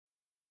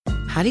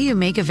how do you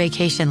make a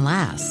vacation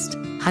last?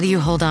 How do you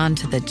hold on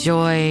to the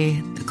joy,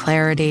 the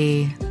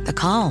clarity, the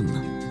calm?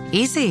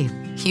 Easy.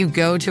 You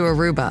go to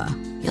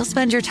Aruba. You'll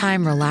spend your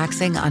time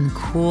relaxing on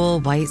cool,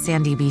 white,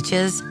 sandy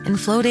beaches and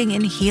floating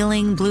in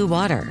healing blue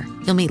water.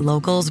 You'll meet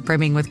locals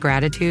brimming with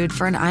gratitude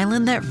for an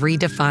island that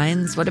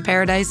redefines what a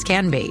paradise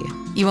can be.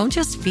 You won't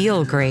just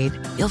feel great,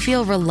 you'll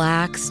feel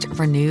relaxed,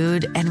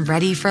 renewed, and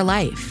ready for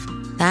life.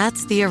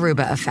 That's the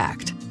Aruba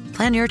effect.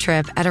 Plan your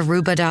trip at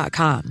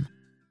Aruba.com.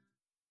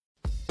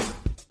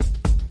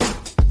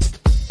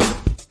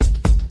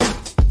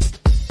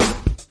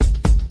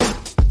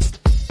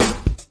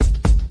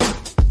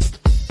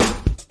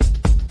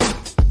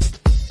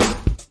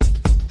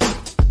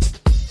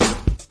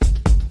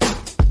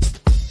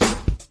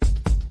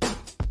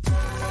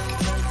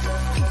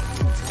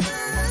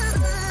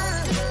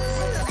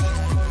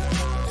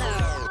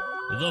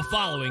 The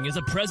following is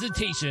a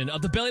presentation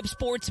of the Belly Up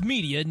Sports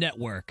Media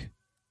Network.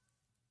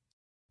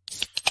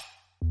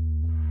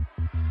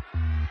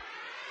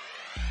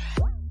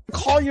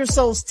 Call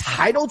yourselves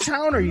Title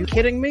Town? Are you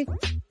kidding me?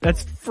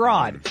 That's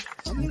fraud.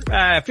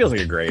 It feels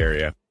like a gray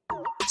area.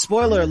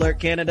 Spoiler alert,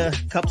 Canada.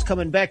 Cup's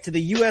coming back to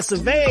the US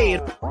of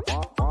A.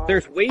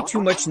 There's way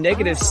too much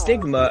negative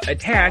stigma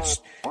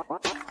attached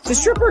to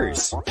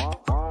strippers.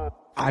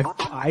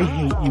 I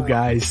hate you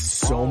guys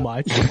so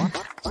much.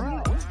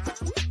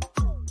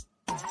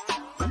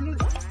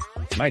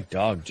 My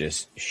dog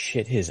just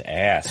shit his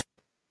ass.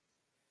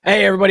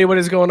 Hey, everybody, what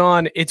is going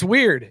on? It's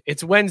weird.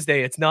 It's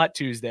Wednesday. It's not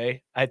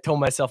Tuesday. I told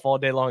myself all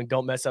day long,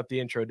 don't mess up the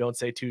intro. Don't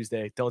say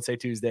Tuesday. Don't say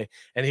Tuesday.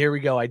 And here we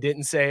go. I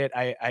didn't say it.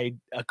 I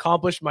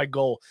accomplished my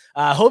goal.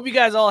 Hope you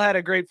guys all had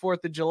a great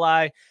 4th of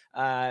July.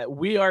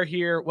 We are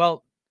here.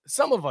 Well,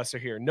 some of us are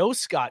here. No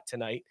Scott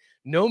tonight.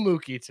 No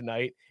Mookie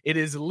tonight. It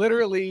is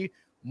literally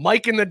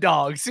Mike and the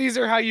dog.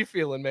 Caesar, how you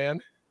feeling, man?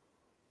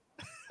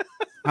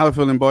 How you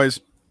feeling,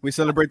 boys? We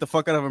celebrate the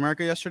fuck out of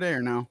America yesterday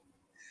or no?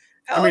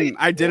 I mean,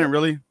 I didn't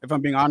really, if I'm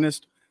being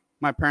honest.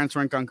 My parents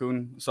were in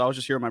Cancun, so I was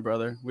just here with my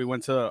brother. We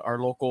went to our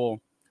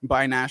local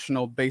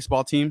binational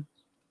baseball team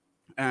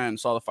and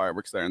saw the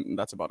fireworks there, and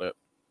that's about it.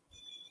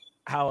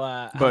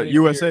 But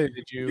USA,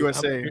 did you rah,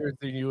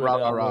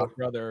 and rah, rah. little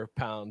brother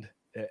pound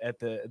at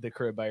the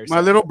crib by yourself?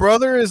 My little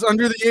brother is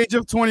under the age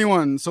of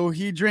 21, so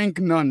he drank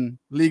none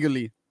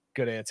legally.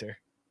 Good answer.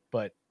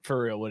 But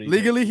for real, what do you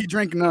legally, he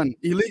drank none.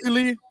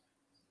 Illegally,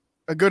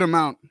 a good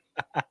amount.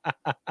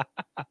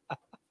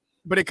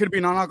 But it could be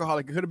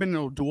non-alcoholic. It could have been a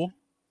little dual.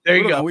 There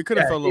you go. We could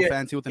have felt a little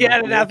fancy with it. Yeah,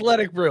 an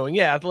athletic brewing.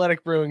 Yeah,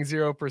 athletic brewing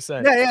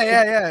 0%.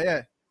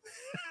 Yeah.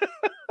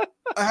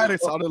 I had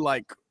it sounded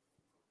like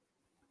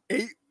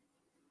 8.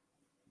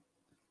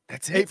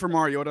 That's 8 for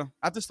Mariota.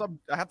 I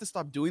have to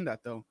stop doing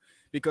that though,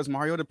 because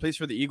Mariota plays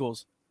for the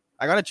Eagles.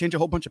 I gotta change a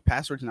whole bunch of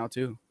passwords now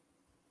too.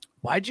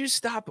 Why'd you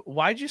stop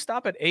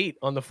at 8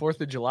 on the 4th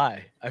of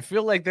July? I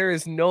feel like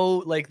there's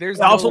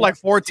also like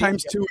 4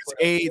 times 2 is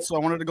 8, so I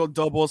wanted to go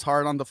double as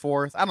hard on the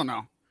 4th. I don't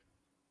know.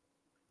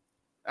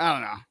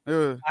 I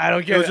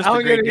don't get it. I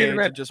don't get it either,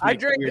 man. I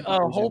drank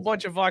a whole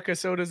bunch of vodka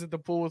sodas at the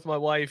pool with my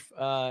wife,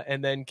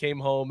 and then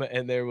came home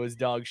and there was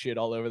dog shit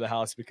all over the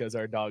house because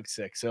our dog's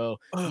sick. So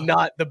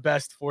not the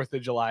best 4th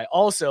of July.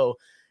 Also,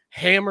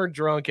 hammered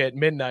drunk at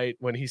midnight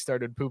when he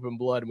started pooping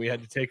blood and we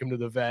had to take him to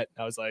the vet.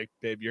 I was like,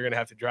 babe, you're going to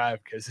have to drive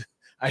because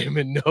I am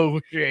in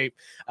no shape.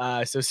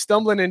 So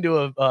stumbling into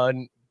a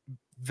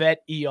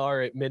vet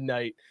ER at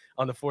midnight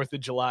on the 4th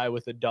of July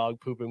with a dog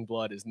pooping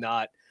blood is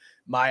not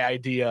my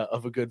idea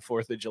of a good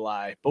 4th of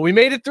July. But we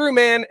made it through,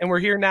 man, and we're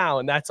here now,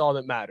 and that's all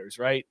that matters,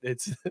 right?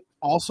 It's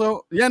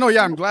also,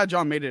 I'm glad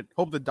John made it.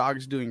 Hope the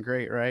dog's doing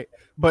great, right?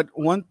 But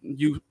one,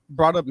 you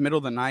brought up middle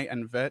of the night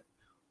and vet.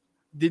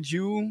 Did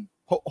you...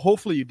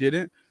 Hopefully you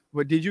didn't,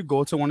 but did you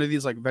go to one of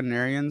these like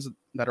veterinarians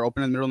that are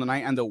open in the middle of the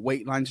night and the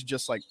wait line's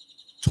just like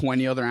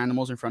 20 other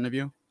animals in front of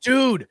you?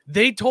 Dude,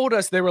 they told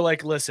us, they were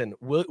like, listen,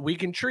 we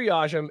can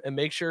triage them and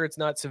make sure it's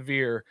not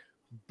severe,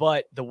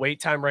 but the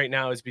wait time right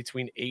now is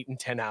between 8 and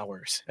 10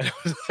 hours. And I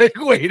was like,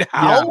 wait,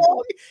 how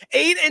long?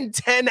 8 and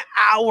 10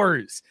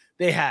 hours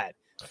they had.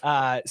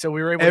 So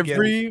we were able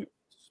to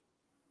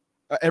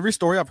every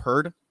story I've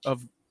heard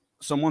of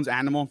someone's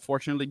animal,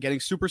 unfortunately, getting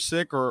super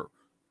sick or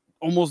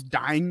almost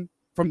dying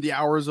from the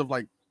hours of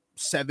like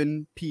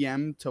 7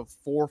 p.m. to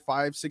 4,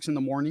 5, 6 in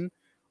the morning,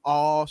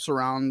 all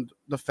surround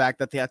the fact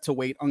that they had to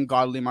wait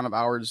ungodly amount of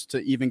hours to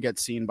even get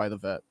seen by the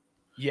vet.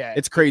 Yeah.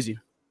 It's crazy.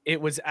 It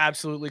was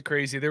absolutely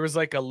crazy. There was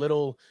like a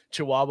little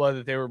chihuahua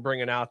that they were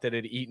bringing out that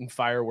had eaten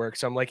fireworks.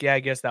 So I'm like, yeah, I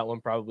guess that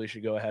one probably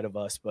should go ahead of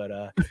us. But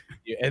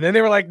and then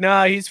they were like,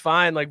 nah, he's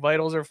fine. Like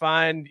vitals are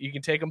fine. You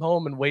can take him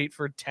home and wait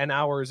for 10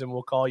 hours and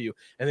we'll call you.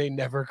 And they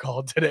never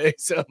called today.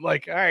 So I'm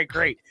like, all right,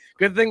 great.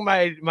 Good thing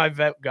my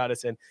vet got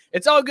us in.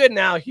 It's all good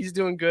now. He's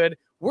doing good.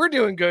 We're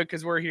doing good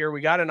because we're here. We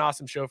got an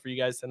awesome show for you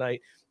guys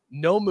tonight.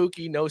 No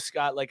Mookie, no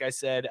Scott. Like I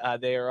said,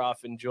 they are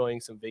off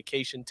enjoying some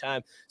vacation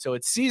time. So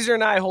it's Caesar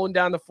and I holding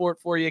down the fort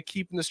for you,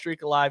 keeping the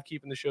streak alive,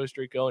 keeping the show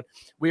streak going.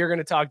 We are going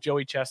to talk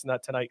Joey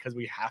Chestnut tonight because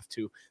we have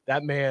to.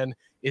 That man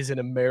is an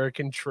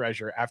American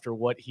treasure after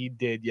what he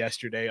did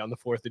yesterday on the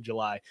 4th of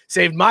July.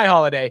 Saved my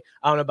holiday.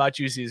 I don't know about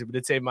you, Caesar, but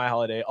it saved my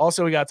holiday.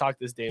 Also, we got to talk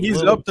this Dame.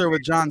 He's up there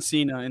with John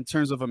Cena in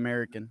terms of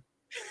American.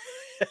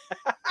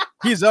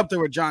 He's up there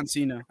with John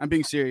Cena. I'm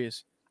being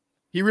serious.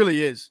 He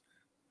really is.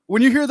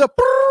 When you hear the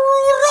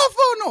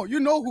no,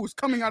 you know who's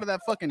coming out of that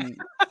fucking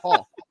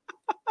hall.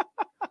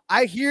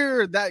 I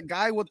hear that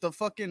guy with the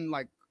fucking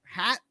like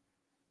hat,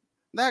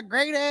 that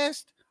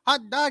greatest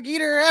hot dog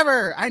eater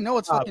ever. I know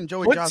it's fucking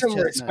Joey Put Josh some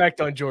Chestnut.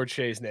 respect on George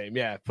Shea's name.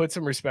 Yeah, put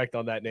some respect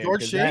on that name.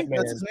 George Shea?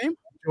 That's his name?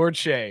 George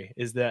Shea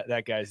is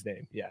that guy's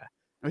name. Yeah.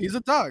 He's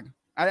a dog.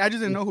 I just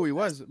didn't know who he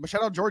was. But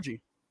shout out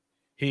Georgie.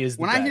 He is.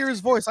 When I hear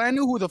his voice, I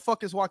knew who the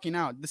fuck is walking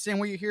out. The same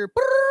way you hear.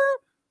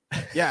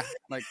 Yeah,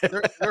 like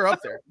they're up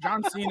there.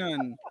 John Cena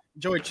and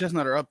Joey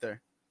Chestnut are up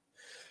there.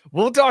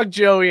 We'll talk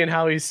Joey and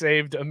how he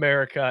saved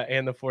America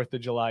and the 4th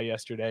of July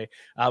yesterday.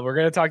 We're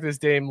going to talk this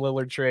Dame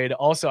Lillard trade.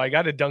 Also, I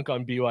got to dunk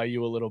on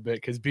BYU a little bit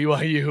because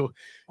BYU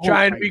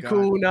trying to be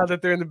cool now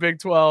that they're in the Big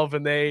 12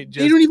 and they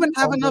don't even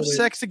have enough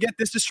sex to get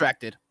this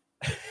distracted.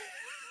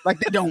 Like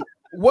they don't.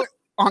 What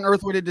on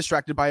earth were they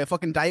distracted by? A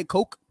fucking Diet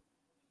Coke?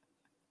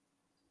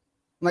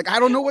 Like,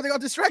 I don't know what they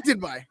got distracted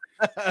by.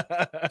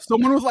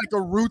 Someone with like a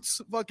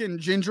Roots fucking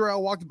ginger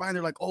ale walked by and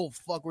they're like, oh,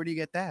 fuck, where do you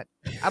get that?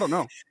 I don't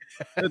know.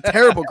 A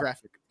terrible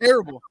graphic.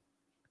 Terrible.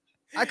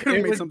 I could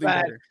have made something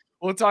better.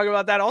 We'll talk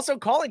about that. Also,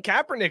 Colin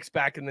Kaepernick's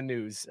back in the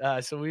news.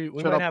 So we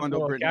might have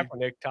more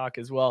Kaepernick talk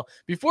as well.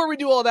 Before we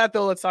do all that,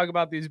 though, let's talk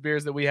about these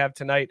beers that we have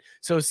tonight.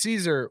 So,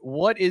 Caesar,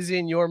 what is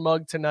in your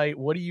mug tonight?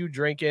 What are you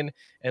drinking?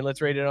 And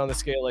let's rate it on the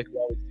scale like we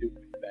always do.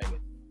 Bang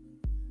it.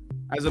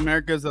 As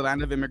America is the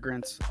land of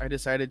immigrants, I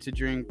decided to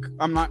drink.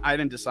 I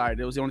didn't decide.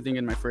 It was the only thing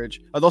in my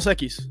fridge. Dos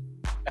Equis.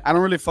 I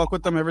don't really fuck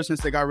with them ever since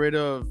they got rid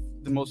of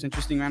the most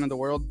interesting man in the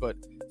world, but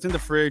it's in the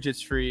fridge.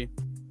 It's free.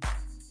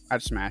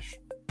 I'd smash.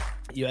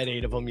 You had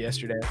 8 of them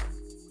yesterday.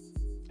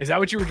 Is that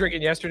what you were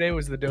drinking yesterday?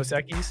 Was the Dos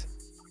Equis?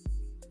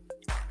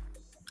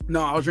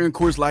 No, I was drinking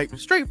Coors Light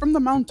straight from the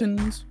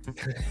mountains.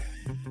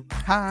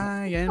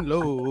 High and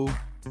low.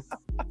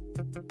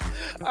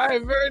 All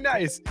right, very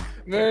nice.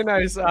 Very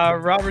nice.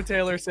 Robert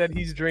Taylor said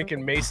he's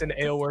drinking Mason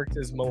Ale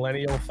Works'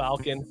 Millennial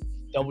Falcon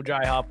Double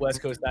Dry Hop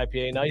West Coast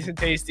IPA. Nice and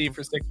tasty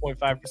for 6.5%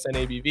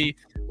 ABV.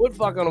 Would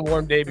fuck on a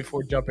warm day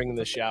before jumping in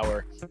the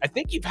shower. I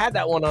think you've had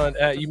that one on.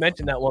 You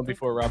mentioned that one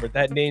before, Robert.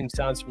 That name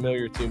sounds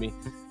familiar to me.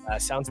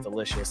 Sounds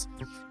delicious.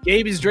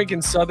 Gabe is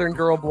drinking Southern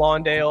Girl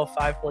Blonde Ale,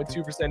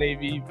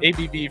 5.2%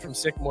 ABV from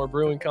Sycamore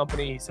Brewing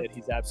Company. He said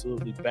he's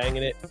absolutely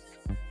banging it.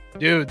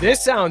 Dude,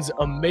 this sounds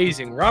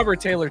amazing. Robert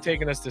Taylor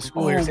taking us to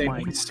school here saying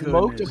he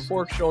smoked a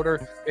pork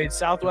shoulder, made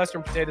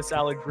Southwestern potato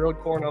salad, grilled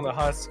corn on the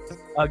husks,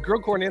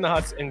 grilled corn in the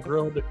husks, and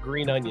grilled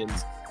green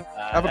onions.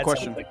 I have a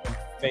question. Like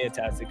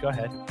fantastic. Go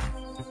ahead.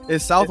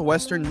 Is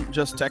Southwestern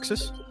just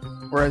Texas?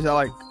 Or is that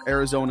like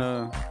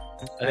Arizona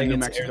and New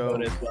Mexico?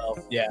 Arizona as well.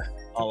 Yeah,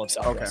 all of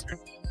Southwestern.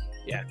 Okay.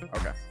 Yeah.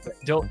 Okay.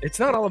 It's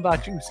not all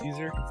about you,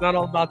 Caesar. It's not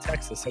all about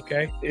Texas,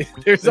 okay?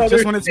 It's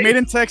just when it's made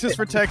in Texas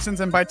for Texans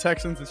and by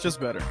Texans, it's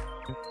just better.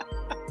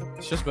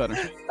 It's just better.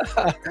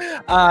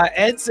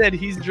 Ed said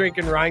he's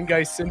drinking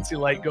Rheingeist Cincy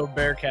Light. Go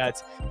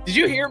Bearcats. Did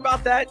you hear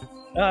about that?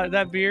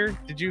 That beer?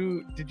 Did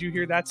you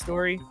hear that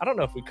story? I don't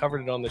know if we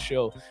covered it on the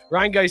show.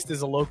 Rheingeist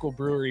is a local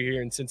brewery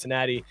here in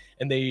Cincinnati,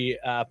 and they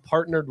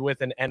partnered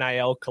with an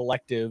NIL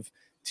collective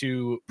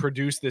to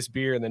produce this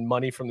beer, and then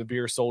money from the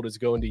beer sold is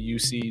going to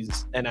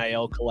UC's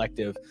NIL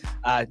collective.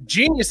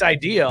 Genius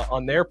idea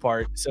on their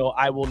part. So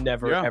I will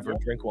never ever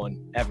drink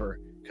one ever,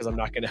 because I'm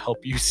not going to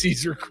help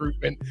UC's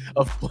recruitment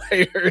of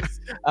players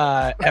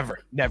ever,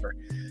 never.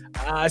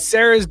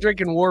 Sarah's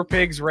drinking War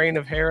Pigs Reign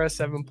of Hera,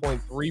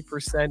 7.3%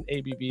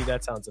 ABV.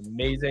 That sounds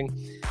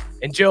amazing.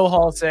 And Joe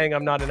Hall saying,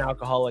 I'm not an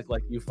alcoholic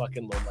like you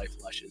fucking low-life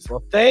lushes.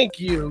 Well, thank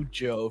you,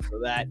 Joe, for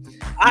that.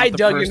 I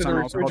dug into the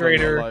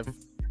refrigerator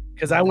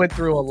because I went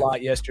through a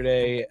lot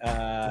yesterday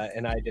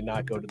and I did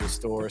not go to the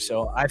store.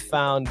 So I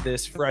found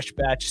this Fresh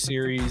Batch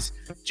Series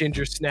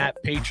Ginger Snap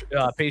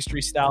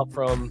pastry stout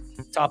from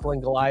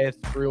Toppling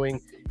Goliath Brewing.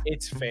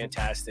 It's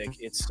fantastic.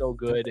 It's so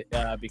good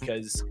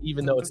because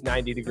even though it's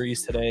 90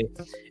 degrees today,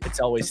 it's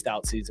always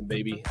stout season,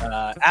 baby.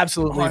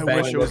 Absolutely. I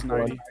wish it was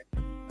 90.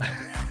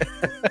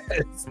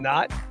 It's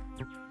not?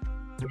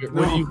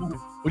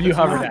 What do you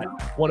hover at?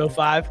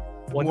 105?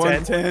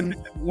 110?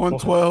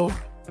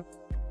 112?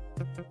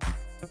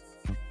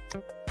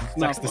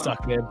 Sucks to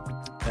suck, man.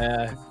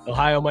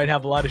 Ohio might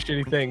have a lot of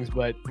shitty things,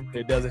 but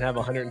it doesn't have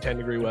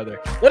 110-degree weather.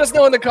 Let us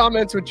know in the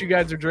comments what you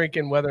guys are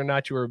drinking, whether or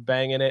not you were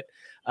banging it.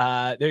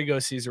 There you go,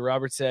 Caesar.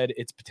 Robert said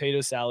it's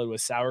potato salad with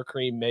sour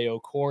cream, mayo,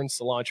 corn,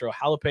 cilantro,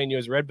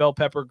 jalapenos, red bell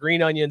pepper,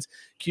 green onions,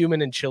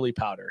 cumin, and chili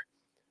powder.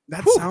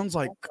 That sounds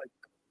like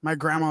my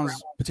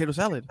grandma's potato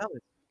salad.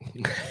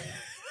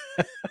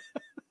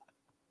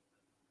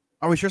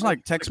 Are we sure it's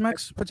like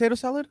Tex-Mex potato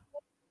salad?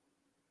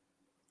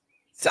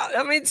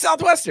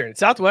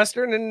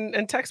 Southwestern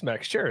and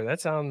Tex-Mex. Sure, that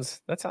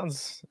sounds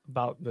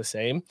about the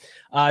same.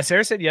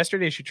 Sarah said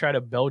yesterday she tried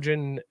a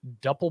Belgian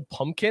double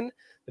pumpkin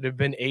that had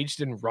been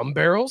aged in rum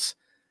barrels.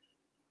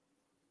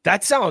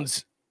 That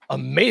sounds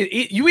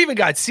amazing. You even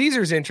got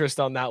Caesar's interest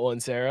on that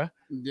one, Sarah.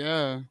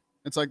 Yeah,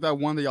 it's like that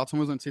one that y'all told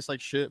me was gonna taste like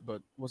shit,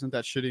 but wasn't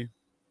that shitty.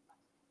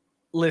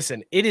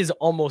 Listen, it is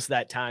almost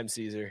that time,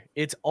 Caesar.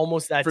 It's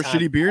almost that for time.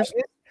 Shitty beers.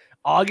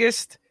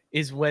 August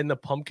is when the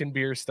pumpkin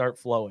beers start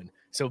flowing.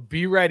 So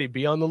be ready,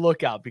 be on the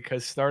lookout,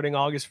 because starting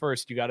August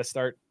 1st, you got to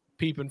start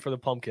peeping for the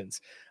pumpkins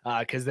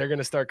because they're going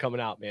to start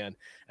coming out, man.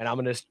 And I'm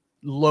going to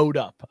load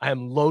up. I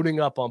am loading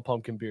up on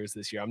pumpkin beers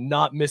this year. I'm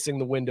not missing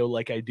the window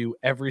like I do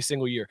every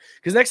single year,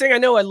 because next thing I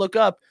know, I look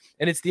up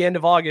and it's the end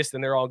of August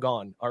and they're all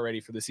gone already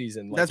for the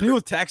season. Like, that's me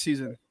with tax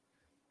season.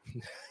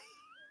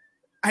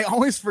 I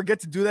always forget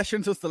to do that shit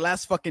until it's the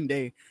last fucking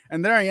day.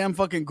 And there I am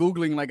fucking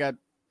Googling like at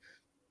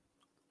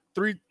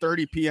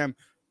 3:30 p.m.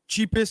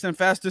 cheapest and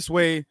fastest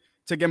way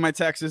to get my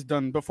taxes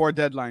done before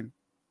deadline.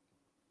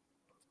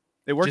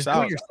 It works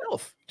out.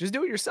 Just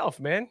do it yourself,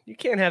 man. You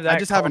can't have that. I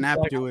just have an app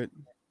do it.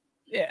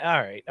 Yeah, all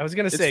right. I was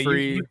gonna say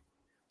free.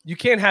 You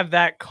can't have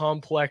that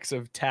complex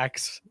of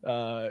tax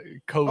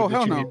code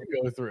that you need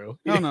to go through.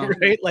 No.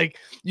 Right? Like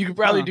you could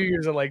probably do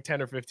yours in like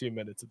 10 or 15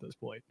 minutes at this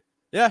point.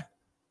 Yeah,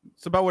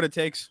 it's about what it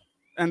takes.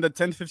 And the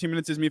 10 to 15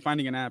 minutes is me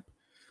finding an app.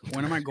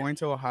 When am I going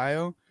to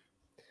Ohio?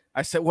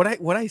 I said what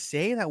I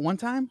say that one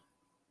time?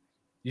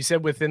 You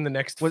said within the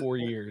next 4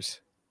 years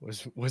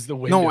was the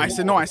window. I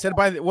said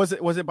was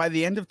it by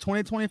the end of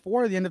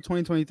 2024 or the end of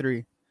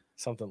 2023?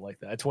 Something like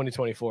that.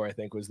 2024, I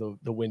think, was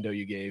the window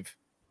you gave.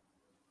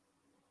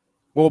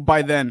 Well,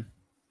 by then.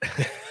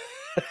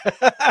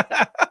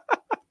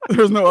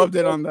 There's no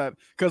update on that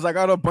because I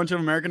got a bunch of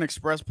American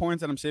Express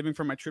points that I'm saving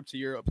for my trip to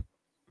Europe.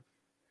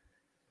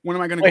 When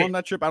am I going to go on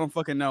that trip? I don't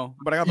fucking know.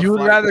 But I got. You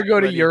would rather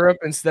go to Europe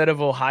instead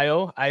of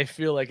Ohio? I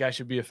feel like I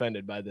should be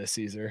offended by this,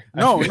 Caesar.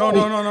 No.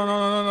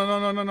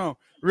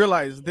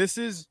 Realize this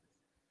is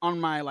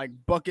on my like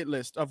bucket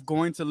list of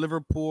going to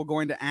Liverpool,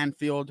 going to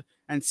Anfield,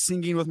 and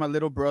singing with my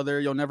little brother.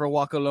 You'll never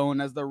walk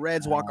alone as the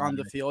Reds walk on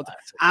the field.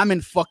 I'm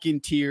in fucking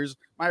tears.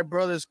 My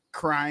brother's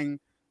crying.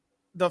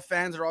 The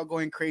fans are all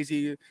going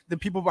crazy. The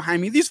people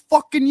behind me, these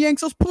fucking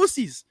Yanks, those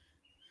pussies.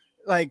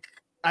 Like.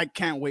 I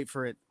can't wait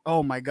for it.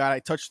 Oh my God. I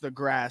touch the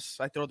grass.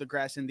 I throw the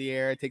grass in the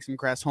air. I take some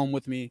grass home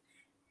with me.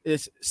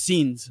 It's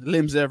scenes,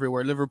 limbs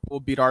everywhere. Liverpool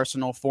beat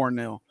Arsenal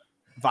 4-0.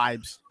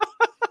 Vibes.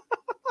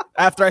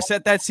 After I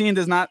set that scene,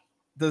 does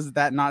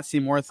that not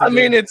seem worth it? I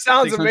mean, it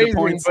sounds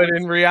amazing, but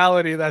in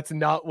reality, that's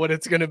not what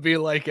it's going to be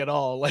like at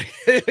all. Like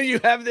you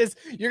have this,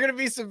 you're going to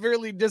be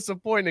severely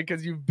disappointed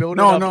because you've built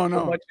it up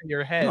so much in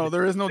your head. No,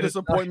 there is no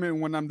disappointment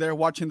when I'm there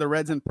watching the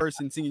Reds in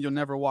person singing You'll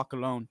Never Walk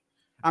Alone.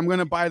 I'm going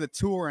to buy the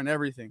tour and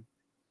everything.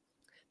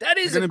 That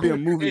is going to be a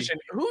movie. Tradition.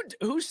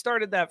 Who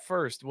started that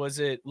first? Was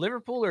it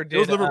Liverpool or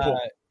did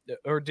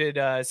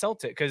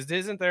Celtic? Because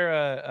isn't there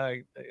a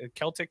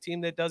Celtic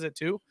team that does it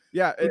too?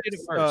 Yeah, did it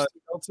first?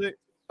 Celtic,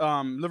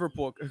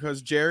 Liverpool,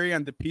 because Jerry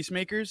and the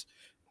Peacemakers,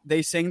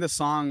 they sang the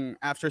song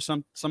after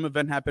some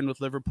event happened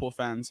with Liverpool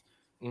fans,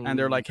 and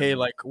they're like, "Hey,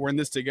 like we're in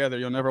this together.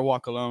 You'll never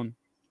walk alone."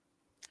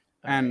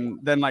 And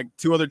then like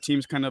two other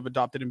teams kind of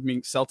adopted it,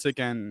 being Celtic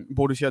and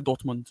Borussia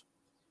Dortmund.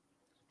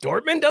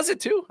 Dortmund does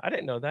it too. I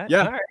didn't know that.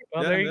 Yeah. All right.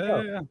 Well, there you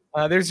go.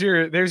 Yeah. There's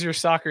your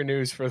soccer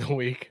news for the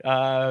week.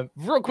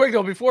 Real quick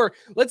though, before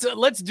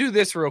let's do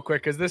this real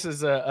quick because this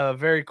is a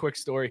very quick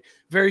story.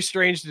 Very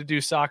strange to do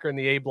soccer in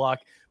the A block,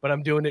 but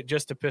I'm doing it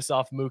just to piss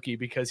off Mookie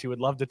because he would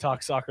love to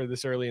talk soccer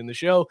this early in the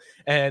show,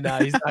 and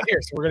he's not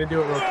here, so we're gonna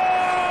do it real quick.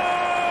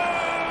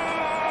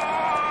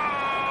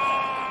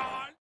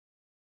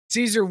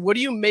 Caesar, what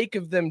do you make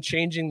of them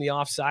changing the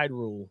offside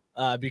rule?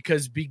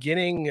 Because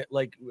beginning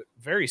like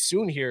very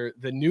soon here,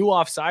 the new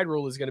offside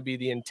rule is going to be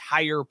the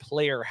entire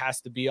player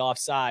has to be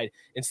offside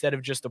instead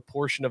of just a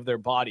portion of their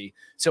body.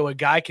 So a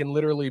guy can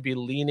literally be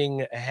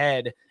leaning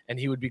ahead and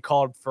he would be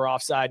called for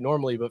offside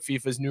normally, but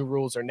FIFA's new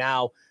rules are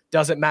now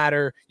doesn't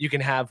matter. You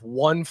can have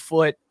 1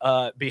 foot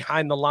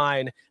behind the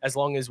line as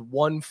long as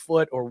 1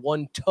 foot or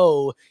 1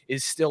 toe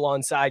is still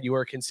onside. You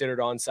are considered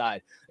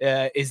onside.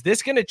 Is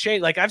this going to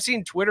change? Like I've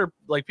seen Twitter,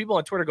 like people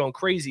on Twitter going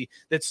crazy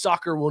that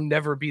soccer will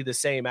never be the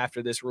same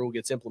after this rule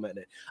gets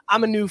implemented.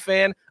 I'm a new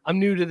fan. I'm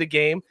new to the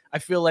game. I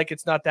feel like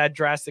it's not that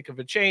drastic of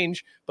a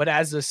change, but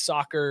as a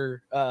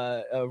soccer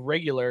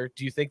regular,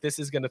 do you think this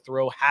is going to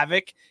throw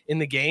havoc in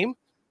the game?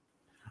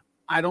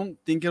 I don't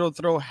think it'll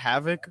throw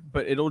havoc,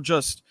 but it'll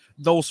just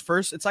those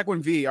first. It's like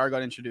when VAR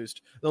got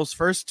introduced. Those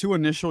first 2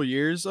 initial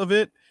years of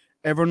it,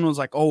 everyone was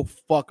like, "Oh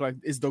fuck! Like,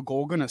 is the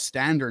goal gonna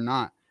stand or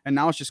not?" And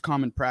now it's just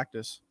common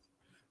practice.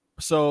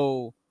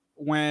 So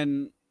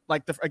when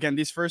again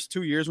these first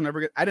 2 years, I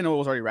didn't know it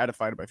was already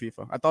ratified by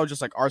FIFA. I thought it was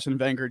just like Arsene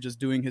Wenger just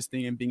doing his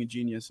thing and being a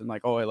genius and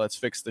like, "Oh, hey, let's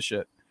fix the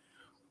shit."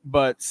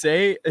 But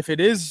say if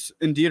it is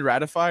indeed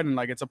ratified and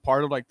like it's a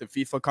part of like the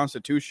FIFA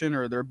Constitution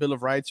or their Bill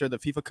of Rights or the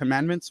FIFA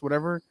Commandments,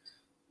 whatever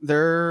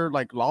their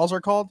like laws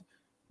are called,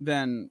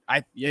 then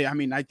I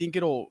think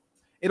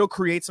it'll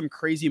create some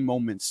crazy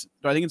moments.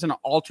 Do I think it's going to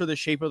alter the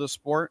shape of the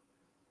sport?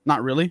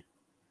 Not really.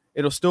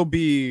 It'll still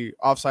be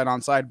offside,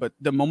 onside, but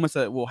the moments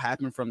that will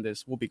happen from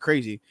this will be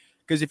crazy.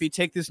 Because if you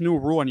take this new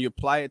rule and you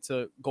apply it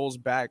to goals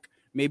back,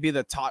 maybe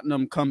the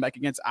Tottenham comeback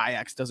against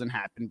Ajax doesn't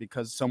happen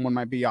because someone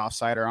might be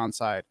offside or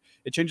onside.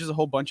 It changes a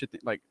whole bunch of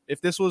things. Like,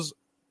 if this was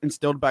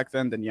instilled back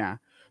then yeah.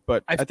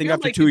 But I think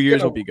after 2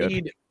 years, it'll be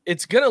good.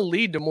 It's going to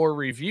lead to more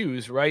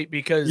reviews, right?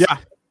 Because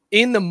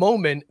in the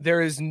moment,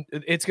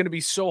 it's going to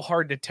be so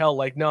hard to tell,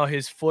 like, no,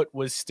 his foot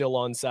was still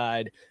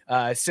onside.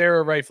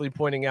 Sarah rightfully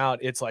pointing out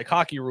it's like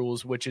hockey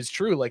rules, which is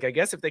true. Like, I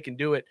guess if they can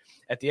do it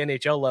at the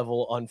NHL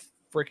level on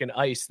freaking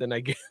ice, then I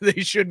guess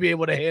they should be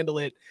able to handle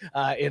it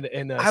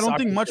in I don't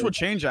think much will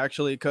change,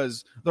 actually,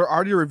 because they're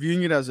already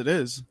reviewing it as it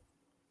is.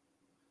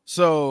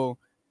 So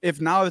if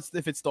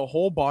it's the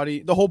whole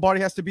body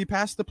has to be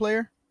past the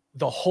player?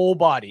 The whole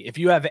body. If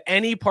you have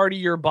any part of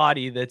your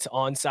body that's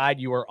onside,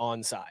 you are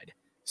onside.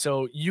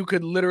 So you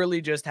could literally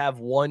just have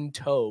one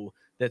toe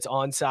that's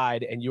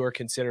onside and you are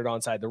considered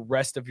onside. The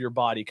rest of your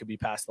body could be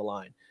past the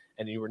line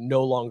and you are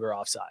no longer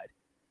offside.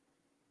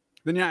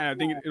 Then I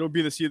think it'll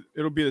be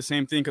the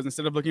same thing, because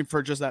instead of looking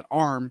for just that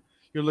arm,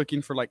 you're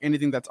looking for like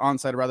anything that's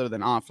onside rather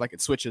than off. Like,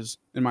 it switches,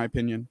 in my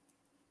opinion.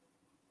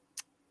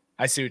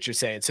 I see what you're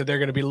saying. So they're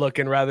going to be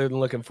looking, rather than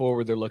looking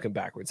forward, they're looking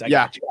backwards. I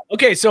got you.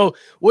 Okay, so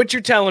what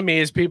you're telling me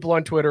is people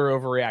on Twitter are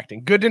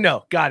overreacting. Good to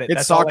know. Got it.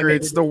 It's soccer.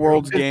 It's the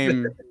world's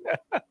game.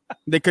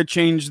 They could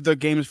change the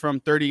games from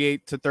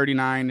 38 to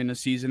 39 in a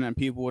season, and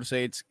people would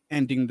say it's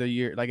ending the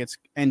year, like it's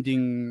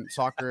ending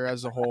soccer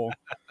as a whole.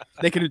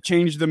 They could have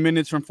changed the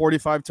minutes from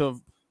 45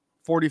 to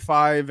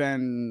 45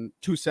 and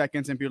 2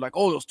 seconds, and be like,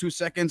 oh, those 2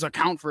 seconds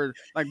account for,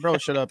 like, bro,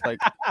 shut up. Like,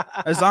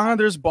 as long as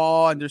there's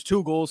ball and there's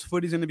 2 goals,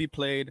 footy's going to be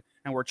played,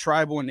 and we're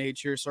tribal in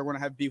nature, so we're going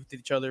to have beef with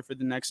each other for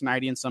the next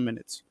 90 and some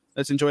minutes.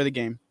 Let's enjoy the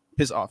game.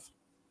 Piss off.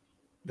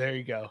 There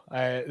you go.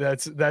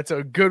 That's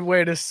a good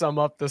way to sum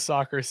up the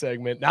soccer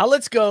segment. Now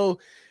let's go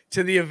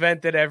to the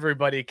event that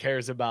everybody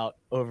cares about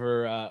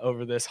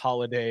over this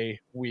holiday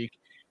week,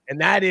 and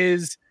that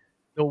is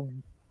the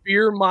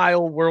Beer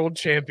Mile World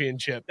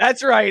Championship.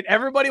 That's right.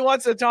 Everybody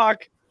wants to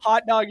talk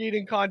hot dog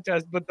eating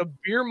contest, but the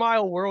Beer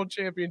Mile World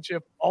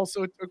Championship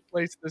also took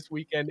place this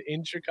weekend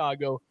in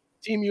Chicago.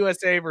 Team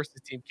USA versus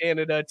Team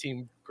Canada.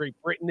 Team Great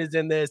Britain is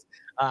in this.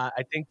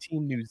 I think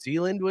Team New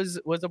Zealand was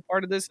a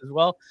part of this as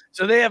well.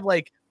 So they have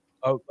like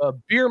a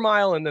beer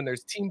mile, and then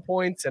there's team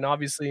points, and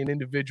obviously an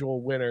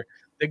individual winner.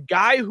 The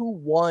guy who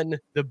won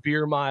the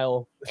beer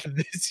mile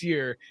this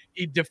year,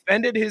 he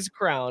defended his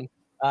crown.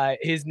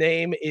 His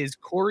name is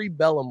Corey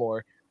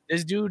Bellamore.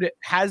 This dude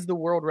has the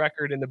world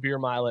record in the beer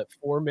mile at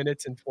 4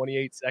 minutes and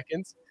 28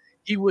 seconds.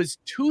 He was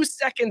 2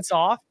 seconds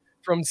off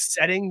from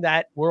setting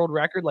that world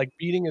record, like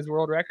beating his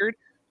world record,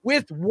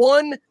 with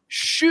one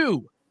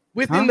shoe.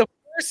 Within the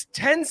first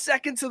 10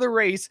 seconds of the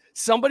race,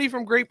 somebody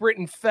from Great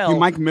Britain fell.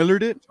 Mike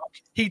Miller'd it?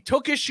 He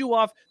took his shoe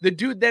off. The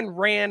dude then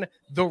ran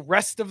the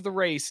rest of the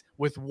race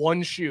with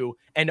one shoe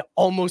and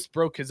almost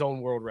broke his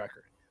own world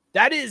record.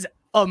 That is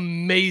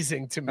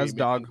amazing to me. That's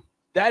dog.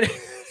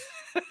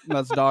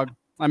 That's dog.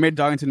 I made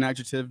dog into an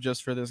adjective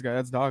just for this guy.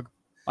 That's dog.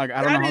 Like,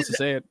 I don't know how else to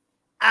say it.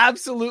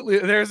 Absolutely.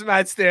 There's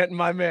Matt Stanton,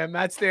 my man.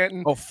 Matt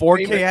Stanton. Oh,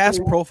 4K ass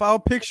profile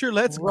picture.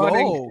 Let's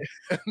go.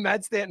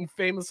 Matt Stanton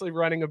famously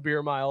running a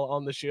beer mile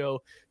on the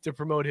show to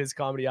promote his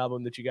comedy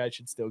album that you guys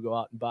should still go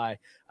out and buy.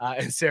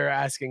 And Sarah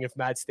asking if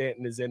Matt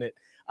Stanton is in it.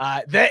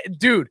 That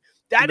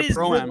is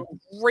the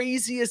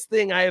craziest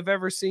thing I have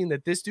ever seen,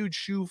 that this dude's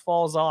shoe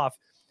falls off.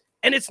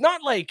 And it's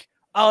not like,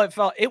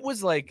 it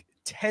was like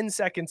 10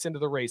 seconds into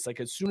the race. Like,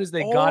 as soon as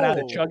they got out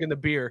of chugging the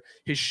beer,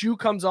 his shoe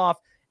comes off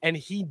and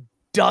he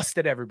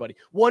dusted everybody.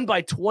 Won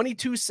by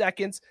 22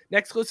 seconds.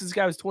 Next closest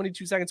guy was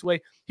 22 seconds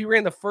away. He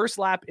ran the first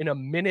lap in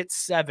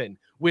 1:07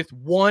 with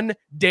one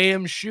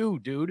damn shoe,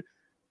 dude.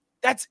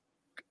 That's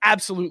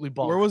absolutely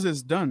baller. Where was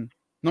this done?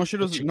 No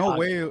shit. No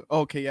way.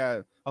 Okay,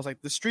 yeah. I was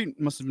like, the street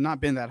must have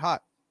not been that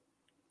hot.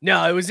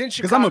 No, it was in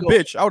Chicago. Because I'm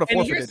a bitch. I would have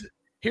forfeited.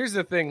 Here's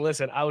the thing.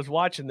 Listen, I was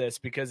watching this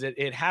because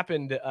it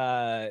happened.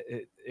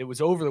 It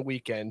was over the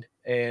weekend,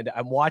 and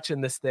I'm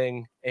watching this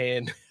thing,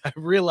 and I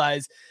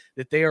realized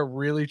that they are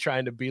really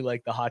trying to be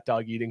like the hot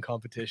dog eating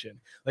competition.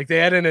 Like, they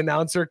had an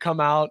announcer come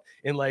out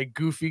in like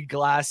goofy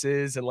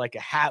glasses and like a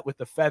hat with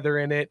the feather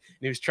in it, and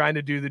he was trying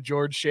to do the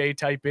George Shea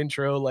type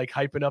intro, like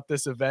hyping up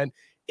this event.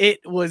 It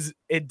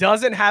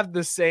doesn't have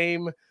the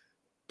same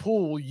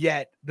pool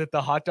yet that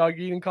the hot dog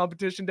eating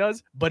competition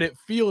does, but it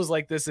feels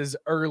like this is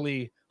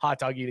early hot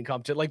dog eating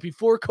competition. Like,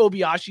 before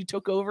Kobayashi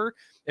took over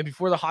and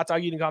before the hot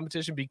dog eating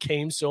competition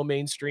became so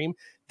mainstream,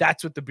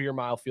 that's what the beer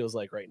mile feels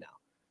like right now.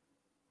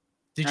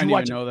 Did you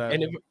watch? Know that?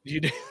 And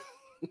you did.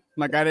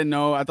 Like, I didn't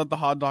know. I thought the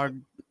hot dog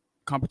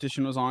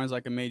competition was always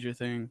like a major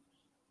thing.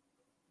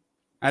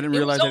 I didn't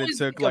realize that it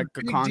took like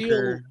a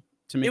conquer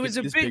to make it was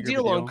a big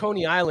deal on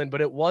Coney Island,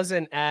 but it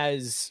wasn't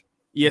as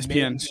ESPN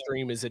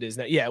mainstream as it is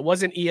now. Yeah, it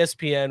wasn't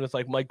ESPN with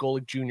like Mike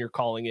Golick Jr.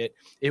 calling it.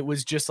 It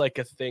was just like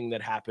a thing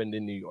that happened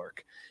in New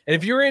York. And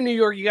if you were in New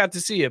York, you got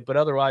to see it, but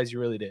otherwise you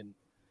really didn't.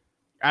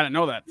 I didn't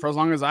know that. For as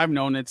long as I've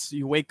known, it's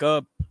you wake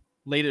up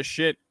late as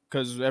shit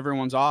because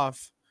everyone's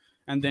off,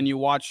 and then you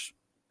watch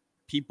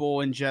people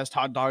ingest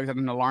hot dogs at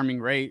an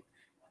alarming rate,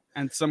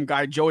 and some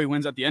guy Joey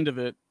wins at the end of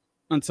it.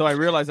 Until I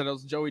realized that it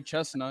was Joey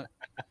Chestnut,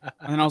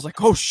 and then I was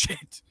like, "Oh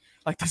shit!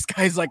 Like this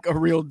guy's like a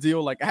real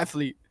deal, like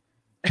athlete."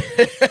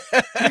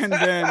 And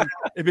then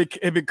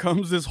it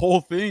becomes this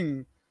whole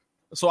thing.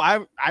 So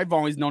I've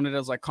always known it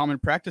as like common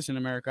practice in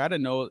America. I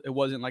didn't know it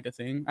wasn't like a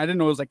thing. I didn't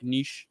know it was like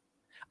niche.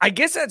 I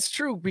guess that's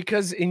true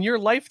because in your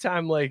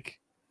lifetime, like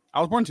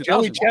I was born in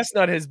 2000. Joey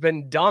Chestnut has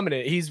been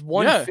dominant. He's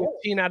won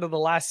 15 out of the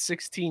last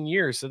 16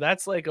 years. So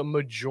that's like a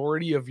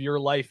majority of your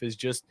life is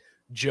just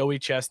Joey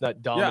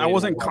Chestnut dominant. Yeah, I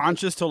wasn't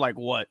conscious till like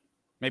what?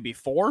 Maybe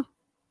 4?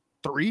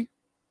 3?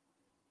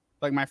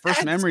 Like my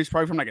first memory is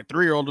probably from like a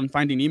 3-year-old when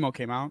Finding Nemo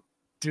came out.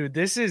 Dude,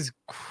 this is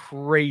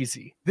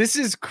crazy. This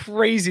is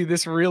crazy.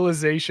 This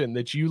realization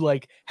that you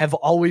like have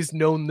always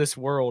known this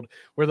world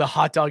where the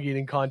hot dog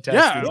eating contest.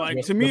 Yeah,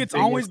 like to me, it's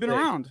always been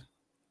around.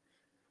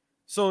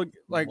 So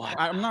like, wow.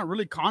 I'm not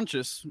really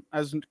conscious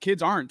as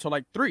kids aren't till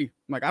like 3.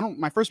 Like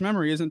my first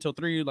memory isn't until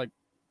 3. Like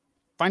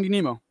Finding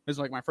Nemo is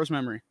like my first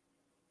memory.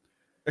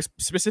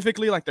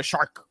 Specifically like the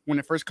shark when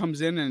it first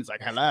comes in and it's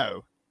like,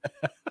 hello.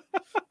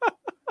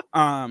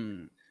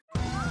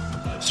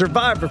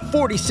 Survivor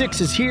 46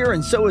 is here,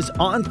 and so is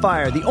On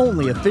Fire, the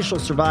only official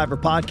Survivor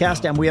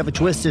podcast, and we have a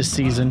twist this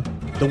season.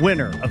 The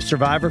winner of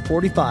Survivor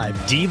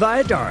 45, Dee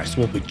Valladares,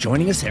 will be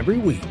joining us every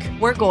week.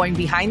 We're going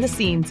behind the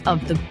scenes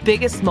of the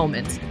biggest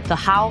moments, the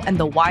how and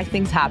the why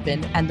things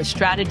happen, and the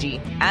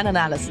strategy and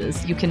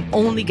analysis you can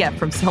only get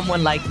from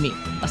someone like me,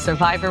 a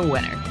Survivor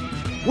winner.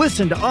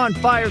 Listen to On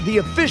Fire, the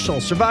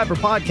official Survivor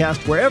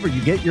podcast, wherever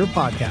you get your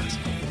podcast.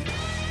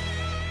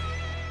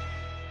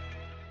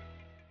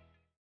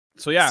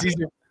 So yeah,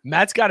 Caesar,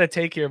 Matt's got a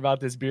take here about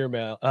this beer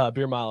mile. I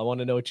want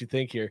to know what you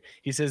think here.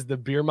 He says the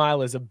beer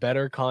mile is a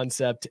better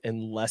concept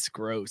and less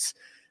gross.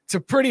 It's a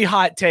pretty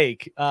hot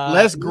take.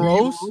 Less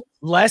gross.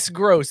 Less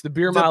gross. The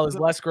beer mile is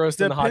less gross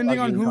than the hot dog. Depending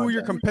on who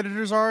your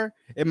competitors are,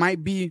 it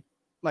might be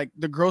like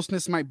the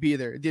grossness might be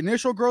there. The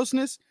initial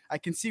grossness, I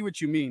can see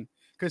what you mean,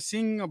 because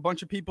seeing a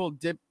bunch of people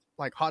dip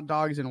like hot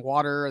dogs in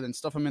water and then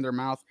stuff them in their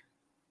mouth,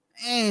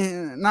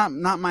 not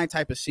my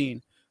type of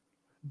scene.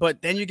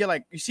 But then you get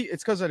like, you see,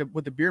 it's because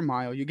with the beer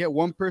mile, you get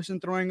one person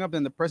throwing up,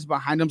 then the person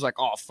behind them's like,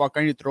 oh, fuck,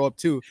 I need to throw up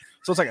too.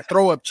 So it's like a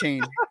throw up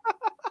chain.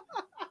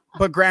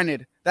 But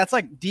granted, that's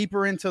like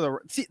deeper into the,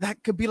 see,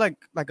 that could be like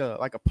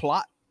a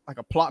plot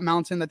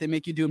mountain that they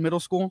make you do in middle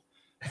school.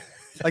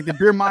 Like the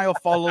beer mile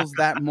follows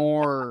that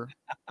more,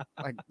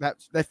 like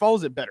that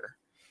follows it better.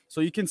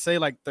 So you can say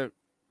like the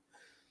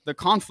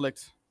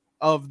conflict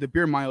of the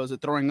beer mile is a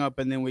throwing up,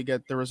 and then we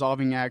get the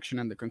resolving action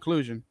and the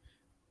conclusion.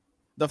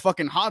 The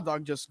fucking hot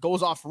dog just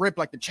goes off rip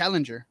like the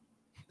Challenger.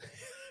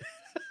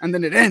 And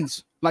then it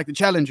ends like the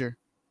Challenger.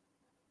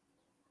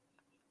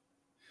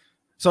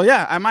 So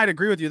yeah, I might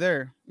agree with you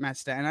there, Matt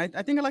Stan.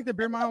 I think I like the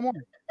beer mile more.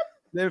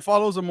 It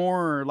follows a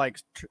more like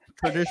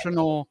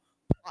traditional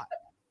plot.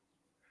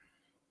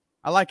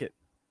 I like it.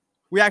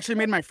 We actually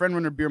made my friend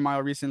run a beer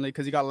mile recently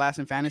because he got last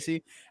in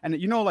fantasy. And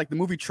you know, like the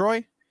movie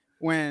Troy,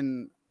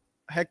 when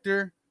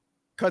Hector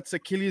cuts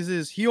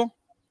Achilles' heel?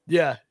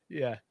 Yeah.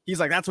 He's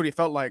like, that's what he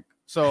felt like.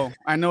 So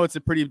I know it's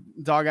a pretty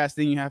dog-ass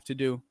thing you have to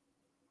do.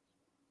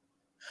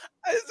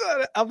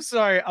 I'm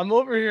sorry. I'm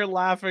over here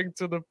laughing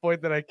to the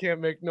point that I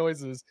can't make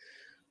noises.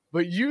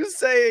 But you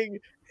saying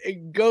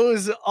it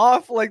goes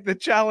off like the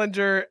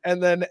Challenger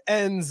and then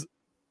ends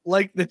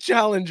like the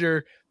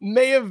Challenger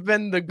may have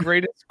been the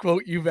greatest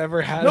quote you've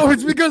ever had. No,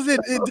 it's because it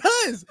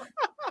does.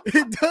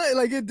 It does.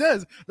 Like it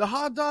does. The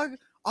hot dog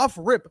off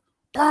rip.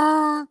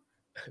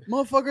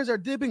 Motherfuckers are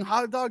dipping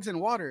hot dogs in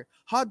water.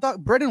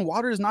 Bread and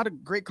water is not a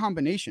great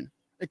combination.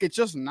 Like it's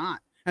just not.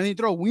 And then you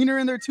throw a wiener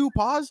in there too.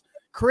 Pause.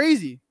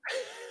 Crazy.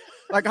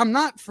 Like I'm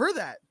not for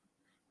that.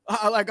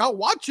 Like I'll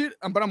watch it,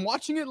 but I'm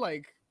watching it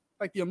like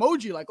the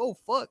emoji. Like oh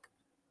fuck.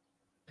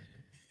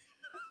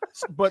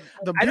 But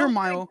the beer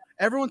mile,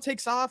 everyone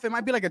takes off. It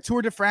might be like a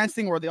Tour de France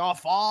thing where they all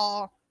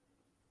fall.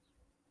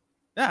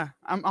 Yeah,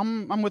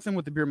 I'm with him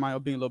with the beer mile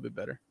being a little bit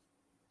better.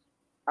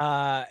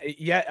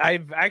 Yeah,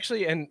 I've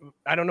actually, and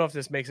I don't know if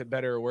this makes it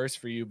better or worse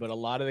for you, but a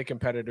lot of the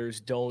competitors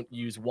don't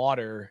use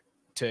water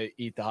to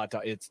eat the hot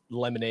dog. It's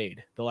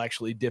lemonade. They'll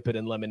actually dip it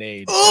in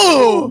lemonade.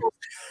 Oh,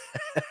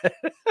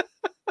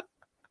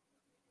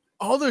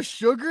 all the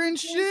sugar and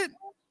shit.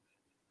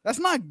 That's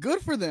not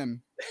good for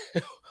them.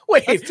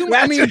 Wait,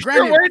 I mean,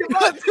 granted,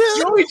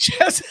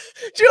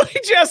 Joey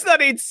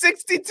Chestnut ate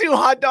 62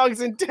 hot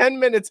dogs in 10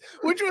 minutes,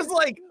 which was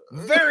like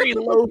very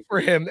low for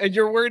him. And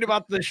you're worried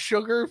about the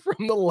sugar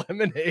from the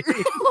lemonade.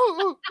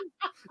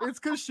 It's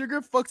because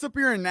sugar fucks up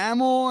your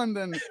enamel, and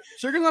then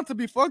sugar's not to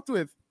be fucked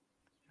with.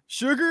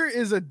 Sugar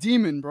is a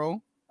demon,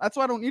 bro. That's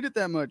why I don't eat it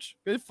that much.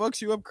 It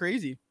fucks you up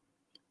crazy.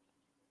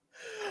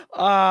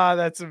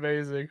 That's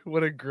amazing.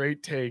 What a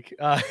great take.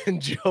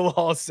 And Joe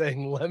Hall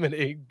saying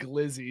lemonade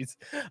glizzies.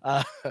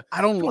 I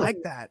don't like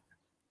that.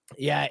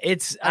 Yeah,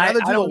 it's I'd rather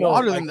do the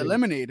water than the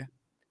lemonade.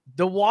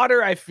 The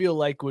water I feel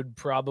like would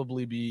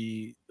probably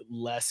be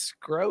less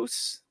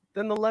gross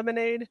than the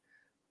lemonade.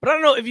 But I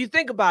don't know if you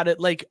think about it,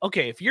 like,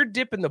 okay, if you're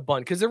dipping the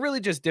bun, because they're really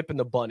just dipping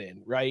the bun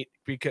in, right?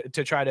 Because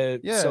to try to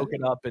soak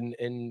it up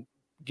and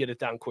get it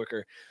down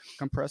quicker.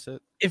 Compress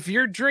it. If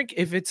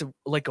it's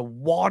like a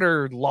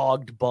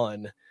waterlogged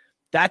bun,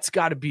 that's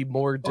got to be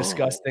more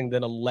disgusting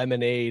than a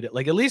lemonade.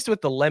 Like, at least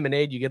with the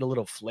lemonade, you get a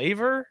little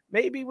flavor,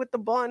 maybe with the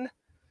bun.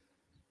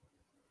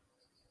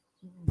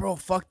 Bro,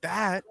 fuck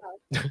that.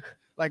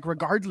 Like,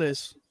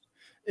 regardless,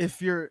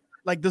 if you're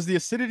like, does the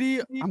acidity,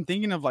 I'm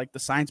thinking of like the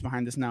science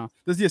behind this now.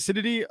 Does the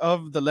acidity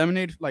of the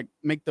lemonade like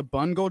make the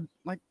bun go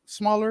like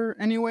smaller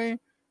anyway?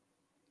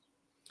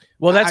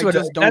 Well, that's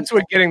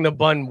what getting the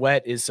bun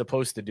wet is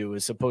supposed to do,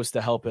 is supposed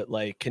to help it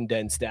like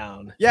condense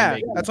down. Yeah,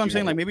 that's what I'm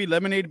saying. Like, maybe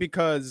lemonade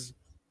because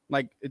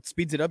like it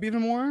speeds it up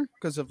even more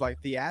because of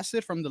like the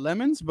acid from the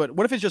lemons. But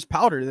what if it's just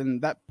powder?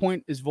 Then that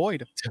point is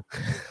void.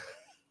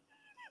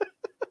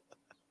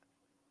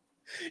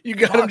 You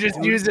got them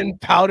just using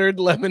powdered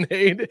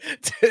lemonade,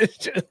 to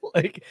just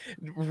like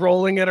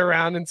rolling it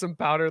around in some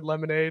powdered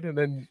lemonade, and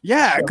then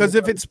because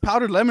if it's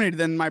powdered lemonade,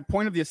 then my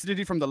point of the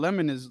acidity from the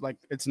lemon is like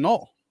it's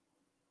null.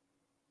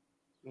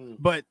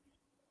 But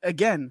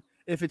again,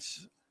 if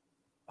it's,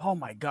 oh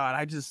my god,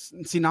 I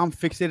just see now I'm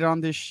fixated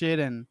on this shit,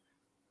 and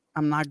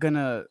I'm not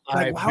gonna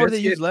like. How do they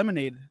use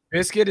lemonade?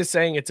 Biscuit is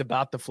saying it's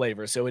about the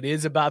flavor, so it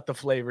is about the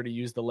flavor to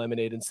use the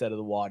lemonade instead of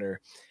the water.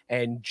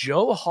 And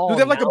Joe Hall, do they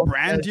have like a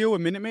brand deal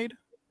with Minute Maid?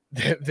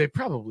 They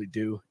probably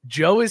do.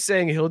 Joe is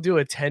saying he'll do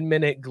a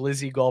 10-minute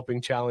glizzy gulping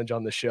challenge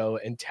on the show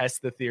and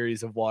test the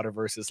theories of water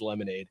versus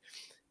lemonade.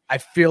 I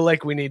feel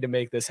like we need to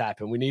make this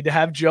happen. We need to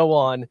have Joe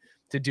on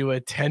to do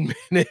a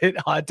 10-minute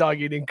hot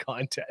dog eating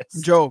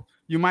contest. Joe,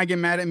 you might get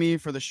mad at me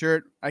for the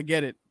shirt. I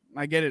get it.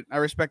 I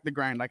respect the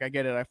grind. Like, I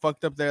get it. I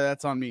fucked up there.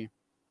 That's on me.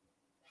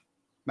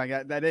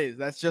 Like,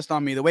 that's just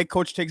on me. The way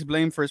coach takes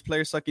blame for his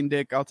players sucking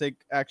dick, I'll take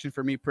action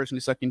for me personally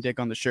sucking dick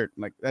on the shirt.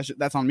 Like,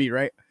 that's on me,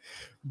 right?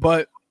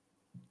 But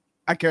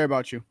I care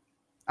about you.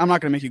 I'm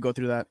not gonna make you go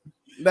through that.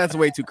 That's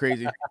way too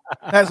crazy.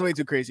 That's way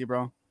too crazy,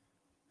 bro.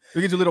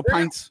 We can do little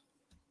pints.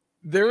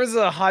 There was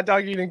a hot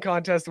dog eating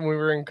contest when we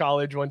were in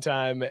college one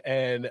time,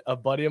 and a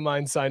buddy of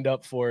mine signed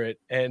up for it.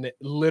 And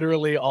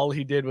literally all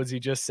he did was he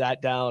just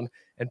sat down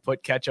and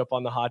put ketchup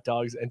on the hot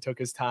dogs and took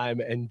his time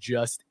and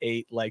just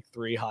ate like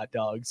 3 hot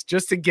dogs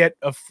just to get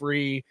a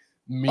free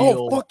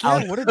meal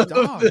out what a of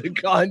dog. the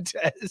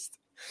contest.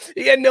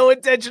 He had no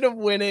intention of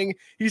winning.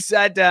 He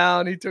sat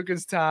down, he took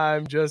his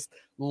time, just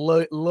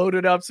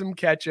loaded up some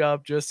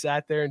ketchup, just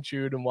sat there and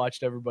chewed and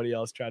watched everybody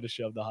else try to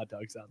shove the hot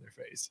dogs down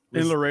their face.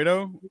 In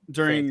Laredo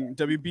during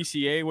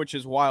WBCA, which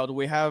is wild,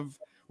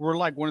 we're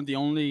like one of the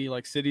only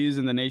like cities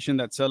in the nation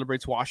that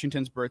celebrates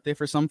Washington's birthday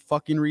for some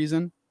fucking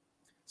reason.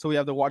 So we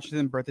have the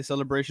Washington Birthday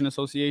Celebration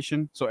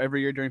Association. So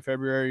every year during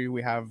February,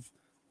 we have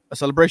a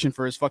celebration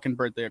for his fucking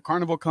birthday. A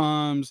carnival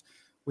comes.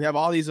 We have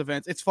all these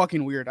events. It's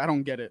fucking weird. I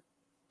don't get it.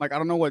 Like, I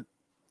don't know what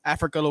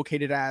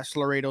Africa-located ass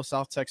Laredo,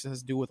 South Texas has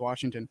to do with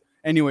Washington.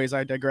 Anyways,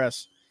 I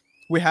digress.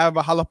 We have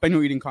a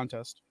jalapeno eating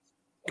contest.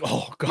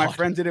 Oh, God. My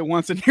friend did it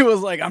once, and he was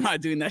like, I'm not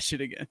doing that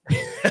shit again.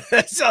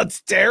 That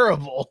sounds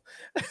terrible.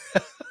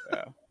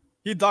 Yeah.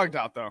 He dogged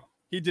out, though.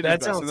 He did his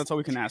best, and that's all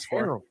we can ask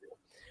for.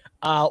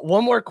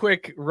 One more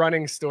quick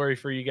running story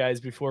for you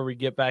guys before we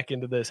get back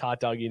into this hot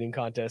dog eating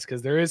contest,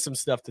 because there is some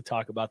stuff to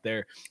talk about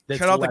there.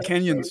 Shout out the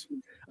Kenyans.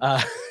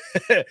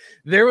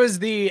 There was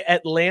the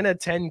Atlanta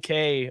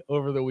 10K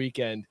over the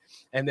weekend,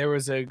 and there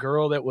was a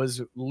girl that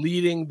was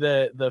leading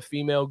the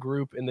female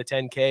group in the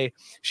 10K.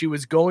 She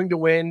was going to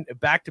win a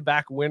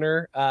back-to-back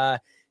winner.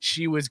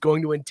 She was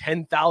going to win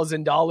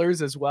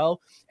 $10,000 as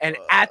well. And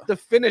at the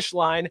finish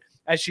line,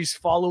 as she's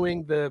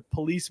following the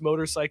police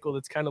motorcycle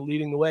that's kind of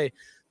leading the way,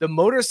 the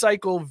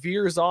motorcycle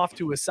veers off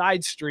to a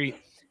side street,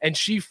 and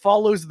she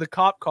follows the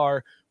cop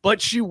car,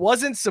 but she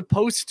wasn't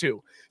supposed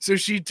to. So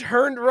she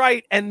turned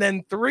right, and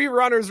then 3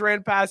 runners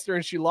ran past her,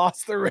 and she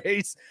lost the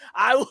race.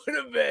 I would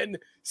have been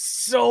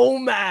so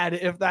mad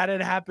if that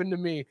had happened to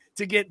me,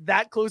 to get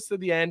that close to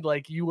the end,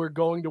 like you were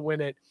going to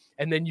win it,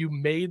 and then you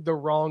made the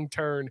wrong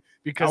turn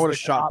because I would have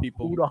shot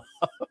people.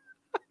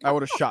 I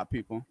would have shot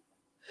people.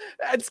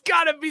 That's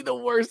got to be the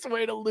worst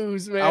way to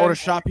lose, man. I would have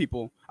shot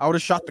people. I would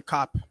have shot the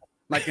cop,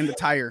 like in the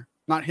tire,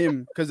 not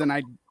him, because then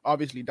I'd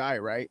obviously die,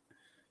 right?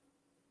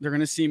 They're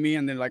going to see me,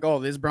 and they're like, oh,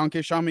 this brown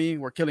kid shot me.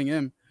 We're killing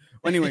him.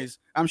 Anyways,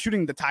 I'm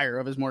shooting the tire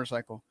of his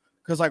motorcycle.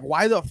 Because, like,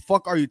 why the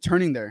fuck are you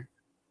turning there?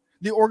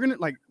 The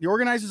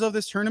organizers of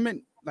this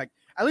tournament, like,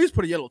 at least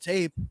put a yellow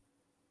tape.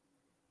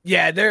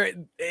 Yeah,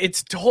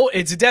 it's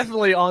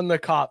definitely on the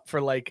cop for,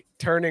 like,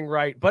 turning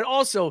right. But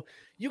also,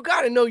 you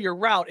got to know your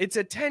route. It's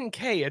a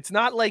 10K. It's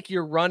not like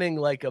you're running,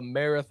 like, a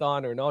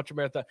marathon or an ultra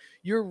marathon.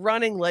 You're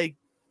running, like,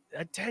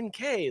 a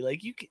 10K.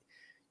 Like, you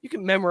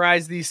can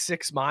memorize these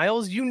 6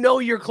 miles. You know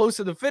you're close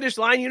to the finish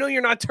line. You know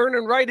you're not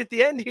turning right at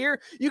the end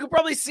here. You can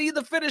probably see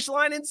the finish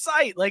line in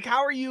sight. Like,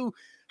 how are you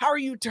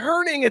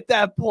turning at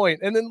that point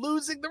and then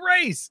losing the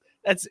race?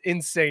 That's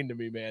insane to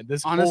me, man.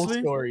 This whole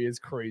story is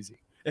crazy.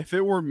 If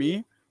it were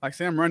me, like,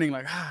 say I'm running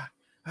like,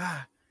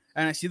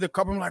 and I see the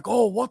cop, I'm like,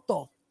 oh, what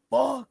the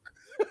fuck?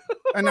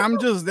 And I'm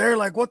just there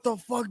like, what the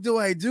fuck do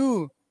I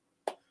do?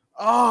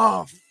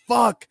 Oh,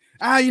 fuck.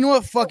 You know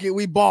what? Fuck it.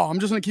 We ball. I'm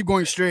just going to keep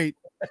going straight.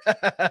 Shit.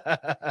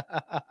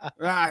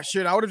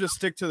 I would have just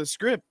stick to the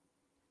script.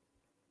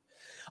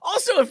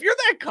 Also, if you're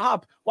that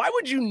cop, why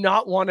would you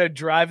not want to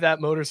drive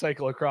that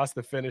motorcycle across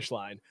the finish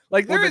line?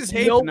 Like, there is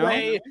no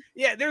way.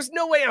 Yeah, there's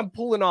no way I'm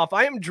pulling off.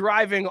 I am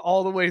driving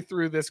all the way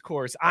through this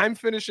course. I'm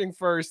finishing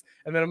first,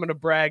 and then I'm going to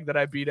brag that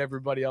I beat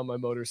everybody on my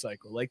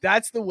motorcycle. Like,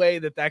 that's the way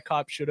that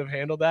cop should have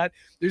handled that.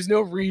 There's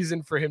no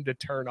reason for him to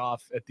turn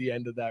off at the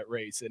end of that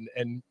race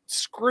and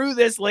screw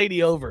this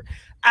lady over.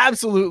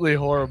 Absolutely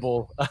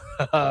horrible.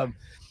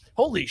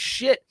 Holy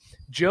shit.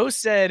 Joe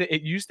said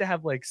it used to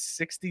have like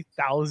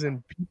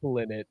 60,000 people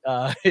in it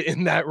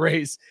in that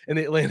race in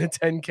the Atlanta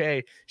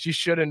 10K. She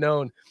should have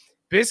known.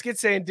 Biscuit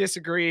saying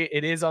disagree.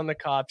 It is on the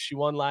cop. She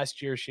won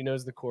last year. She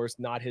knows the course.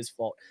 Not his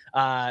fault.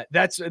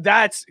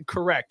 That's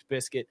correct,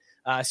 Biscuit.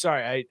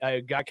 Sorry, I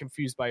got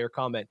confused by your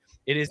comment.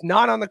 It is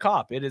not on the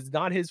cop. It is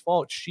not his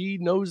fault. She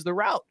knows the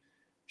route.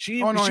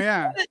 She won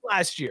it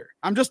last year.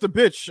 I'm just a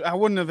bitch. I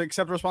wouldn't have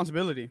accepted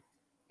responsibility.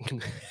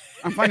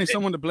 I'm finding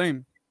someone to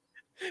blame.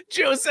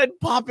 Joe said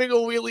popping a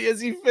wheelie as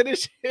he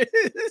finishes.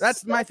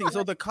 That's my thing.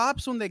 So the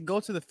cops, when they go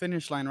to the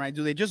finish line, right,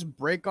 do they just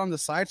brake on the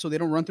side so they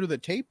don't run through the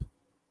tape?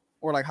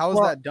 Or like, how is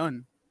that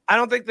done? I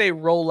don't think they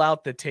roll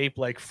out the tape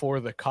like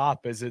for the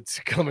cop as it's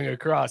coming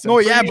across. No,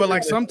 yeah, but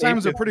like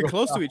sometimes they're pretty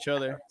close to each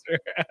other.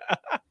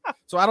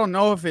 So I don't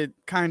know if it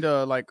kind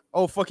of like,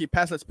 oh, fuck, he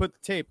passed, let's put the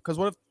tape. Because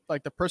what if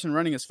like the person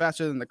running is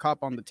faster than the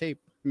cop on the tape?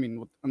 I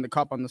mean, on the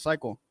cop on the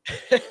cycle.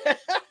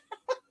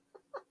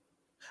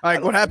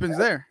 Like, what happens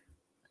there?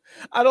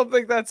 I don't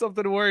think that's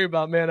something to worry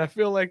about, man. I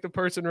feel like the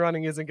person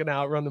running isn't going to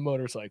outrun the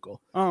motorcycle.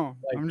 Oh,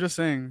 I'm just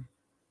saying.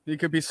 He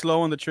could be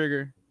slow on the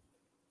trigger.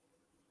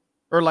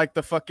 Or like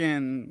the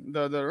fucking,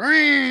 I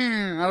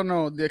don't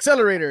know, the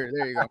accelerator.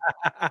 There you go.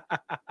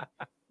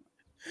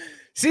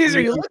 Caesar,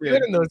 you look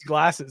good in those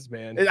glasses,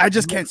 man. I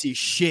just can't see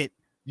shit.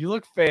 You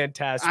look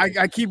fantastic.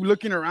 I keep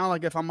looking around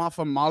like if I'm off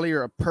a Molly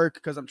or a perk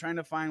because I'm trying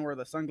to find where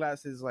the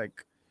sunglasses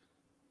like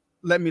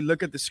let me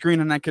look at the screen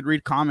and I could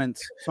read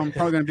comments. So I'm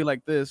probably going to be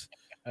like this.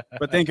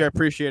 But thank you. I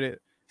appreciate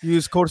it.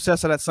 Use code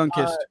Cessa at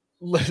Sunkissed.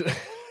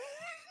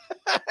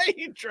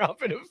 You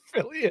drop an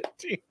affiliate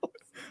deal.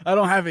 I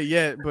don't have it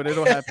yet, but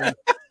it'll happen.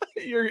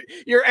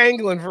 You're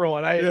angling for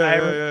one. I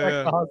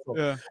respect the hustle.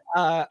 Yeah.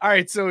 All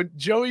right. So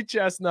Joey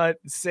Chestnut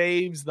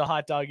saves the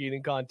hot dog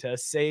eating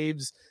contest,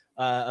 saves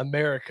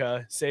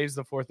America, saves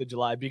the 4th of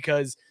July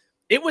because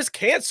it was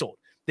canceled.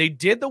 They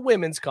did the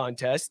women's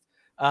contest.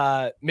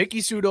 Miki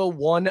Sudo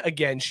won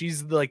again.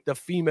 She's like the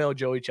female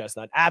Joey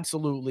Chestnut.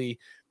 Absolutely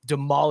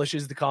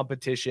demolishes the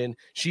competition.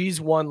 She's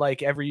won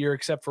like every year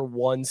except for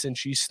one since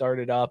she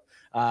started up,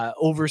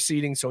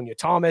 overseeding Sonia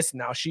Thomas.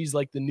 Now she's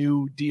like the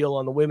new deal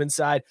on the women's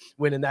side,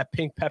 winning that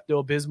pink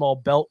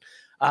Pepto-Bismol belt.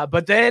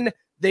 But then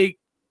they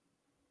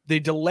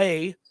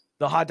delay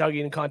the hot dog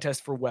eating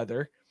contest for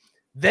weather.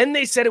 Then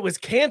they said it was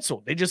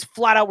canceled. They just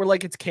flat out were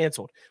like, it's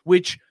canceled,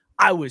 which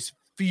I was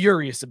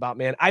furious about,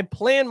 man. I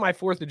plan my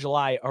 4th of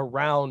July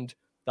around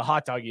the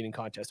hot dog eating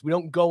contest. We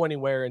don't go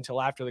anywhere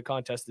until after the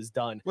contest is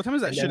done. What time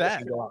is that shit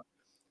at?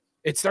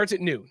 It starts at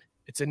noon.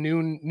 It's a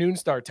noon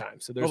start time.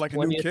 So there's like a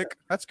noon kick.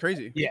 That's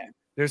crazy. Yeah,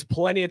 there's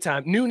plenty of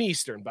time. Noon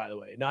Eastern, by the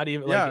way. Not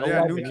even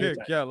noon kick.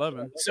 Yeah,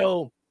 11.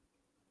 So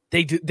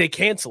they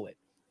cancel it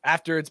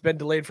after it's been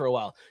delayed for a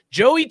while.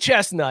 Joey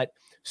Chestnut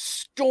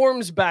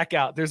storms back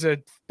out. There's a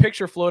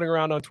picture floating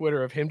around on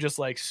Twitter of him just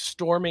like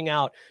storming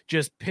out,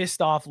 just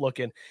pissed off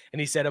looking. And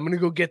he said, I'm going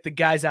to go get the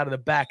guys out of the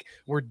back.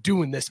 We're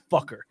doing this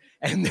fucker.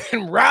 And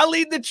then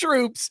rallied the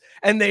troops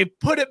and they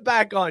put it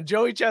back on.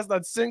 Joey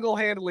Chestnut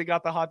single-handedly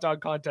got the hot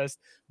dog contest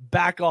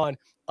back on.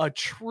 A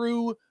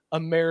true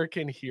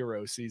American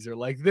hero, Caesar.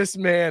 Like, this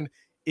man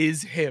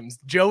is him.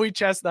 Joey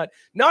Chestnut,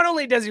 not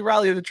only does he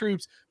rally the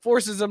troops,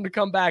 forces them to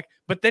come back,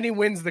 but then he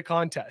wins the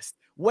contest.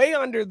 Way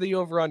under the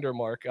over-under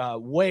mark,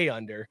 way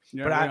under.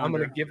 Yeah, but I'm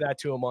going to give that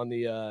to him on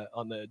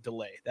the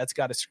delay. That's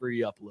got to screw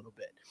you up a little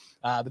bit.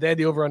 But they had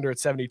the over-under at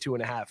 72.5,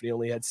 and he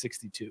only had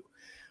 62.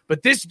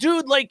 But this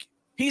dude, like,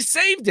 he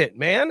saved it,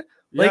 man.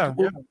 Like,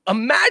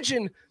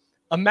 imagine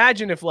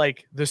if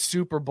like the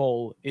Super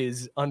Bowl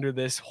is under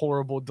this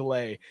horrible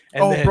delay.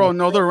 And bro,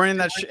 no, they're running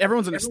that shit.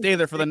 Everyone's going to stay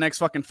there for the next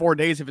fucking 4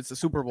 days if it's the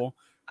Super Bowl.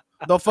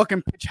 They'll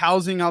fucking pitch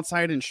housing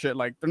outside and shit.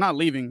 Like, they're not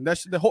leaving.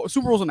 The whole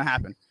Super Bowl's going to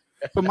happen.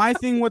 But my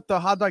thing with the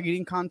hot dog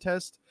eating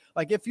contest,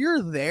 like if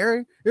you're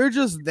there, you're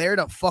just there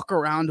to fuck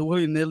around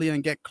willy-nilly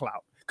and get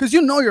clout. Because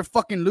you know you're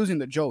fucking losing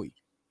to Joey.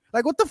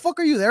 Like, what the fuck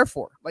are you there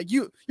for? Like,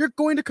 you're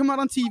going to come out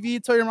on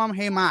TV, tell your mom,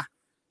 hey, ma,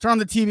 turn on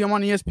the TV, I'm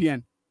on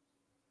ESPN.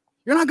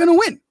 You're not going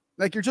to win.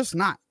 Like, you're just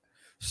not.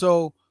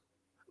 So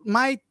when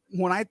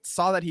I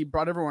saw that he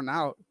brought everyone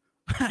out,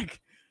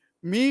 like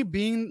me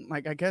being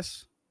like, I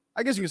guess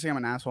you can say I'm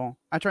an asshole.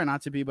 I try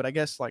not to be, but I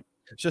guess like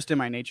it's just in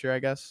my nature, I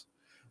guess.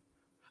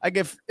 Like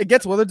if it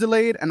gets weather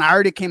delayed and I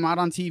already came out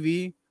on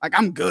TV, like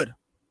I'm good.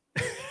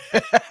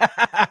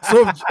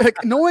 So like,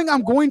 knowing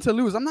I'm going to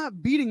lose, I'm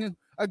not beating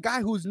a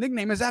guy whose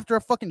nickname is after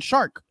a fucking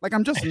shark. Like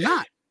I'm just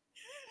not.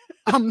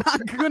 I'm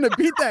not gonna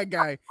beat that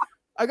guy.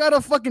 I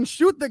gotta fucking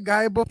shoot the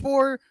guy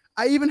before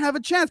I even have a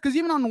chance. Because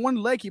even on one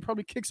leg, he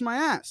probably kicks my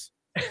ass.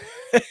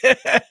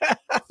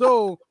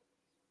 So,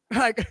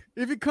 like,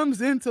 if he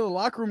comes into the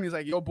locker room, he's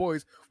like, "Yo,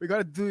 boys, we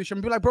gotta do this."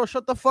 I'm be like, "Bro,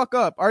 shut the fuck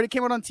up. I already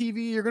came out on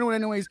TV. You're gonna win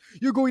anyways.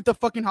 You go eat the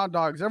fucking hot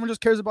dogs. Everyone just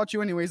cares about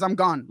you anyways. I'm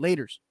gone.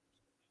 Laters."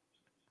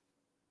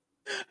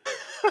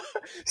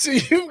 So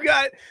you've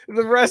got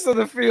the rest of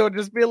the field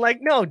just being like,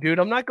 "No, dude,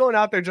 I'm not going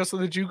out there just so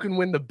that you can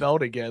win the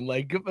belt again.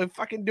 Like,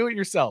 fucking do it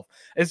yourself.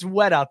 It's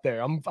wet out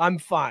there. I'm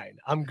fine.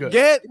 I'm good."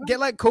 Get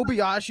like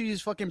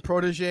Kobayashi's fucking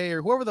protege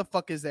or whoever the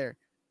fuck is there.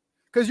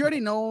 Because you already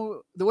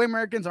know the way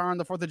Americans are on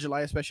the 4th of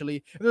July,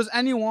 especially. If there's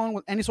anyone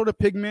with any sort of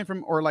pigment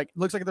from, or like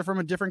looks like they're from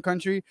a different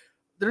country,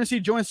 they're going to see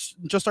Joe and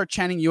just start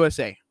chanting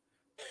USA.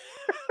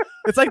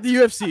 It's like the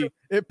UFC.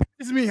 It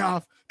pisses me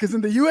off because in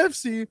the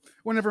UFC,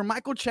 whenever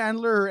Michael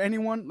Chandler or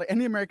anyone, like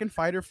any American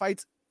fighter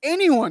fights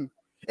anyone,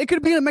 it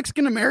could be a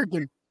Mexican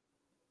American.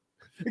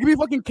 It could be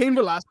fucking Cain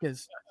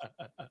Velasquez.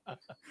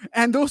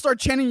 And they'll start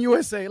chanting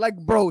USA. Like,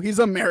 bro, he's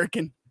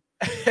American.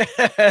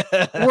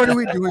 What are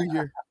we doing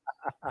here?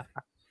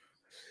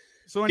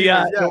 So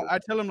anyways, I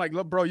tell him like,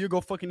 look, bro, you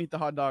go fucking eat the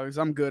hot dogs.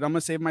 I'm good. I'm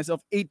gonna save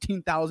myself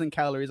 18,000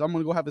 calories. I'm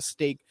gonna go have a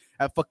steak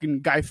at fucking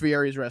Guy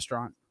Fieri's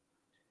restaurant.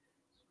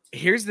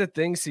 Here's the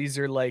thing,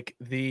 Caesar. Like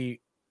the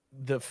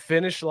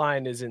finish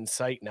line is in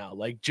sight now.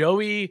 Like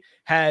Joey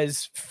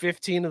has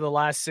 15 of the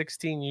last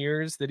 16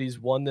 years that he's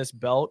won this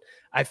belt.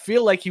 I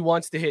feel like he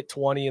wants to hit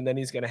 20 and then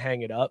he's gonna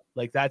hang it up.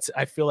 Like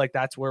I feel like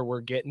that's where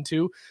we're getting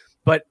to,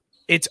 but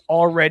it's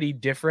already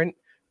different.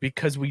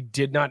 Because we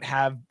did not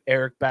have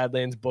Eric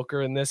Badlands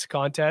Booker in this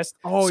contest.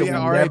 Oh, so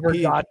yeah, we never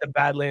got the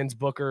Badlands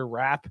Booker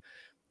rap.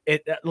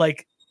 It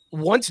like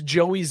once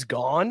Joey's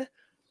gone,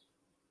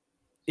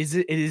 is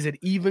it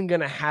even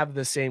gonna have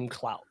the same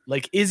clout?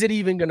 Like, is it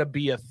even gonna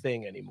be a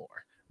thing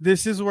anymore?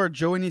 This is where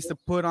Joey needs to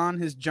put on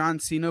his John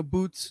Cena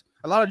boots.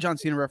 A lot of John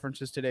Cena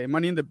references today.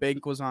 Money in the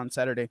Bank was on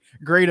Saturday.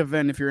 Great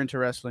event if you're into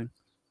wrestling.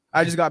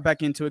 I just got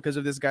back into it because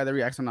of this guy that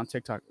reacts on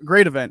TikTok.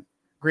 Great event.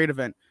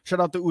 Shout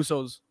out the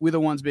Usos. We the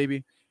ones,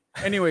 baby.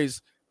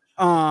 Anyways,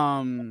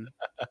 and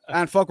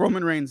fuck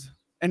Roman Reigns.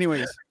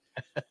 Anyways,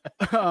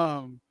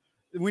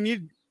 we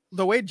need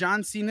the way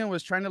John Cena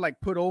was trying to like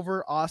put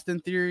over Austin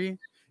Theory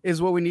is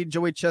what we need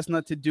Joey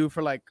Chestnut to do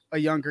for like a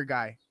younger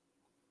guy.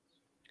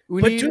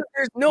 Dude,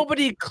 there's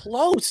nobody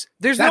close.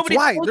 There's nobody.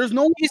 Why close. there's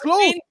no one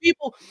close.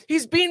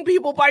 He's beating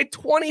people by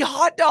 20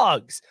 hot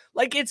dogs.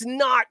 Like it's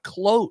not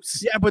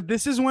close. Yeah, but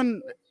this is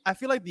when I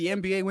feel like the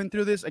NBA went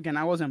through this. Again,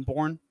 I wasn't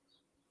born,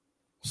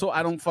 so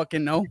I don't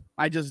fucking know.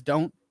 I just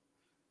don't.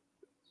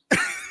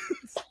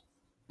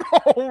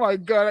 Oh my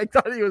god, I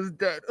thought he was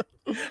dead.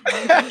 Oh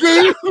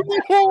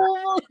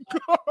my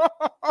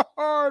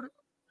god.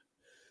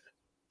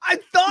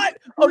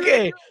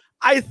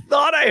 I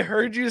thought I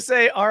heard you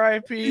say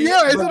R.I.P. Yeah,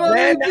 I said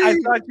R.I.P. I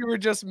thought you were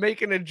just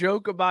making a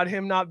joke about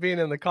him not being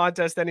in the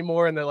contest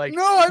anymore, and they're like,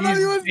 no, I thought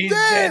he was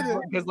dead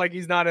because like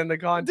he's not in the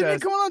contest. Did he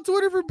come on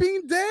Twitter for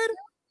being dead?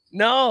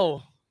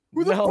 No.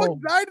 Who the fuck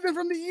died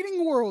from the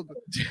eating world?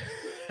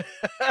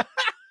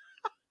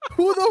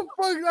 Who the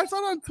fuck? I saw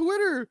it on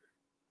Twitter.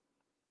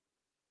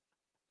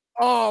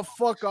 Oh,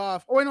 fuck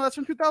off. Oh, wait, no, that's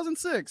from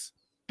 2006.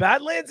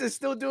 Badlands is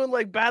still doing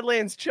like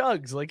Badlands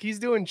chugs. Like he's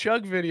doing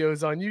chug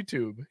videos on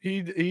YouTube.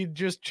 He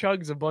just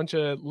chugs a bunch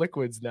of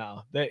liquids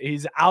now. That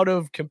he's out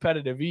of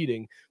competitive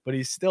eating, but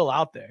he's still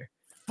out there.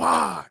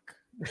 Fuck.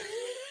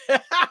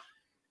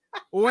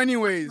 Well,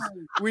 anyways,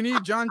 we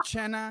need John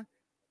Cena.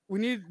 We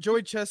need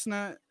Joey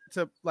Chestnut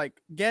to like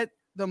get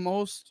the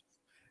most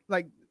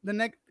like the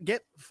next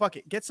get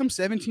some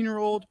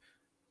 17-year-old,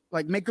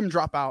 like make him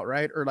drop out,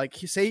 right? Or like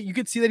say you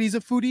could see that he's a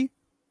foodie,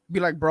 be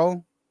like,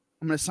 bro,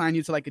 I'm gonna sign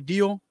you to like a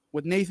deal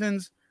with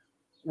Nathan's.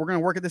 We're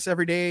gonna work at this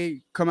every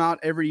day, come out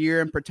every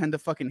year and pretend to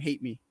fucking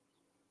hate me.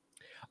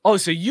 Oh,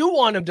 so you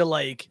want him to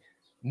like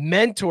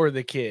mentor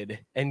the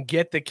kid and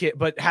get the kid,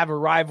 but have a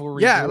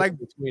rivalry like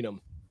between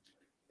them.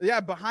 Yeah,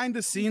 behind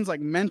the scenes,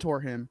 like mentor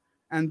him.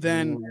 And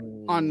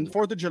then on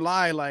 4th of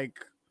July, like,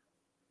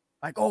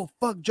 oh,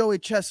 fuck Joey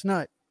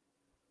Chestnut.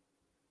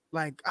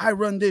 Like, I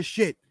run this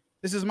shit.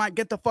 This is my,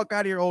 get the fuck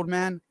out of here, old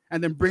man.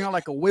 And then bring out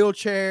like a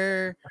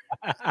wheelchair,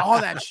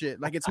 all that shit.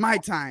 Like, it's my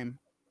time.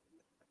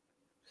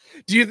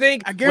 Do you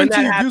think, I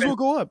guarantee you, views will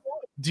go up.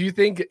 Do you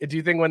think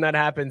when that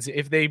happens,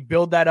 if they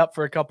build that up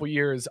for a couple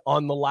years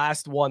on the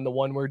last one, the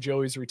one where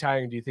Joey's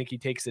retiring, do you think he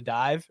takes a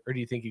dive or do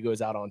you think he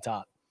goes out on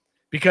top?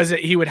 Because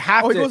he would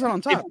have to. He goes out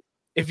on top.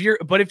 If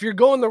you're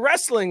going the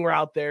wrestling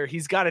route there,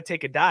 he's got to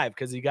take a dive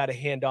because he got to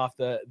hand off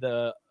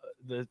the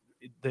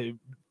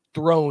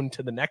throne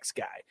to the next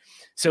guy.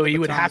 So he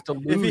would have to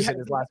lose in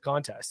his last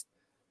contest.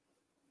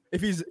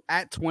 If he's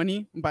at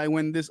 20 by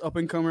when this up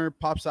and comer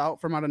pops out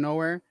from out of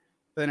nowhere,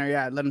 then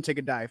let him take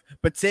a dive.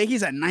 But say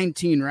he's at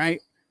 19, right?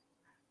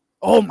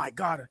 Oh my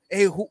god!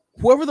 Hey,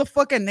 whoever the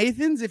fuck at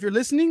Nathan's, if you're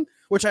listening,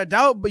 which I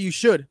doubt, but you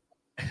should.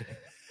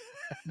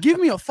 Give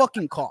me a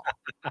fucking call.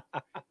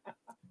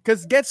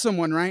 Because get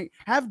someone, right?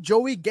 Have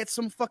Joey get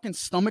some fucking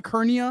stomach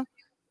hernia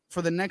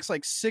for the next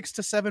like 6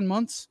 to 7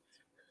 months.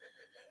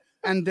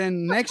 And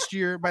then next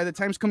year, by the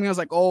time it's coming, I was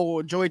like,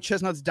 oh, Joey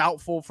Chestnut's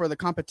doubtful for the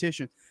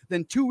competition.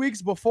 Then 2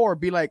 weeks before,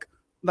 be like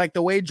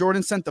the way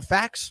Jordan sent the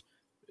fax.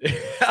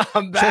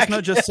 I'm back.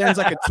 Chestnut just sends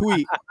like a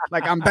tweet,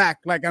 like I'm back,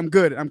 like I'm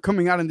good, I'm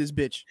coming out in this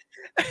bitch.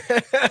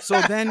 So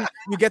then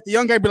you get the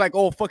young guy be like,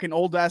 oh, fucking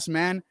old ass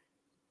man,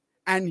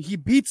 and he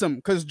beats him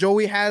because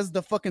Joey has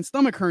the fucking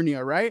stomach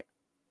hernia, right?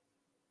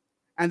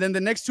 And then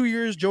the next 2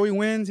 years, Joey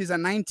wins. He's at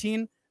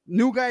 19.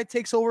 New guy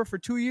takes over for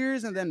 2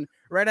 years, and then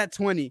right at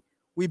 20,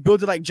 we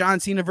build it like John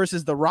Cena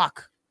versus The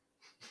Rock.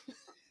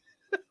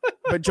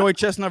 But Joey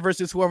Chestnut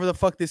versus whoever the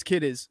fuck this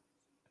kid is,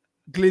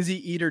 Glizzy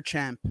Eater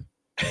champ.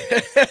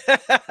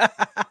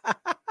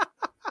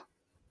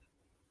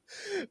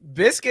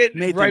 Biscuit,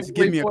 Nathan's,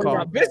 give me a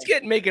call.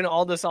 Biscuit making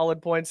all the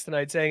solid points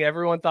tonight, saying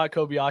everyone thought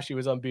Kobayashi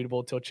was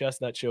unbeatable until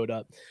Chestnut showed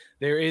up.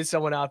 There is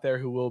someone out there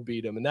who will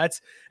beat him, and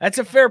that's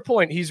a fair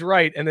point. He's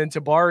right. And then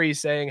Tabari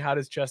saying, how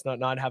does Chestnut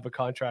not have a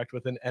contract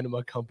with an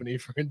enema company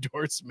for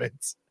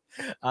endorsements?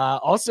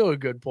 Also a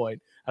good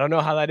point. I don't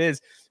know how that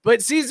is.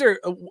 But Caesar,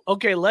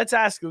 okay, let's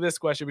ask this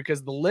question,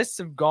 because the lists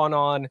have gone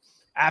on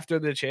after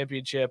the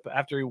championship,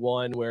 after he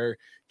won, where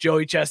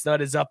Joey Chestnut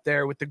is up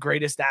there with the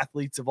greatest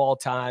athletes of all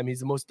time.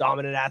 He's the most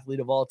dominant athlete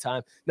of all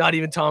time. Not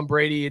even Tom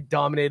Brady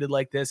dominated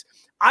like this.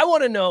 I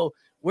want to know,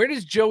 where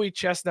does Joey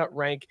Chestnut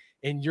rank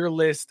in your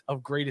list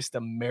of greatest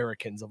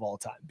Americans of all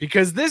time?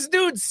 Because this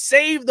dude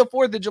saved the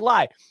 4th of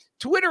July.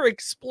 Twitter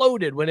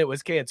exploded when it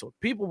was canceled.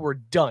 People were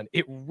done.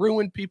 It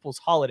ruined people's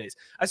holidays.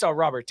 I saw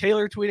Robert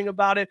Taylor tweeting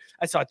about it.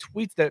 I saw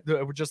tweets that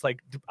were just like,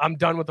 I'm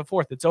done with the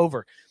 4th. It's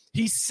over.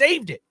 He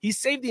saved it. He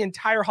saved the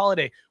entire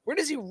holiday. Where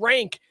does he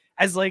rank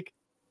as like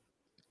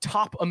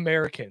top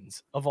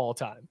Americans of all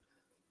time?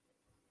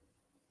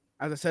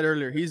 As I said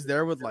earlier, he's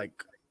there with like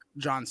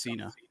John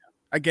Cena.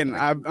 Again,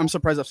 I'm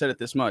surprised I've said it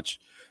this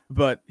much,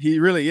 but he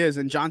really is.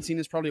 And John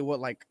Cena is probably what,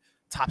 like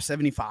top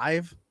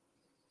 75,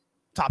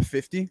 top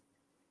 50?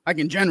 Like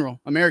in general,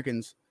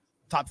 Americans,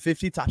 top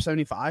 50, top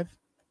 75.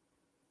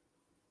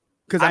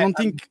 Because I don't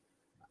think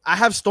I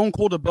have Stone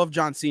Cold above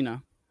John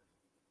Cena.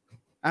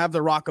 I have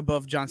The Rock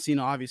above John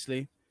Cena,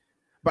 obviously,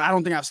 but I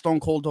don't think I have Stone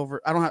Cold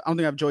over. I don't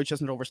think I have Joey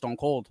Chestnut over Stone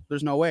Cold.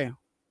 There's no way.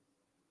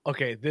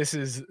 Okay, this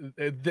is.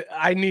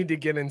 I need to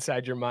get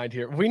inside your mind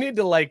here. We need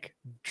to like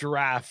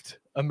draft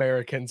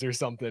Americans or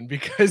something,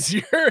 because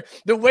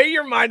the way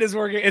your mind is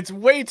working, it's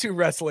way too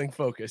wrestling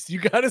focused. You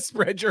got to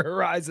spread your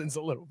horizons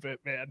a little bit,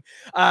 man.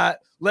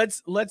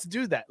 Let's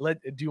do that.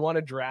 Do you want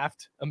to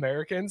draft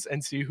Americans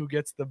and see who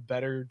gets the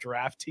better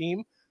draft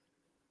team?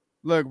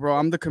 Look, bro,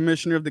 I'm the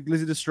commissioner of the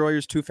Glizzy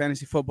Destroyers 2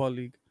 Fantasy Football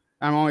League.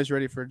 I'm always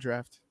ready for a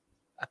draft.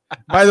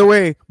 By the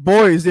way,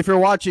 boys, if you're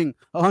watching,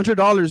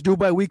 $100 due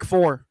by week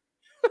 4.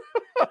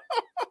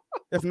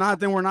 If not,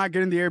 then we're not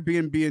getting the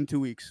Airbnb in 2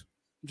 weeks.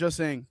 Just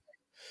saying.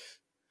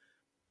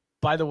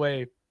 By the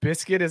way,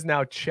 Biscuit is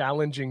now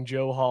challenging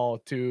Joe Hall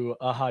to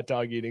a hot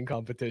dog eating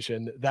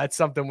competition. That's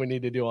something we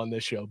need to do on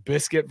this show.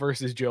 Biscuit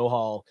versus Joe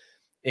Hall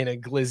in a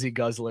Glizzy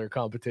Guzzler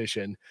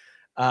competition.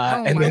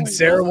 And then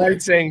Sarah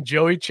White saying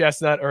Joey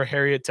Chestnut or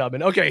Harriet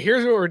Tubman. Okay,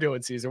 here's what we're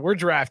doing, Caesar. We're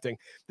drafting.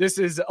 This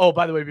is, oh,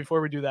 by the way, before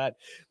we do that,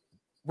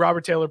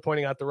 Robert Taylor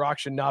pointing out The Rock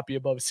should not be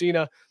above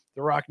Cena.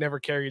 The Rock never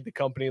carried the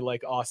company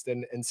like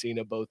Austin and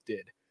Cena both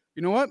did.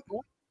 You know what?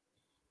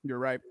 You're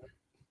right.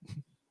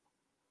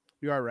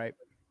 You are right.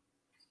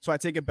 So I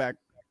take it back.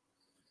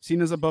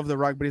 Cena's above The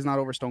Rock, but he's not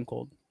over Stone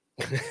Cold.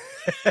 He's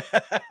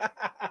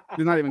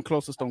not even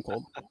close to Stone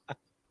Cold.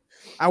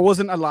 I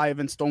wasn't alive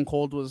and Stone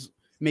Cold was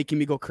making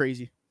me go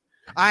crazy.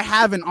 I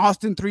have an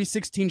Austin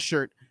 316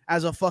 shirt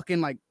as a fucking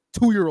like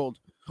 2-year-old.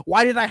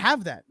 Why did I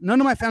have that?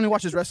 None of my family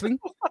watches wrestling.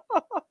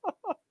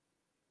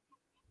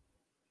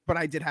 But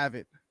I did have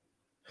it.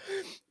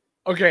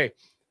 Okay,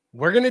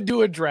 we're gonna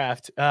do a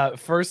draft.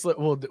 First,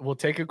 we'll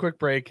take a quick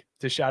break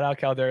to shout out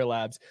Caldera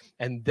Labs,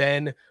 and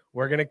then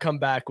we're gonna come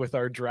back with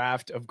our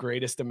draft of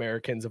greatest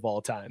Americans of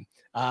all time.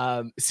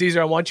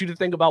 Caesar, I want you to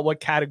think about what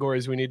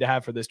categories we need to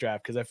have for this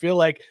draft, because I feel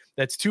like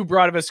that's too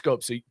broad of a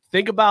scope. So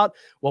think about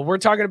what we're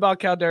talking about,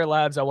 Caldera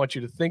Labs. I want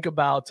you to think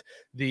about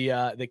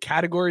the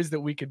categories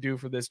that we could do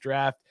for this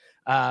draft.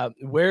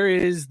 Where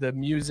is the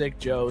music,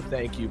 Joe?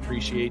 Thank you,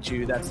 appreciate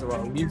you. That's the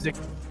wrong music.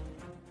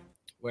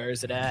 Where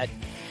is it at?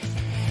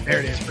 There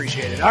it is.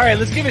 Appreciate it. All right,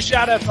 let's give a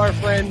shout out to our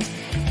friends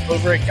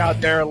over at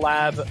Caldera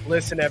Lab.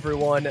 Listen,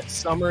 everyone,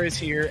 summer is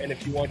here, and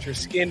if you want your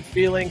skin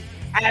feeling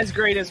as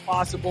great as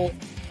possible,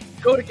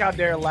 go to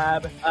Caldera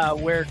Lab,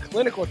 where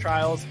clinical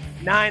trials,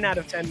 9 out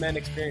of 10 men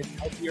experience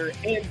healthier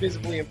and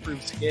visibly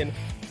improved skin.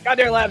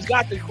 Caldera Lab's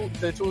got the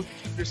tools to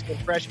keep your skin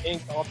fresh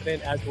and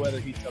confident as the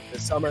weather heats up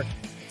this summer.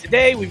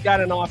 Today, we've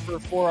got an offer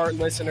for our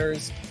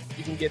listeners.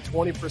 You can get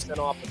 20%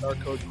 off with our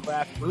code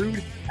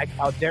CRAFTBREWED at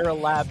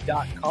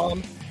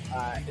calderalab.com.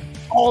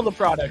 All the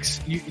products,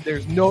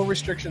 there's no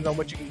restrictions on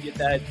what you can get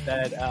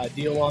that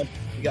deal on.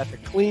 You got the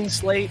clean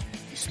slate.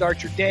 You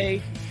start your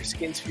day, your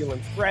skin's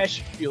feeling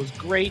fresh, feels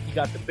great. You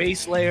got the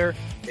base layer.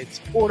 It's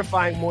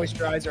fortifying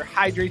moisturizer,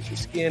 hydrates your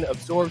skin,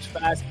 absorbs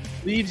fast,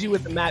 leaves you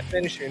with the matte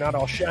finish. You're not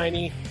all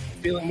shiny,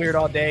 feeling weird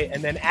all day.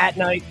 And then at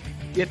night,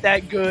 get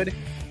that good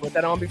Put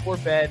that on before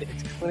bed.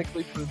 It's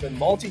clinically proven.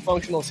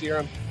 Multifunctional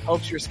serum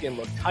helps your skin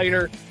look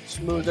tighter,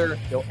 smoother,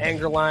 no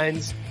anger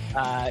lines,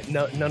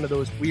 none of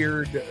those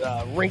weird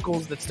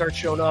wrinkles that start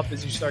showing up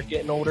as you start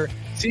getting older.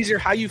 Caesar,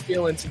 how you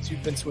feeling since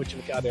you've been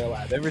switching to Caldera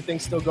Lab?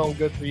 Everything's still going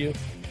good for you?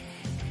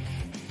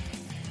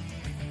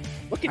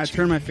 Look at I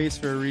turned my face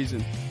for a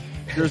reason.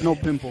 There's no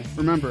pimple.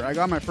 Remember, I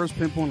got my first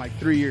pimple in like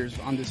 3 years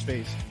on this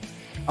face.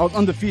 I was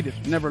undefeated,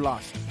 never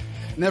lost.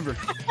 Never.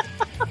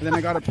 And then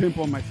I got a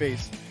pimple on my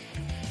face.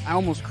 I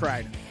almost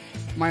cried.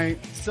 My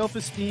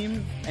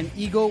self-esteem and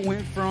ego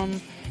went from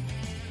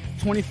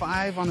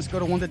 25 on a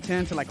scale of 1 to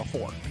 10 to like a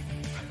 4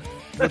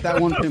 with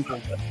that one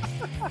pimple.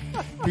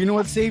 But you know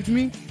what saved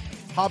me?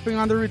 Hopping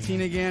on the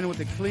routine again with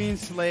the clean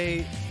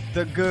slate,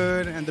 the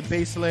good, and the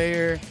base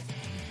layer.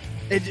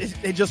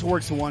 It just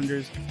works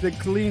wonders. The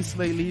clean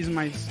slate leaves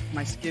my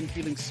skin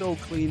feeling so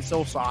clean,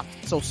 so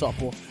soft, so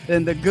supple.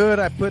 Then the good,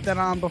 I put that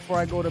on before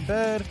I go to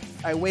bed.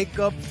 I wake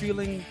up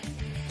feeling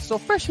so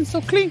fresh and so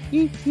clean.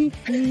 It's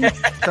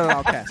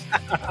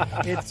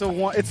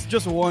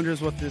just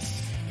wonders what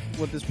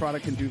this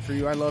product can do for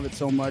you. I love it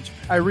so much.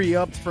 I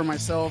re-upped for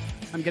myself.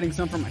 I'm getting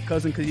some from my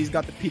cousin because he's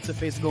got the pizza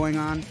face going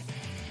on.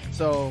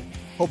 So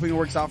hoping it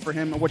works out for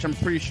him, which I'm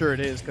pretty sure it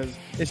is, because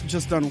it's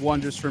just done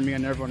wonders for me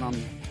and everyone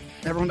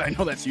that I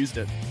know that's used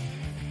it.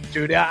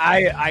 Dude,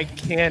 I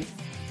can't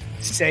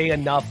say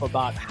enough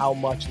about how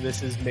much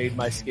this has made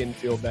my skin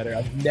feel better.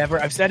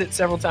 I've said it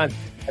several times.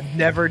 I've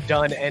never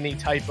done any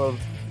type of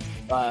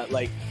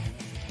like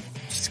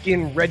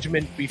skin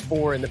regimen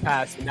before in the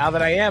past. And now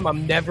that I am,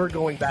 I'm never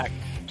going back.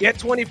 Get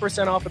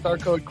 20% off with our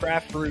code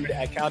CraftBrewed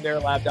at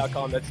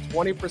CalderaLab.com. That's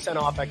 20%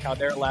 off at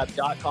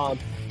CalderaLab.com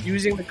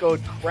using the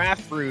code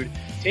CraftBrewed.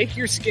 Take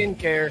your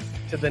skincare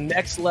to the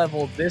next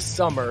level this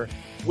summer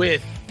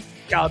with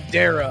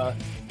Caldera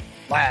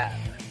Lab.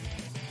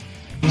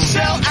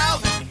 Sell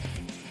out.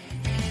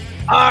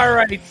 All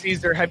right,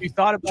 Caesar, have you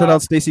thought about... Shout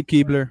out Stacy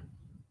Keebler.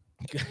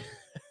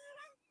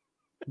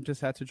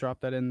 Just had to drop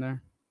that in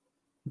there.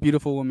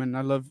 Beautiful woman.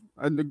 I love...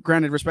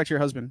 granted, respect your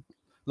husband.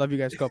 Love you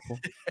guys couple.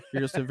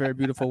 You're just a very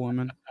beautiful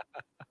woman.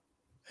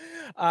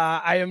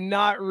 I am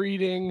not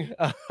reading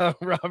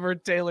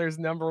Robert Taylor's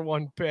number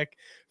 1 pick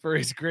for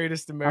his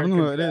greatest American. I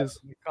don't know what it is.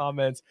 In the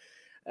comments.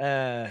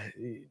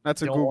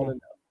 That's a Google.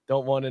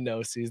 Don't want to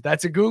know, Caesar.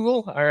 That's a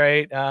Google. All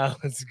right.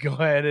 Let's go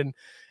ahead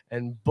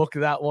and book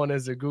that one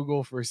as a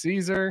Google for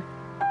Caesar.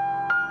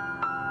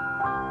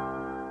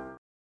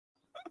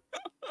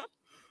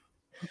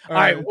 All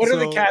right. What are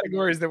the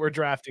categories that we're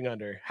drafting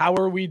under? How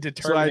are we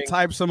determining? So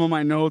I typed some of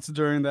my notes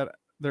during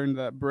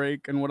that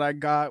break, and what I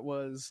got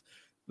was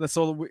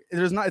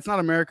it's not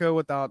America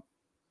without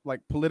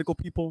like political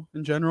people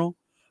in general.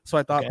 So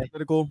I thought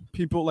political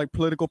people, like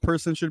political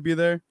person, should be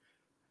there.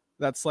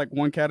 That's like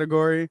one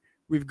category.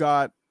 We've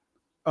got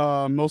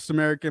most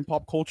American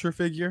pop culture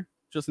figure,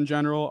 just in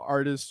general,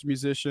 artist,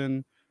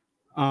 musician,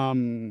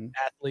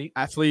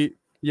 athlete.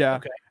 Yeah.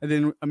 Okay. And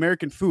then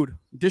American food,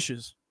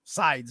 dishes,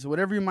 sides,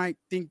 whatever you might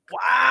think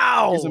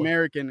is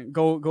American,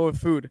 go with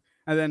food.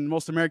 And then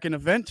most American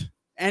event,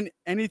 and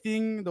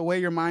anything the way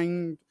your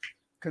mind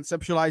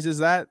conceptualizes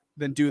that,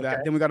 then do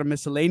that. Then we got a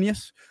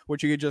miscellaneous,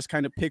 which you could just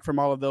kind of pick from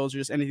all of those, or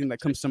just anything that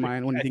comes to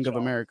mind when you think of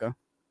America.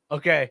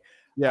 Okay.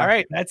 Yeah. All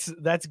right.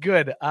 That's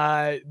good.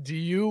 I'll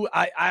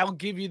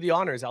give you the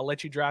honors. I'll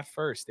let you draft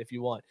first if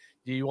you want.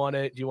 Do you want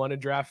to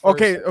draft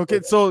first? Okay.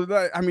 So if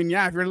you're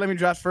gonna let me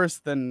draft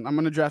first, then I'm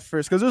gonna draft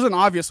first, because there's an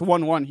obvious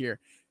 1-1 here.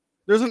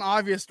 There's an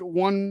obvious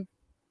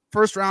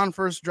first round,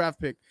 first draft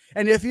pick.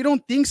 And if you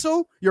don't think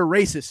so, you're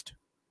racist.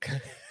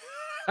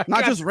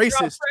 Not just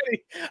racist.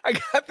 I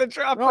got the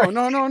drop.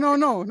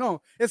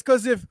 No. It's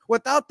because if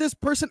without this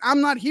person, I'm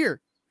not here.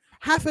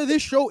 Half of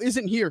this show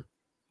isn't here.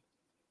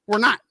 We're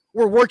not.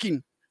 We're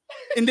working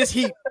in this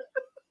heat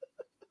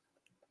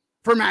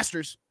for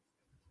Masters.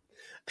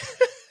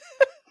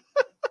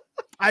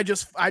 I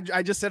just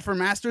said for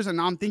Masters, and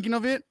now I'm thinking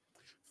of it.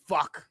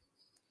 Fuck.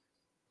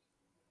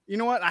 You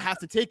know what? I have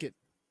to take it.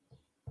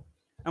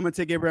 I'm gonna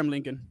take Abraham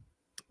Lincoln.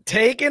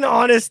 Taking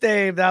Honest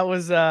Abe. That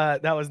was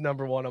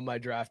number 1 on my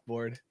draft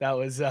board. That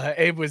was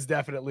Abe was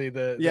definitely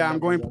the I'm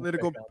going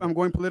political. I'm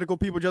going political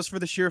people just for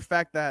the sheer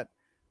fact that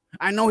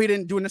I know he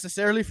didn't do it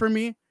necessarily for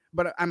me,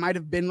 but I might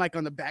have been like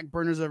on the back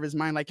burners of his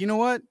mind. Like, you know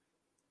what?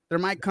 There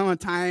might come a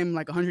time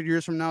like 100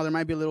 years from now, there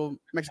might be a little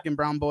Mexican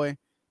brown boy.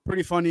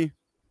 Pretty funny.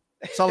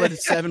 Solid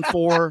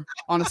 7'4"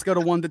 on a scale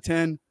of 1 to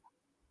 10.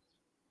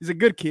 He's a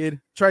good kid.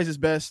 Tries his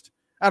best.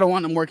 I don't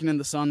want him working in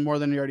the sun more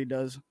than he already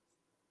does.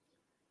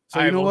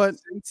 So you know what?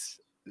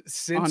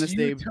 Since Honest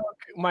you Abe took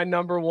my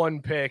number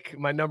 1 pick,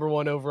 my number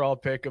 1 overall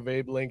pick of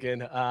Abe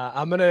Lincoln,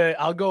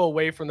 I'll go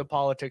away from the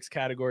politics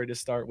category to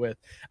start with.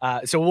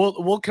 So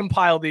we'll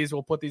compile these,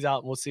 we'll put these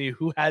out, and we'll see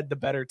who had the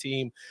better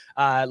team.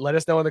 Let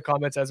us know in the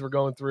comments as we're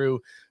going through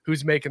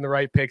who's making the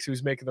right picks,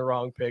 who's making the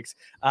wrong picks.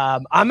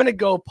 I'm gonna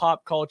go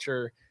pop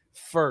culture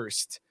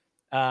first.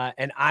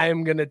 And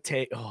I'm gonna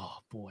take. Oh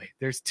boy,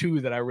 there's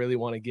 2 that I really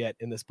want to get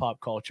in this pop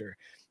culture.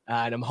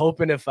 And I'm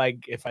hoping if I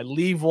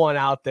leave one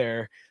out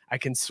there, I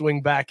can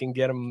swing back and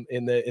get them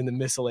in the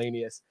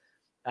miscellaneous.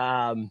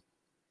 I'm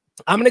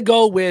going to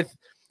go with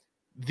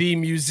the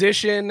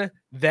musician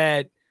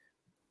that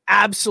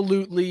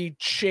absolutely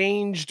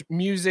changed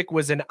music,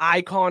 was an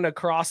icon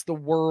across the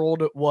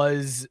world,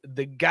 was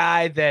the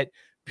guy that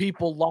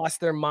people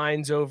lost their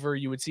minds over.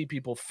 You would see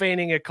people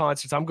fainting at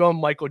concerts. I'm going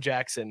Michael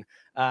Jackson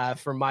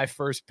for my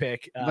first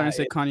pick. I'm going to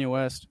say Kanye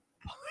West.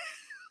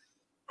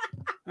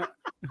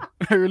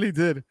 I really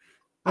did.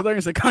 I thought you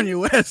were going to say Kanye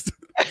West.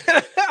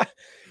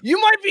 You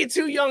might be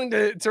too young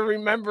to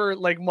remember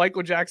like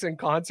Michael Jackson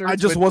concerts. I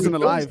just wasn't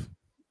alive.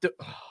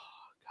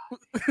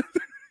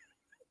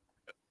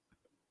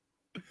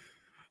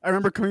 I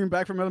remember coming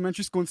back from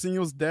elementary school and seeing he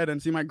was dead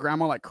and seeing my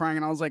grandma like crying,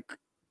 and I was like,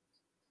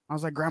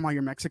 Grandma,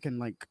 you're Mexican.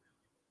 Like,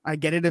 I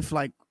get it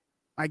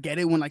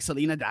when like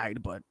Selena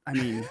died, but I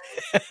mean,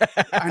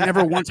 I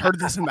never once heard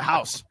this in the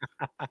house.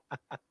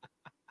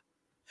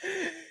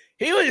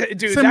 He was,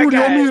 dude, that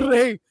guy. Mi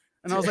rey.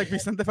 And I was like,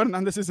 Vicente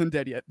Fernandez isn't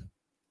dead yet.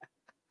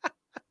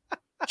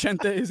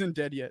 Chente isn't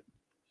dead yet.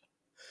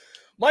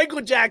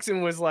 Michael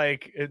Jackson was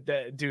like,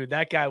 dude,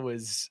 that guy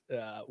was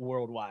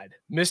worldwide,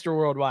 Mr.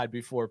 Worldwide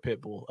before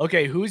Pitbull.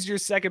 Okay, who's your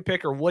second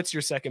pick, or what's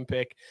your second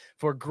pick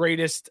for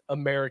greatest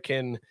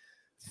American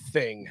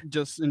thing?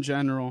 Just in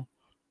general.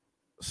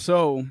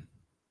 So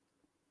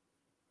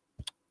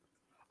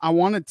I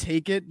want to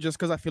take it just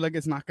because I feel like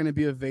it's not going to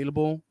be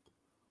available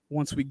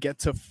once we get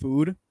to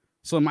food.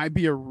 So it might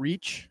be a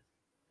reach.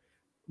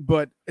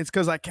 But it's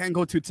because I can't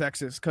go to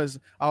Texas, because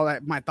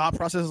my thought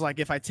process is like,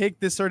 if I take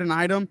this certain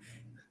item,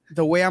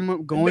 the way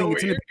I'm going,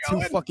 it's going to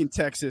be too fucking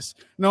Texas.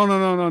 No.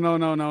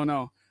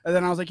 And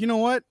then I was like, you know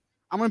what?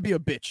 I'm going to be a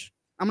bitch.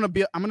 I'm going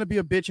to be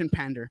a bitch and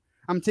pander.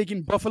 I'm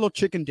taking buffalo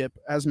chicken dip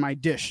as my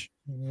dish.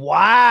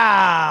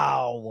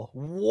 Wow.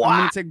 I'm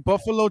going to take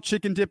buffalo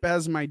chicken dip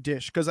as my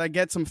dish because I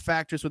get some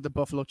factors with the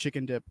buffalo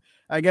chicken dip.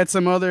 I get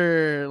some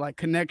other like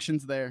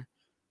connections there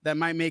that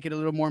might make it a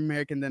little more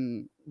American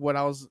than what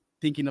I was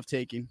thinking of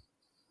taking.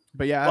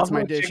 But yeah, that's buffalo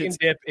my dish. Chicken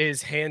dip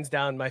is hands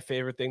down my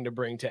favorite thing to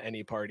bring to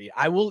any party.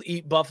 I will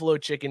eat buffalo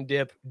chicken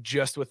dip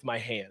just with my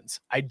hands.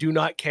 I do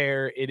not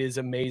care. It is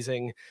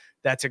amazing.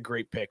 That's a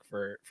great pick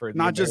for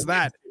not just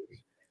that.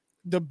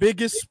 The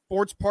biggest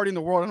sports party in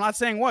the world. I'm not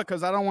saying what,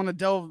 because I don't want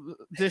to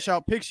dish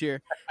out picks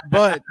here,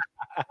 but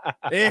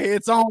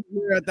it's on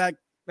here at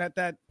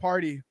that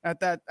party, at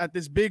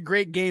this big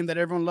great game that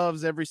everyone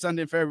loves every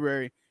Sunday in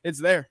February.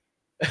 It's there.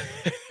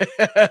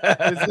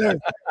 It's there.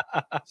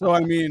 So I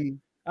mean,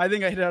 I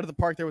think I hit it out of the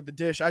park there with the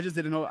dish. I just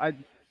didn't know. I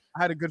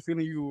had a good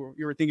feeling you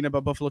were thinking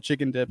about buffalo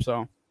chicken dip,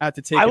 so I had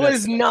to take it. I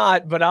was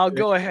not, but I'll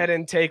go ahead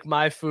and take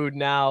my food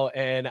now,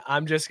 and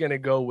I'm just gonna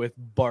go with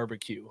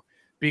barbecue,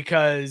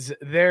 because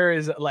there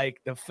is like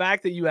the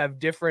fact that you have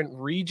different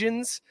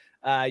regions.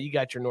 You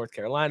got your North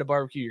Carolina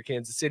barbecue, your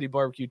Kansas City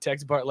barbecue,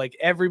 Texas bar. Like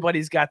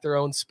everybody's got their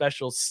own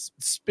special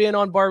spin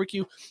on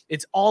barbecue.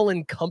 It's all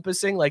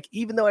encompassing. Like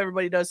even though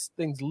everybody does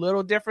things a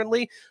little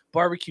differently,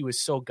 barbecue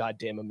is so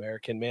goddamn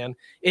American, man.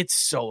 It's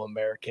so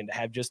American to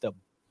have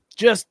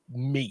just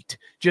meat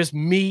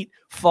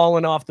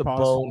falling off the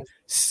bone.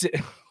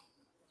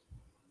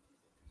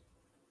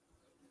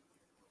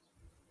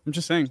 I'm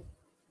just saying.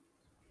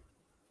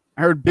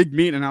 I heard big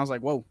meat and I was like,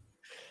 whoa.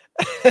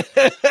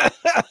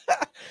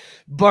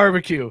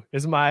 Barbecue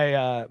is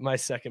my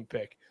second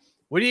pick.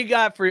 What do you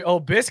got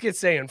for Biscuit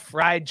saying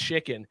fried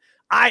chicken?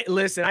 I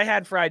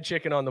had fried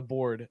chicken on the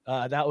board.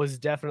 That was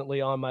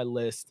definitely on my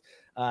list,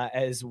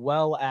 as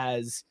well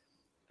as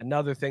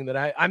another thing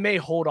that I may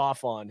hold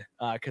off on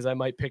because I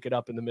might pick it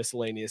up in the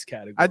miscellaneous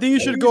category. I think you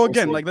should go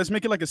again. Like, let's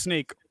make it like a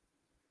snake.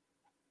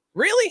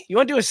 Really? You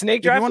want to do a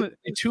snake draft with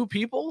two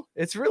people?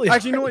 It's really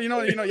actually hard. You know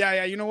what?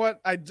 Yeah. You know what?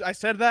 I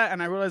said that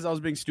and I realized I was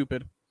being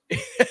stupid.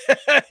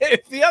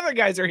 If the other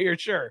guys are here,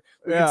 sure,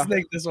 we can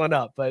snake this one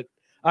up. But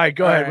all right,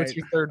 go ahead. What's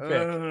your third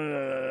pick?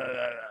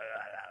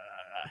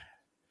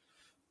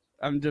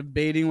 I'm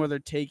debating whether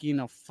taking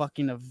a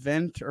fucking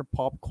event or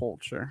pop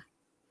culture,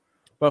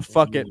 but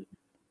fuck it.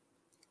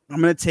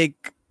 I'm gonna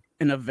take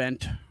an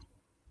event.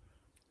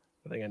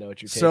 I think I know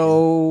what you're taking.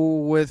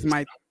 So with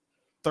my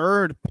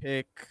third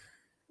pick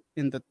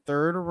in the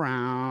third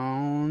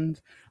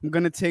round, I'm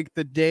gonna take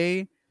the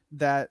day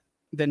that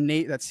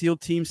that SEAL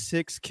Team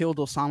 6 killed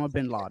Osama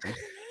bin Laden.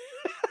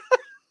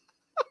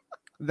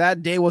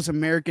 That day was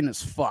American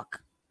as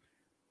fuck.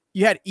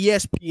 You had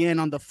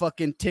ESPN on the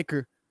fucking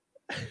ticker.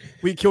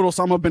 We killed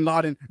Osama bin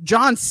Laden.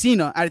 John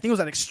Cena, I think it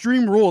was at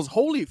Extreme Rules.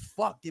 Holy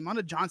fuck, the amount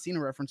of John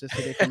Cena references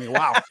today for me.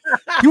 Wow.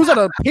 He was at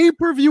a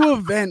pay-per-view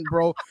event,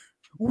 bro.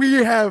 We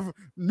have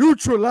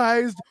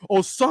neutralized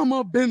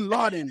Osama bin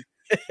Laden.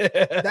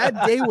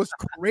 That day was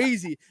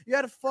crazy. You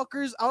had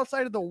fuckers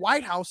outside of the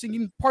White House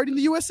singing Party in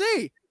the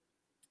USA.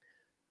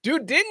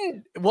 Dude,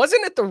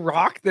 wasn't it The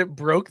Rock that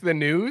broke the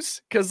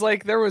news? Because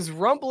like there was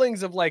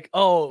rumblings of like,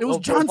 it was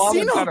John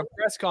Cena at a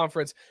press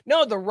conference.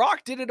 No, The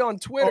Rock did it on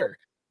Twitter.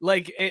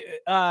 Like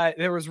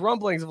there was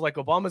rumblings of like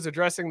Obama's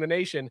addressing the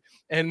nation,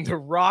 and The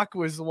Rock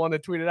was the one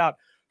that tweeted out,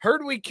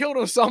 "Heard we killed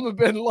Osama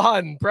bin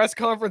Laden. Press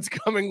conference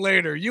coming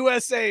later.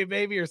 USA,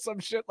 baby," or some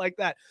shit like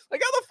that.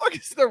 Like, how the fuck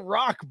is The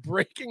Rock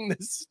breaking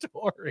this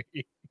story?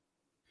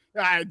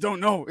 I don't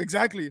know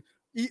exactly.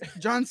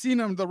 John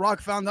Cena and The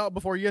Rock found out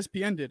before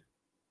ESPN did.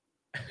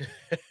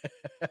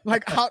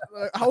 Like,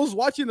 I was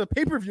watching the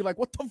pay-per-view, like,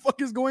 what the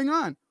fuck is going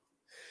on?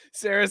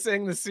 Sarah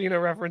saying the Cena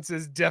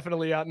references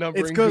definitely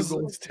outnumbering it's because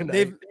Googles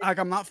tonight. Like,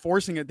 I'm not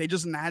forcing it. They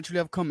just naturally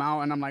have come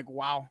out, and I'm like,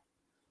 wow,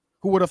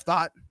 who would have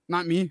thought?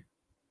 Not me.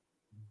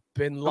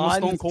 Bin Laden's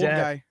I'm a Stone Cold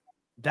guy.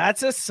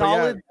 That's a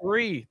solid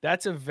 3.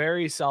 That's a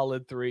very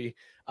solid 3.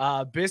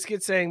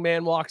 Biscuit saying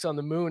man walks on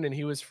the moon and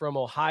he was from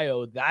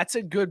Ohio. That's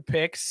a good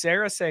pick.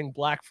 Sarah saying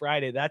Black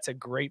Friday. That's a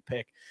great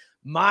pick.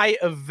 My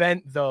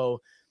event,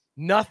 though,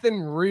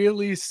 nothing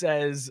really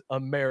says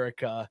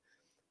America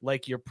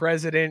like your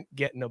president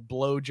getting a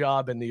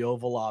blowjob in the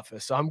Oval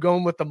Office. So I'm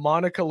going with the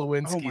Monica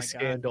Lewinsky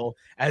scandal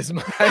as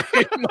my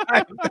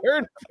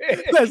third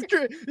pick. That's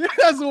great. Yeah,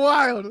 that's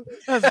wild.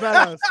 That's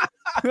badass.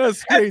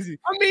 That's crazy.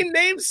 I mean,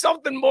 name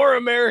something more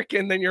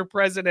American than your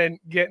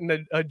president getting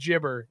a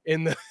gibber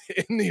in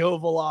the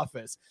Oval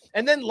Office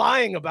and then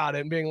lying about it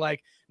and being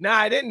like, nah,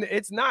 I didn't.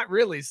 It's not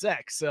really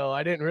sex. So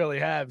I didn't really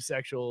have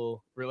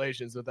sexual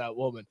relations with that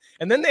woman.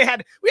 And then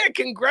we had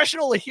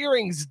congressional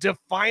hearings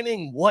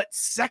defining what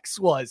sex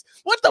was.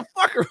 What the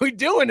fuck are we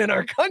doing in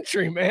our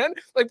country, man?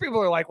 Like, people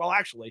are like, well,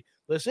 actually,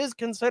 this is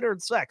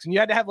considered sex. And you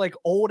had to have like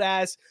old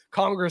ass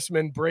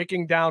congressmen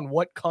breaking down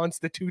what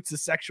constitutes a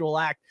sexual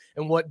act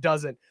and what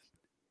doesn't.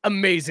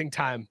 Amazing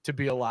time to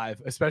be alive,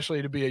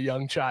 especially to be a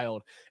young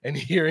child and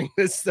hearing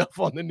this stuff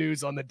on the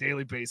news on the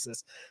daily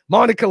basis.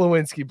 Monica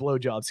Lewinsky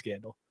blowjob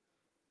scandal.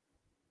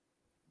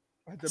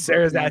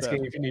 Sarah's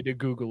asking if you need to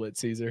Google it,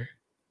 Caesar.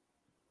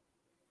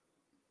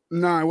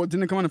 Nah, what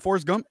didn't it come on in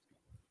Forrest Gump?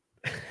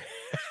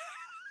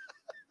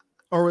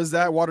 Or was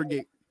that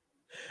Watergate?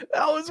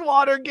 That was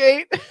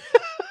Watergate.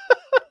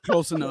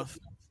 Close enough.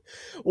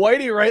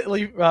 Whitey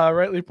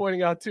rightly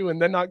pointing out too,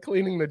 and then not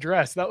cleaning the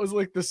dress. That was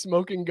like the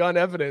smoking gun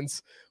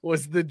evidence,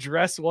 was the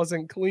dress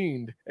wasn't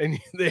cleaned and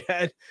they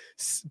had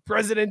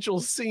presidential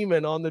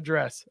semen on the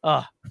dress.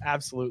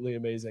 Absolutely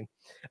amazing.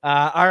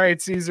 All right,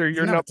 Caesar,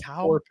 your number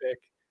 4 pick.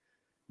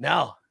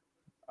 No.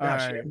 All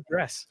right.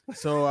 Dress.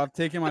 So I've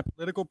taken my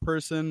political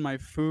person, my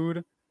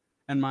food,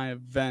 and my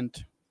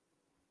event.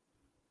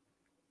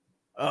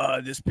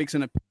 This pick's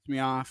gonna piss me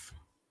off,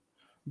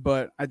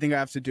 but I think I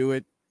have to do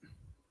it.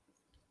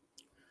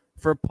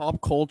 For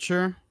pop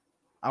culture,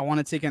 I want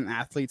to take an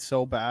athlete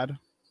so bad,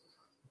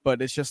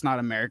 but it's just not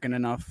American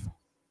enough.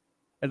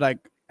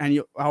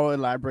 I'll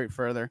elaborate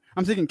further.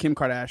 I'm taking Kim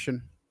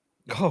Kardashian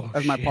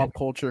as my pop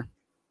culture.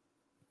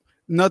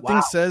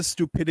 Nothing says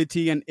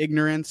stupidity and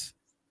ignorance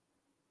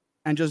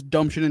and just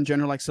dumb shit in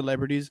general like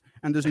celebrities,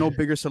 and there's no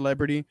bigger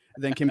celebrity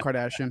than Kim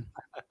Kardashian.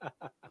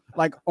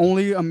 Like,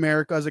 only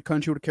America as a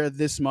country would care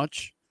this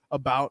much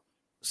about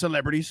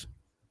celebrities.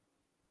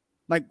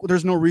 Like,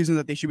 there's no reason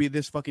that they should be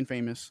this fucking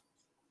famous.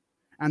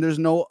 And there's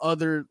no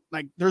other,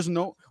 like,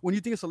 when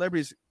you think of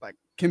celebrities, like,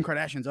 Kim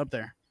Kardashian's up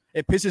there.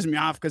 It pisses me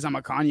off because I'm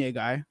a Kanye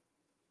guy.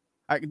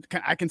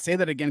 I can say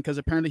that again because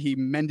apparently he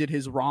mended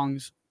his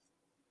wrongs.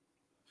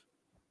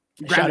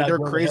 Granted, they're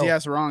crazy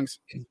ass wrongs.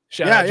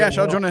 Shout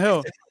out Jonah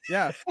Hill.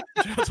 Yeah.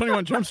 Shout out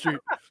 21 Jump Street.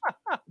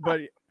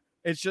 But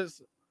it's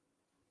just,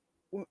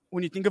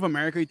 when you think of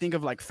America, you think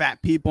of like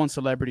fat people and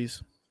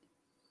celebrities.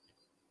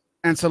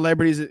 And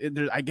celebrities,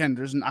 I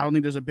don't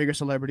think there's a bigger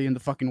celebrity in the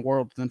fucking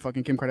world than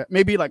fucking Kim Kardashian.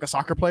 Maybe like a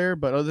soccer player,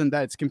 but other than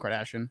that, it's Kim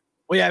Kardashian.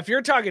 Well, yeah, if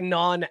you're talking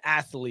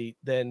non-athlete,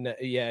 then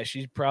yeah,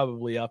 she's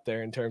probably up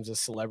there in terms of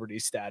celebrity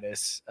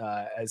status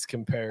as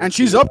compared. And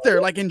she's up there,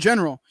 like, in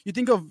general. You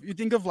think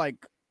of like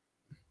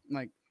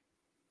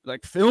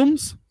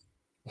films,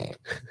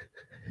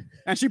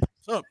 and she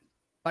pops up,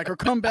 like her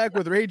comeback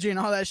with Ray J and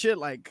all that shit.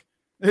 Like,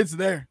 it's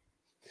there.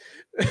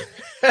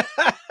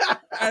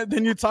 And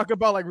then you talk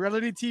about like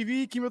reality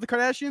TV, Kim with the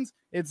Kardashians,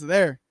 it's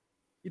there.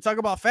 You talk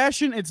about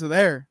fashion, it's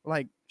there.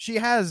 Like, she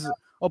has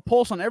a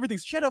pulse on everything.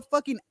 She had a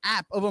fucking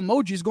app of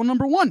emojis go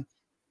number 1.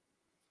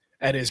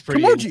 That is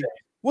pretty Emoji insane.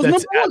 was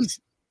number 1.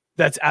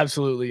 That's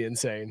absolutely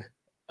insane.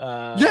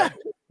 Yeah.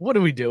 What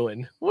are we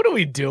doing? What are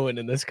we doing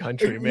in this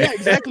country, man? Yeah,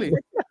 exactly.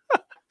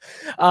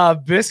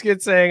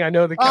 Biscuit saying, I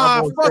know the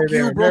Cowboys. Fuck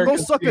you, bro. Go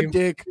suck a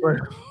dick.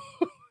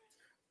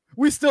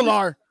 We still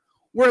are.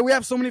 Where we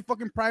have so many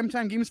fucking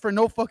primetime games for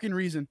no fucking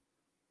reason.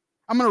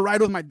 I'm gonna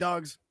ride with my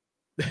dogs.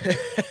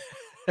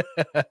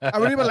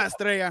 Arriba la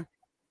estrella.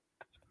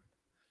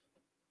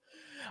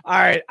 All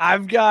right,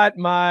 I've got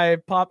my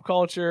pop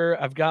culture,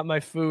 I've got my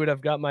food,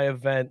 I've got my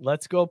event.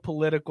 Let's go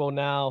political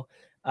now.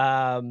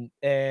 And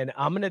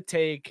I'm gonna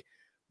take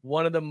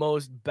one of the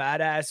most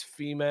badass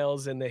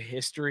females in the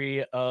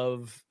history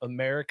of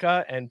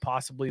America and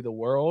possibly the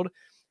world,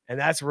 and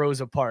that's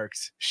Rosa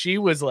Parks. She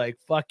was like,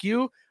 fuck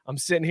you. I'm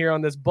sitting here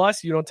on this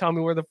bus. You don't tell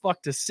me where the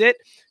fuck to sit.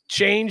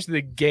 Change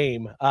the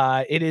game.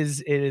 It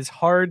is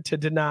hard to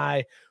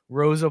deny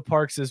Rosa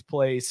Parks'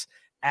 place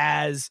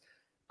as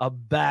a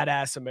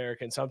badass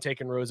American. So I'm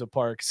taking Rosa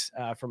Parks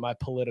for my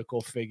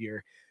political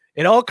figure.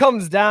 It all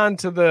comes down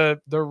to the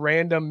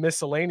random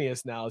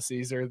miscellaneous now,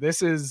 Caesar.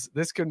 This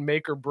could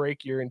make or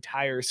break your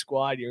entire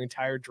squad, your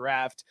entire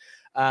draft.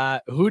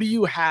 Who do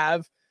you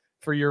have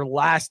for your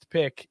last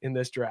pick in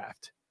this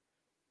draft?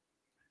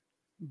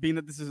 Being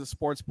that this is a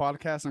sports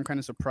podcast, I'm kind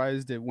of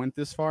surprised it went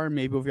this far.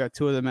 Maybe if we got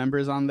two of the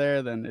members on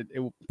there, then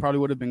it probably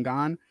would have been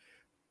gone.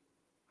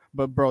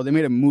 But, bro, they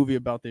made a movie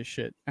about this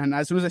shit. And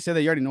as soon as I said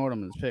that, you already know what I'm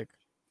going to pick.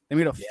 They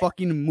made a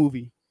fucking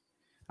movie.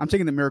 I'm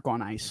taking the Miracle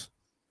on Ice.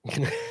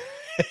 I'm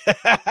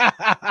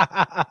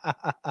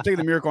taking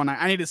the Miracle on Ice.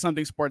 I needed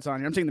something sports on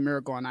here. I'm taking the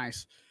Miracle on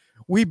Ice.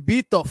 We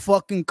beat the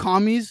fucking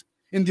commies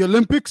in the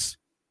Olympics.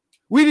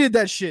 We did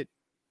that shit.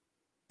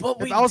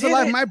 But if I was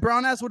alive, my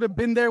brown ass would have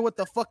been there with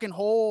the fucking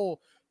whole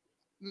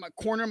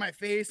corner of my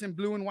face and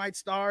blue and white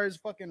stars,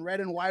 fucking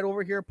red and white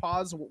over here,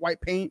 paws,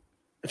 white paint.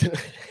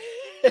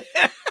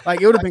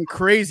 Like, it would have been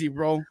crazy,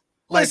 bro.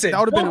 Like, Listen, that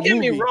would have been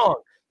a movie.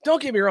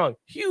 Don't get me wrong.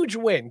 Huge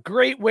win.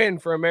 Great win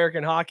for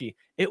American hockey.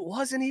 It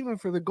wasn't even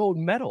for the gold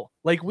medal.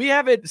 Like, we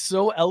have it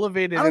so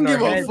elevated. I don't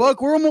give a fuck.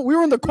 We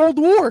were in the Cold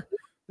War.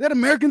 They had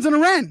Americans in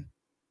Iran.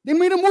 They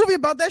made a movie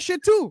about that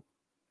shit too.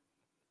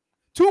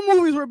 2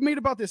 movies were made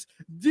about this.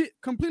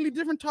 Completely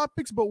different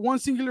topics, but one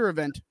singular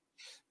event.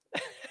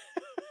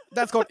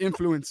 That's called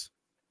influence.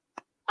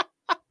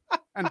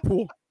 And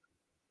pool.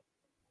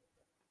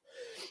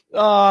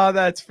 Oh,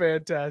 that's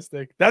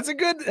fantastic. That's a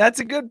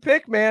good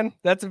pick, man.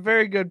 That's a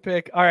very good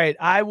pick. All right.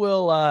 I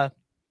will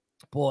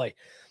boy,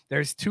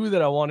 there's 2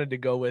 that I wanted to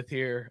go with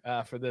here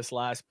for this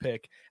last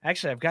pick.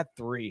 Actually, I've got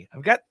 3.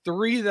 I've got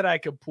 3 that I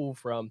could pull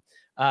from.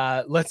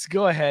 Let's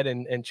go ahead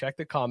and check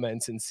the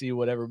comments and see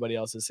what everybody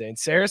else is saying.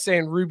 Sarah's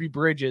saying Ruby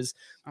Bridges.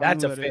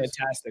 That's a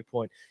fantastic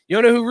point. You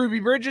don't know who Ruby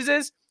Bridges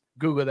is?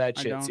 Google that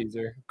shit,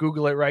 Caesar.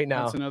 Google it right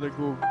now. That's another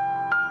Google.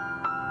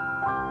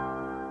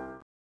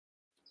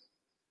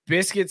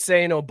 Biscuit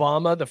saying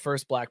Obama, the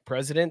first black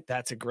president.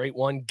 That's a great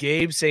one.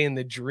 Gabe saying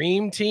the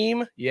Dream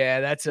Team. Yeah,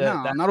 that's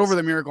not over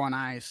the Miracle on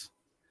Ice.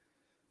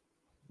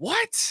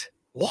 What?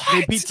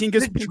 They beat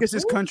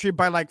Tingus' country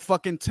by like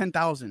fucking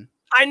 10,000.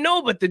 I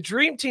know, but the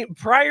Dream Team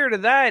prior to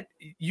that,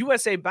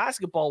 USA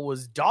basketball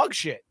was dog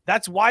shit.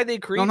 That's why they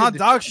created. No, not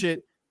dog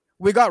shit.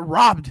 We got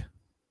robbed.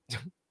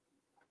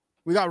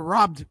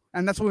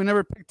 And that's why we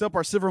never picked up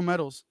our silver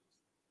medals.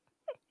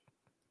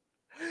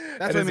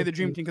 That's why I made the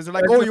Dream Team, because they're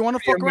like, oh, you want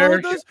to fuck around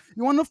with us?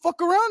 You want to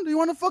fuck around? You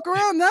want to fuck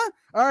around, huh?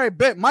 All right,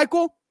 bet.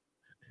 Michael,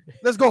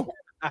 let's go.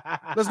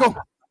 Let's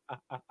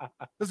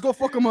go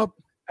fuck him up.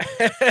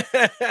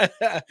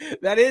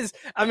 That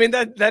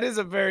is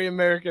a very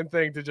American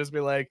thing to just be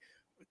like,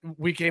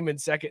 we came in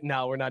second.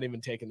 No, we're not even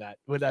taking that.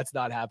 But that's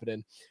not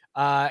happening.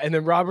 And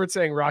then Robert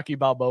saying Rocky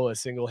Balboa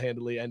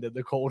single-handedly ended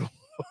the Cold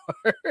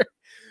War.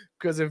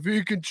 Because if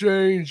he can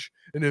change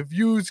and if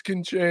yous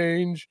can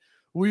change,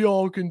 we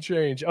all can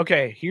change.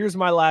 Okay, here's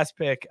my last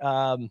pick.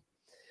 God,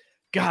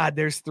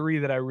 there's 3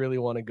 that I really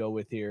want to go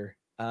with here.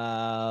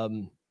 All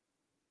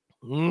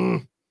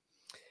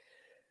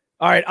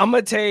right, I'm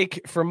going to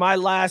take for my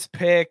last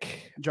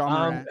pick.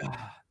 John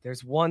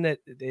there's one that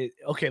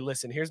okay,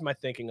 listen, here's my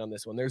thinking on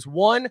this one. There's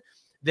one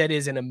that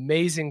is an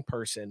amazing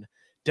person,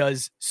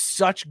 does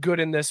such good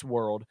in this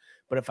world,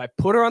 but if I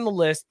put her on the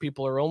list,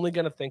 people are only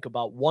going to think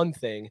about one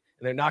thing,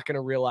 and they're not going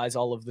to realize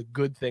all of the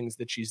good things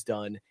that she's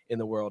done in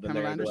the world, and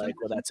they're going to be like,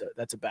 well,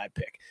 that's a bad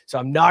pick. So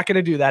I'm not going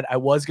to do that. I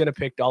was going to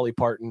pick Dolly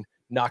Parton,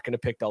 not going to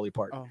pick Dolly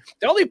Parton.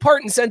 Dolly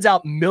Parton sends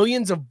out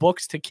millions of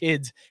books to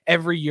kids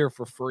every year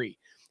for free.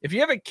 If you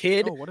have a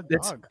kid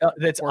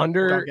that's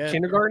under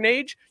kindergarten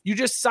age, you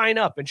just sign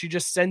up and she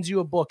just sends you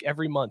a book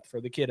every month for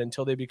the kid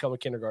until they become a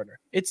kindergartner.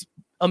 It's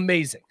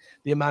amazing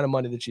the amount of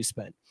money that she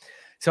spent.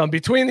 So I'm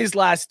between these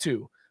last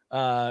 2.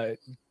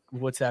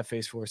 What's that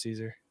face for,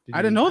 Caesar?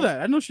 I didn't know that.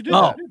 I didn't know she did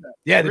that.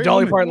 Yeah, the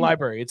Dolly Parton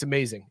Library. It's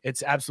amazing.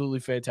 It's absolutely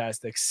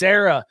fantastic.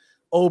 Sarah,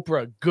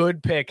 Oprah,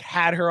 good pick.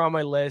 Had her on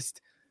my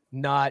list.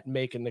 Not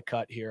making the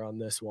cut here on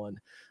this one.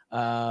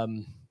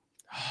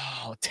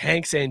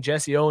 Tank saying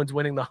Jesse Owens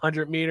winning the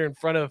 100-meter in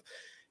front of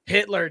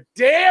Hitler.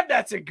 Damn,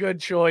 that's a good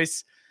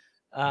choice.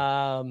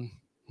 No,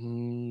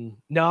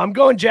 I'm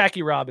going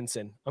Jackie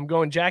Robinson.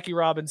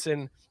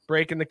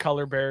 Breaking the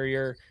color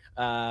barrier,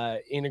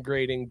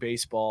 integrating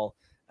baseball.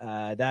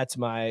 That's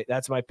my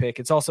pick.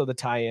 It's also the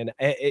tie-in.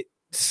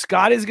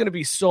 Scott is going to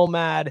be so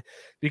mad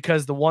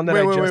because the one that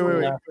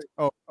left.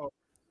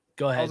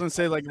 Go ahead. I was going to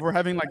say, like, we're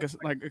having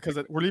because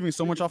we're leaving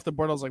so much off the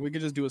board. I was like, we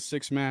could just do a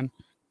 6-man.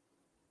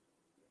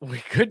 We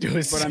could do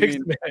a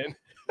 6-man.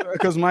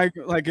 Because Mike,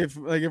 if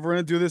we're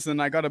gonna do this, then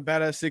I got a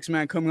badass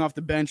 6-man coming off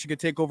the bench. He could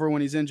take over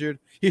when he's injured.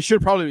 He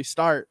should probably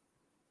start.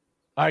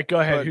 All right, go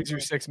ahead. Who's your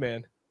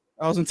 6-man?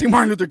 I was gonna take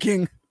Martin Luther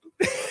King.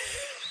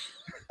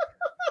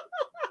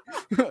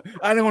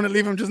 I didn't want to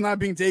leave him just not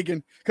being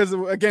taken. Because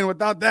again,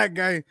 without that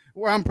guy,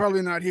 I'm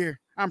probably not here.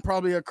 I'm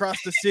probably across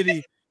the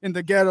city in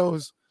the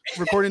ghettos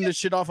recording this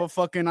shit off a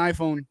fucking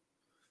iPhone.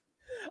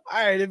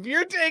 All right, if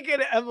you're taking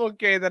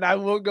MLK, then I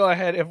will go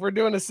ahead. If we're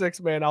doing a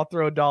 6-man, I'll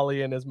throw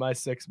Dolly in as my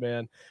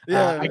 6-man.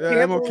 I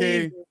can't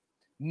believe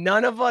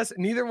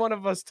neither one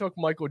of us took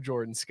Michael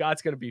Jordan.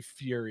 Scott's going to be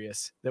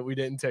furious that we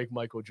didn't take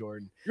Michael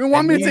Jordan. You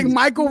want me to take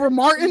Mike over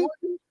Martin?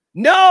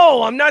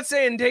 No, I'm not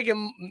saying take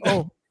him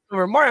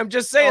over Martin. I'm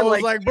just saying,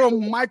 bro,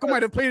 Michael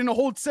might have played in a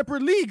whole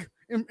separate league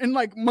in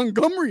like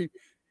Montgomery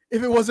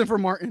if it wasn't for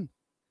Martin.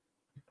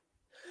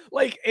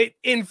 Like,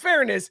 in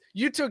fairness,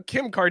 you took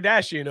Kim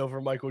Kardashian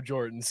over Michael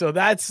Jordan, so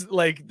that's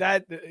like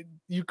that.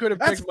 You could have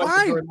picked Michael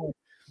fine. Jordan.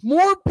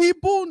 More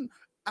people.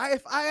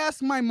 If I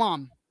ask my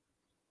mom,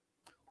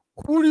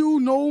 who do you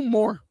know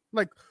more?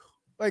 Like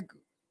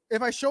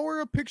if I show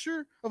her a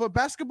picture of a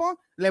basketball,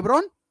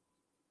 LeBron,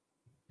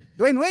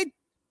 Dwayne Wade,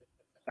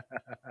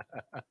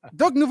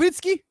 Doug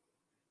Nowitzki.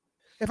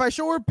 If I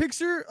show her a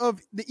picture of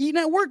the E!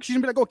 Network, she's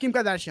gonna be like, "Oh, Kim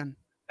Kardashian."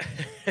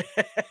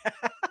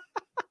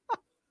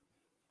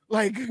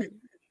 Like,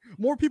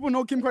 more people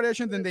know Kim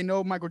Kardashian than they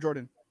know Michael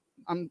Jordan.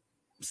 I'm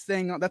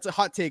saying that's a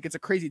hot take. It's a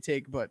crazy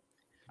take, but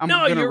I'm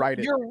gonna write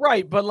it. You're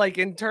right, but like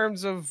in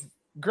terms of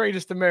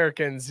greatest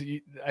Americans,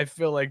 I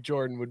feel like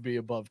Jordan would be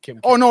above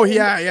Kim. Oh no,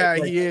 yeah,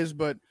 he is.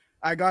 But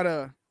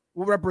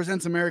what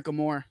represents America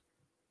more?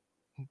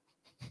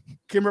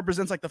 Kim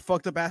represents like the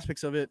fucked up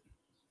aspects of it.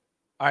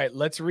 All right,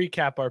 let's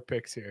recap our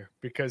picks here,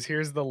 because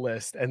here's the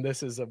list, and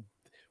this is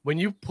when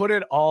you put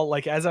it all,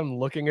 like, as I'm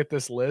looking at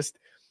this list,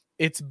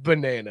 it's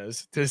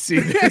bananas to see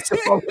this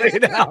all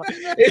laid out.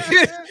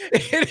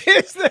 It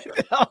is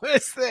the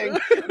dumbest thing,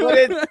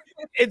 but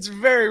it's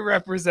very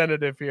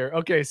representative here.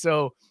 Okay,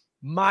 so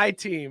my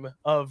team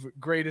of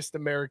greatest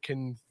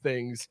American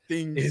things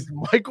is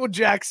Michael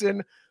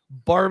Jackson,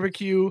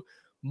 barbecue,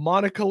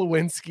 Monica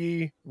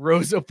Lewinsky,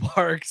 Rosa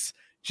Parks,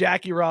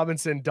 Jackie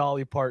Robinson,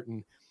 Dolly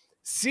Parton.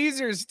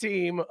 Caesar's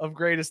team of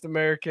greatest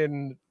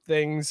American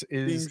things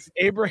is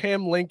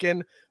Abraham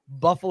Lincoln,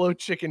 Buffalo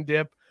Chicken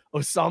Dip,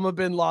 Osama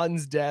bin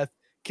Laden's death,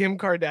 Kim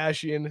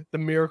Kardashian, The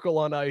Miracle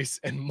on Ice,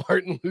 and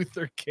Martin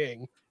Luther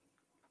King.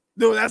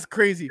 Dude, that's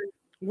crazy.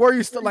 Where are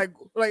you still like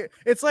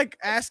it's like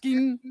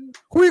asking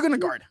who are you gonna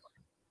guard?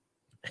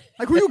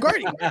 Like, who are you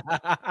guarding?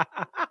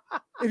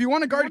 If you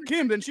want to guard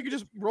Kim, then she could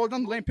just roll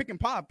down the lane, pick and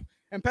pop,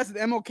 and pass it to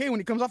MLK when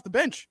he comes off the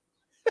bench.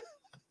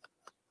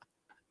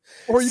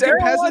 Or you can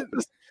pass it.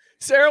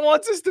 Sarah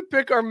wants us to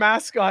pick our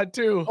mascot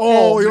too.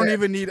 Oh, you don't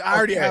even need. I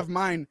already have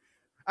mine.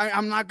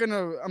 I'm not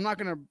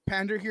gonna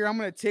pander here. I'm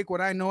gonna take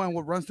what I know and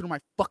what runs through my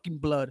fucking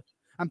blood.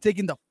 I'm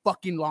taking the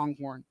fucking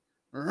Longhorn.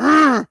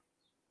 I'm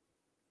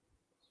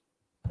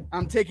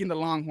taking the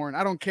Longhorn.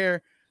 I don't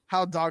care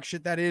how dog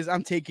shit that is.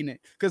 I'm taking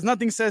it because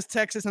nothing says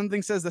Texas,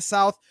 nothing says the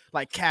South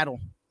like cattle.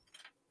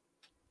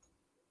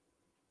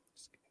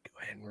 Just gonna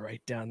go ahead and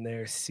write down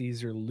there.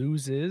 Caesar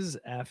loses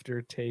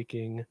after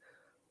taking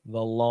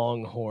the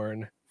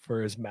Longhorn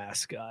for his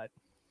mascot.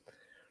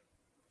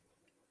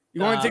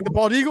 You want to take the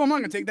bald eagle? I'm not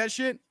gonna take that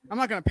shit. I'm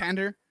not gonna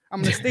pander.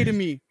 I'm gonna stay to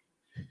me.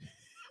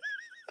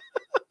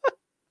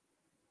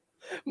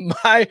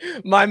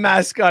 My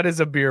mascot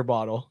is a beer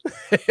bottle.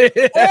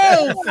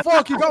 Oh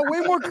fuck! You got way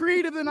more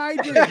creative than I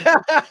did.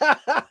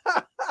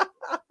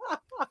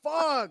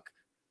 Fuck!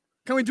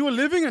 Can we do a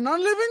living and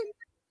non-living?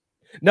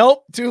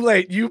 Nope, too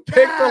late. You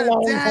picked the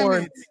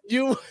Longhorn.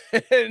 You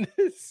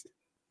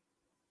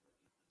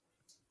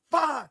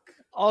fuck.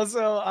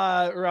 Also,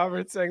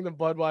 Robert saying the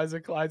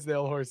Budweiser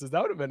Clydesdale horses.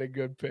 That would have been a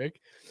good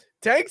pick.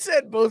 Tank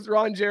said both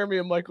Ron Jeremy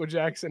and Michael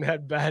Jackson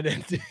had bad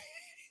endings.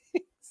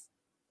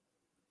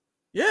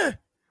 Yeah.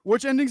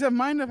 Which endings have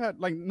mine have had?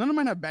 Like, none of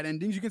mine have bad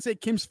endings. You can say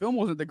Kim's film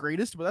wasn't the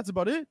greatest, but that's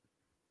about it.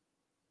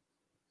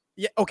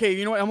 Yeah, okay,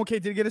 you know what?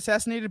 MLK did get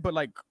assassinated, but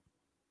like,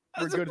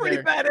 that's a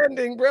pretty bad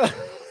ending, bro.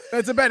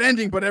 That's a bad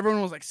ending, but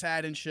everyone was like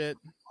sad and shit.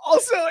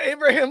 Also,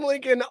 Abraham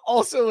Lincoln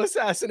also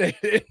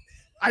assassinated.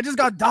 I just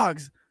got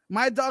dogs.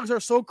 My dogs are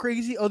so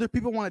crazy, other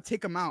people want to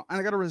take them out, and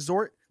I got to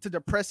resort to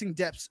depressing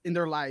depths in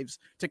their lives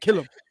to kill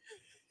them.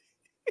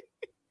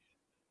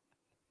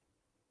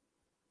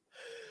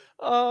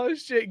 Oh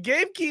shit!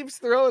 Gabe keeps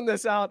throwing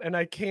this out, and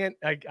I can't.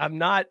 I'm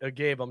not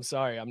Gabe. I'm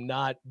sorry. I'm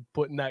not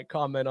putting that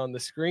comment on the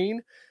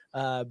screen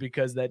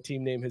because that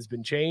team name has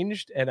been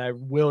changed, and I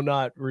will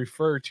not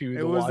refer to.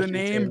 It was the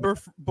name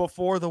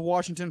before the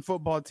Washington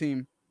football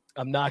team.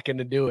 I'm not going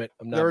to do it.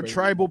 I'm not. They're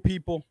tribal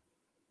people.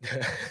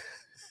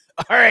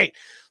 All right,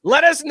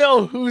 let us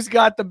know who's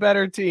got the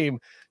better team.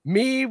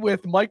 Me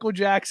with Michael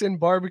Jackson,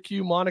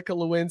 barbecue, Monica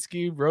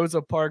Lewinsky,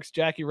 Rosa Parks,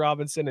 Jackie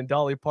Robinson, and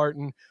Dolly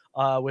Parton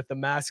with the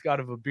mascot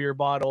of a beer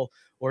bottle,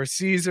 or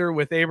Caesar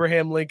with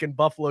Abraham Lincoln,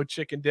 Buffalo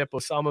Chicken Dip,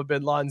 Osama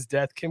bin Laden's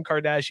death, Kim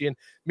Kardashian,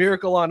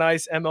 Miracle on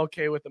Ice,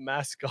 MLK with the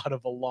mascot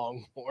of a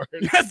Longhorn.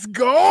 Let's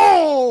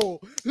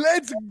go!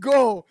 Let's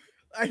go!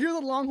 I hear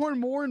the Longhorn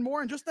more and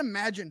more, and just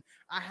imagine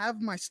I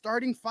have my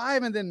starting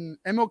five and then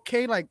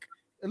MLK like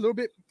a little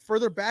bit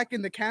further back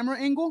in the camera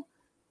angle.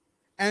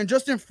 And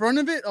just in front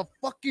of it, a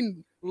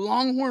fucking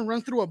Longhorn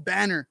runs through a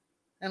banner.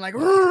 And like,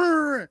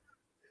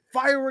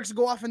 fireworks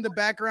go off in the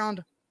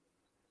background.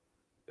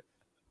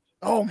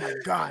 Oh, my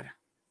God.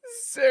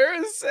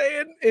 Sarah's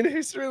saying in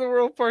History of the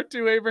World Part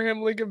 2,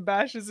 Abraham Lincoln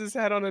bashes his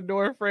head on a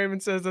door frame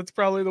and says, that's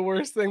probably the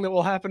worst thing that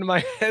will happen to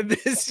my head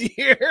this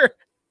year.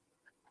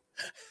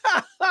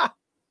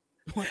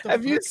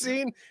 Have you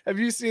seen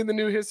the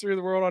new History of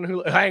the World on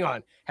Hulu? Hang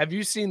on. Have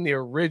you seen the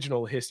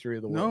original History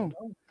of the World?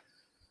 No.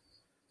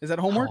 Is that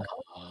homework?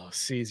 Oh,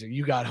 Caesar,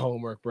 you got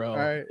homework, bro. All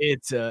right.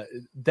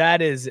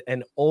 That is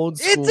an old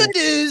school. It's a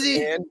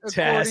doozy.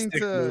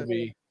 Fantastic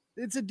movie.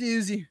 It's a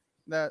doozy.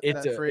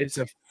 It's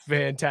a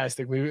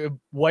fantastic movie.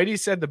 Whitey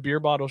said the beer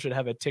bottle should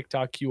have a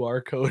TikTok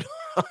QR code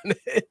on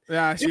it.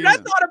 Yeah, dude, I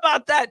thought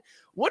about that.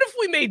 What if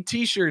we made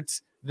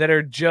T-shirts that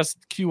are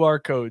just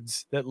QR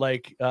codes that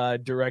like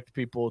direct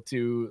people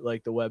to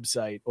like the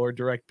website or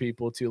direct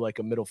people to like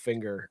a middle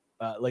finger,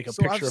 like a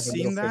picture of a middle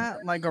finger? I've seen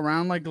that like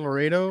around like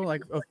Laredo,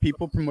 like of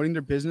people promoting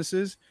their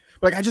businesses.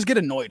 But like I just get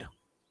annoyed.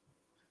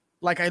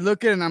 Like I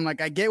look at it and I'm like,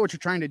 I get what you're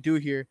trying to do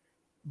here,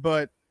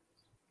 but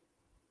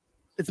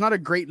it's not a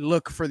great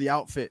look for the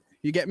outfit.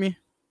 You get me?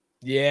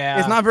 Yeah.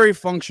 It's not very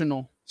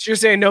functional. So you're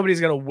saying nobody's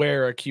going to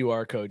wear a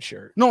QR code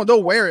shirt? No,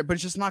 they'll wear it, but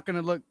it's just not going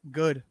to look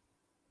good.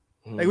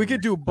 Like we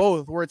could do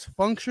both where it's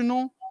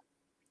functional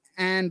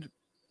and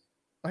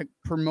like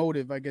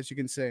promotive, I guess you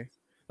can say.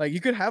 Like you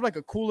could have like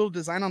a cool little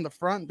design on the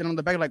front, then on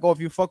the back, like, oh, if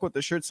you fuck with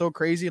the shirt so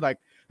crazy, like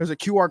there's a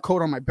QR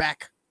code on my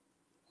back.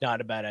 Not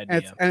a bad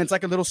idea. And it's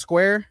like a little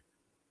square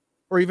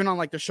or even on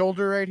like the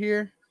shoulder right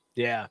here.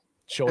 Yeah.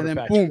 Shoulder and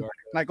then boom,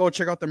 like, oh,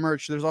 check out the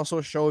merch. There's also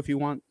a show if you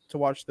want to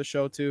watch the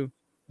show too.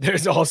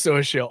 There's also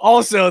a show.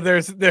 Also,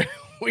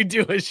 we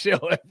do a show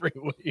every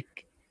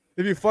week.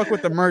 If you fuck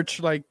with the merch,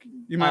 like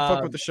you might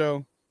fuck with the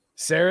show.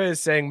 Sarah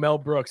is saying Mel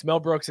Brooks.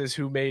 Mel Brooks is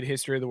who made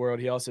History of the World.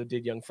 He also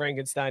did Young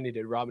Frankenstein. He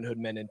did Robin Hood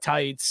Men in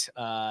Tights.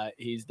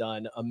 He's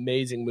done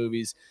amazing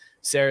movies.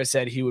 Sarah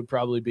said he would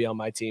probably be on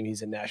my team.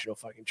 He's a national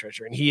fucking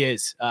treasure, and he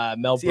is.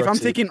 Mel Brooks. If I'm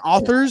taking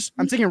authors,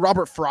 I'm taking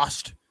Robert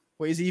Frost.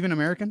 Wait, is he even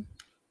American?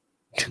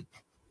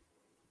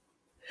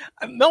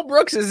 Mel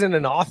Brooks isn't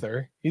an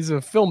author. He's a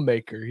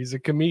filmmaker. He's a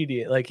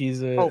comedian. Like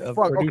he's a.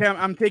 Fuck. Okay,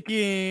 I'm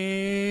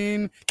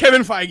taking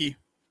Kevin Feige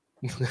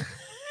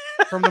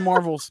from the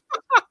Marvels,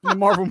 the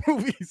Marvel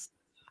movies.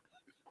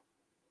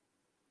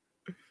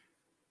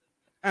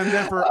 And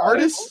then for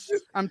artists,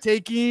 I'm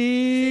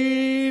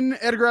taking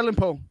Edgar Allan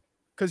Poe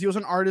because he was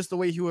an artist the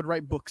way he would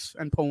write books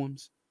and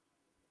poems.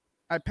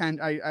 I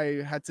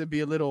had to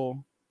be I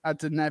had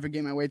to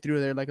navigate my way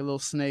through there like a little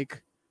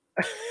snake.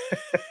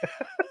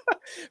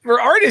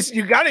 For artists,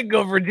 you got to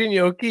go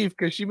Virginia O'Keeffe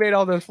because she made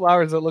all those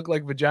flowers that look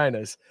like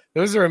vaginas.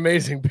 Those are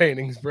amazing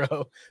paintings, bro.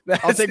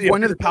 I'll take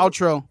Gwyneth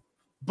Paltrow.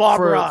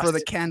 Ross for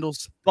the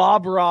candles.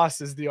 Bob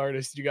Ross is the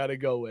artist you got to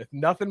go with.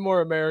 Nothing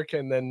more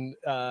American than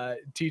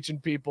teaching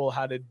people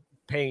how to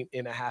paint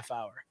in a half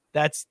hour.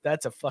 That's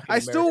a fucking. I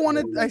still want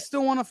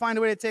to find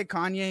a way to take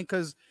Kanye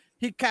because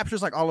he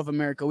captures like all of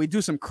America. We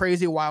do some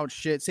crazy wild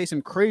shit, say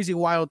some crazy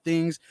wild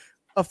things,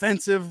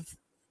 offensive,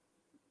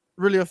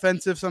 really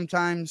offensive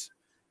sometimes.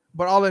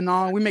 But all in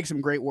all, we make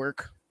some great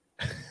work.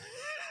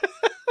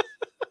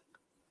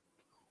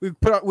 we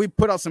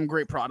put out some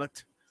great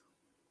product.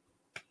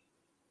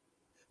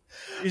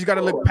 You just got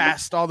to look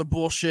past all the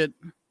bullshit.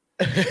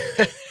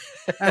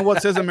 And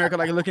what says America?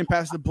 Like looking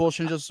past the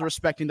bullshit and just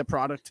respecting the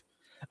product.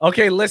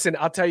 Okay, listen,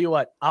 I'll tell you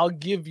what. I'll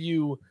give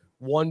you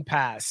one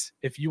pass.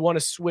 If you want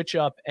to switch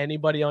up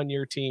anybody on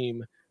your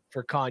team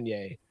for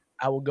Kanye,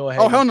 I will go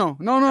ahead. Oh, hell no.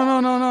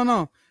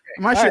 No. Okay.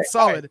 My shit's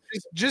solid.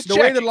 Right. Just the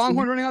way the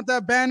Longhorn running out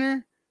that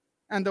banner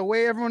and the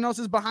way everyone else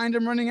is behind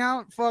him running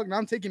out, fuck,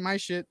 I'm taking my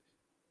shit.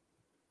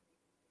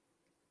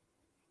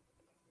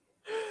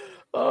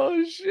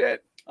 Oh,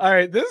 shit. All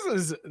right, this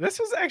was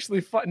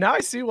actually fun. Now I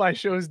see why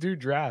shows do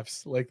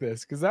drafts like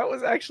this because that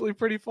was actually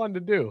pretty fun to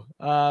do.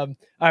 All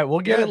right, we'll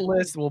get a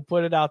list. We'll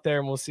put it out there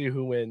and we'll see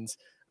who wins.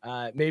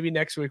 Maybe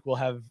next week we'll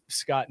have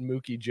Scott and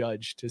Mookie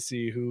judge to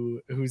see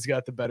who's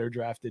got the better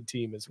drafted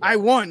team as well. I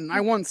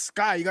won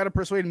Sky. You got to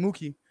persuade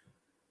Mookie.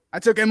 I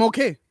took MOK.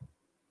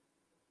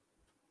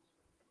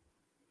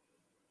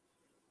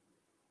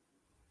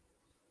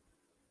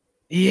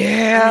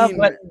 Yeah,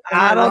 but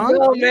I don't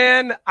know,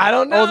 man. I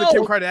don't know. Oh, the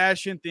Kim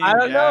Kardashian thing. I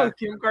don't know.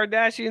 Kim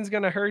Kardashian's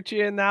gonna hurt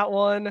you in that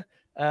one.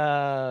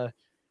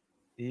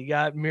 You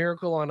got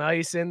Miracle on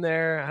Ice in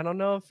there. I don't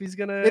know if he's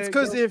gonna. It's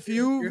because if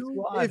you've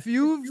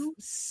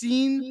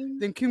seen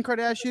the Kim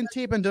Kardashian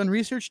tape and done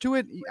research to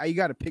it, you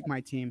got to pick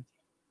my team.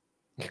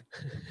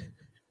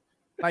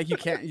 Like you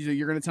can't.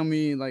 You're gonna tell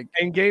me like.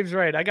 And Gabe's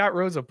right. I got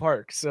Rosa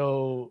Parks.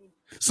 So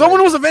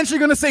someone was eventually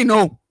gonna say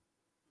no.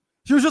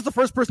 She was just the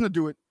first person to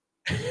do it.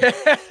 Are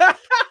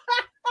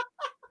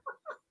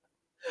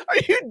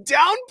you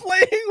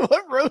downplaying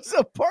what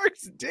Rosa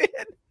Parks did?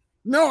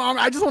 No,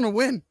 I just want to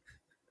win.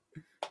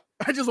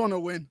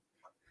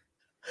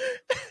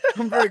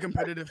 I'm very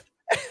competitive.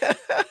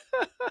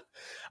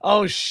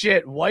 Oh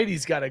shit,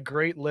 Whitey's got a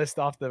great list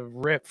off the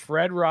rip.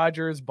 Fred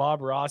Rogers,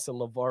 Bob Ross, and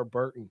LeVar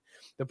Burton.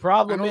 The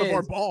problem is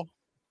LeVar Ball.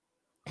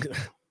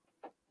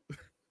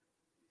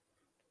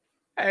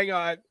 Hang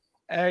on.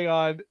 I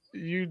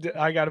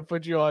got to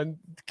put you on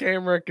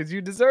camera because you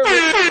deserve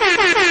it.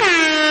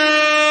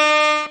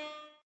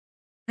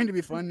 Trying to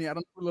be funny. I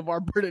don't know who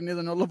LeVar Burton is.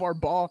 I know LeVar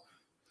Ball.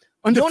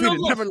 Undefeated. You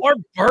don't know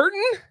LeVar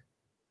Burton?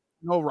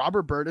 No,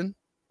 Robert Burton.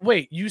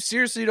 Wait, you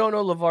seriously don't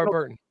know LeVar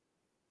Burton?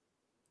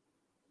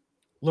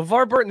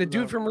 LeVar Burton, the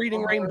dude from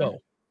Reading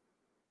Rainbow.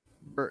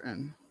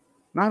 Burton.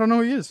 No, I don't know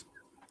who he is.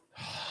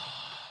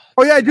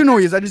 Oh yeah, I do know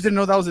he is. I just didn't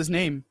know that was his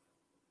name.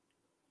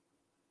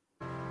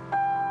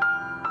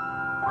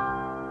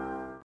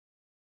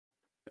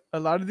 A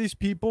lot of these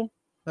people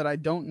that I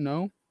don't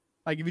know,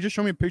 like if you just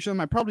show me a picture of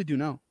them, I probably do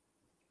know.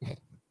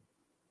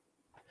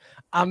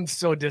 I'm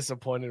so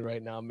disappointed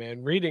right now,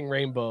 man. Reading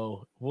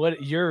Rainbow,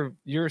 what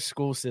your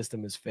school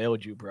system has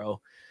failed you,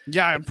 bro.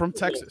 Yeah, I'm from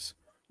Texas.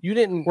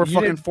 We're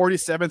fucking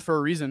 47th for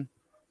a reason.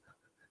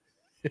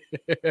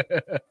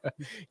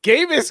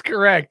 Gabe is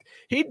correct.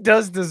 He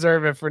does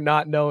deserve it for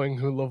not knowing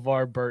who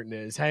LeVar Burton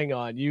is. Hang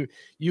on.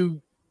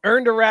 You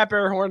earned a rap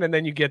air horn and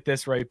then you get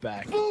this right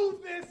back.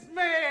 Move this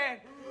man.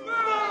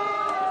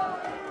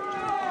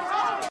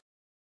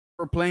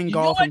 We're playing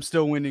golf. I'm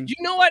still winning. You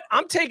know what?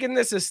 I'm taking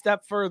this a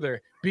step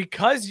further.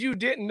 Because you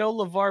didn't know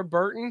LeVar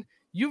Burton,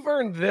 you've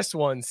earned this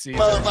one, Caesar.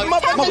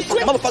 Motherfucker.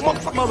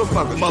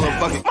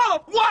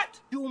 What?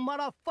 You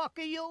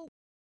motherfucker, you.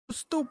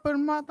 Stupid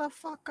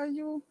motherfucker,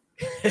 you.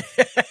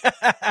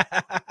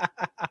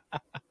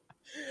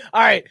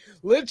 All right,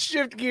 let's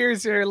shift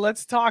gears here.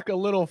 Let's talk a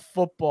little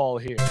football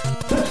here.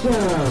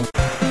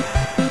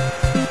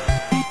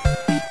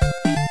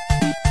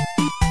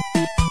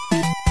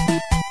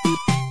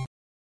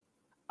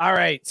 All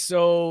right,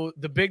 so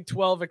the Big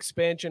 12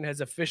 expansion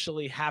has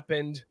officially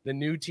happened. The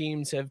new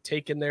teams have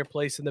taken their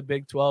place in the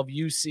Big 12.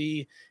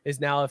 UC is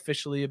now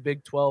officially a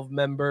Big 12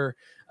 member.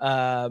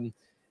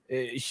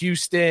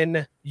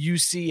 Houston,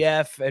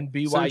 UCF, and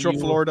BYU. Central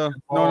Florida.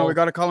 No, we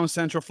got to call them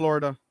Central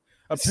Florida.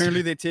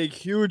 Apparently, they take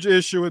huge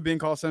issue with being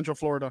called Central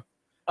Florida.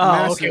 Oh,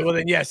 Massive. okay. Well,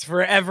 then, yes,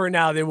 forever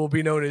now they will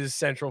be known as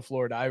Central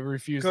Florida. I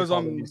refuse to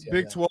call them UCF. Because on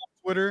Big 12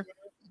 Twitter,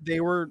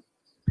 they were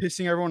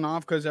pissing everyone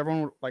off because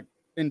everyone, like,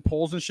 in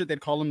polls and shit, they'd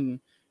call them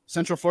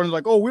Central Florida.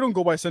 Like, oh, we don't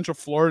go by Central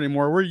Florida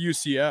anymore. We're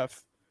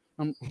UCF.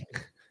 I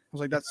was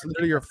like, that's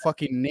literally your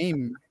fucking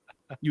name,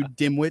 you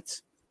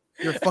dimwits.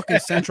 You're fucking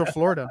Central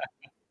Florida.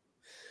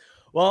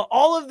 Well,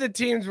 all of the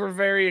teams were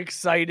very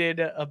excited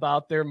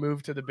about their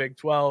move to the Big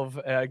 12,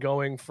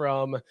 going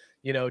from,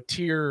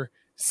 tier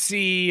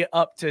C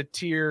up to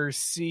tier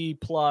C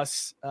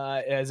plus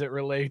as it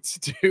relates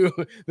to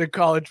the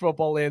college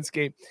football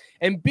landscape.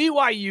 And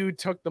BYU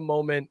took the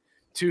moment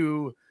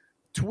to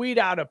tweet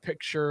out a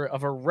picture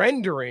of a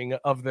rendering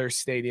of their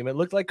stadium. It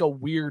looked like a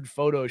weird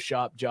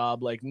Photoshop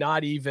job, like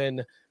not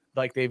even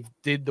like they've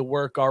did the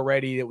work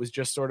already. It was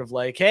just sort of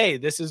like, hey,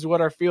 this is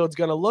what our field's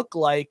going to look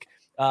like.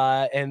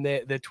 And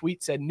the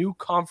tweet said new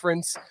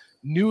conference,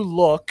 new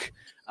look.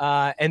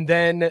 And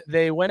then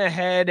they went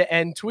ahead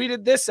and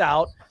tweeted this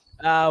out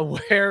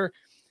where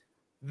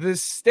the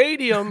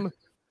stadium,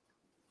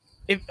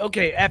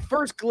 at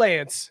first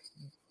glance,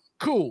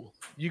 cool.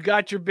 You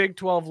got your Big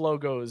 12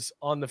 logos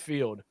on the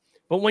field.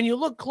 But when you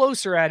look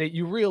closer at it,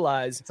 you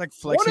realize it's like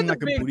flexing one of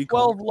the Big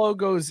 12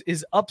 logos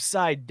is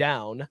upside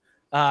down.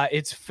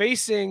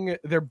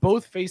 They're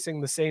both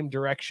facing the same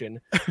direction,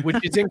 which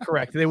is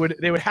incorrect. They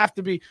would have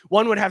to be,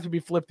 one would have to be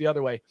flipped the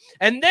other way.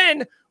 And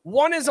then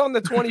one is on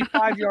the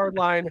 25-yard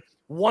line,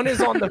 one is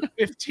on the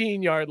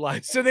 15-yard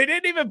line. So they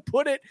didn't even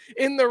put it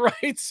in the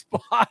right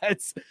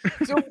spots.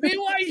 So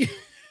BYU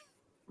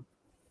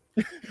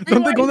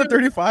don't they go on the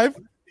 35?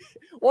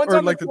 One's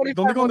on the 25,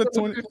 don't they go on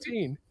the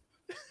 15.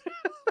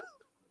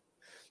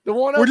 The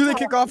one where do they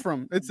kick off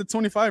from? It's the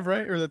 25,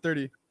 right? Or the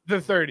 30?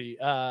 The 30.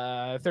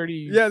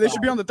 30. Yeah, they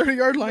should be on the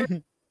 30-yard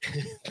line.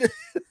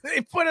 They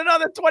put it on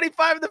the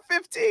 25 and the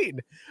 15.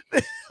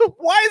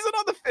 Why is it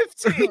on the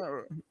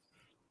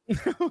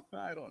 15?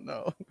 I don't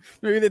know.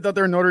 Maybe they thought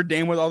they were Notre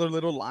Dame with all their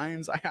little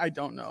lines. I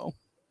don't know.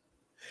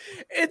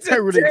 It's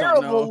a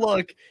terrible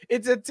look.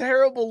 It's a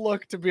terrible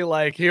look to be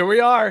like, here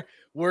we are.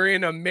 We're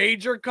in a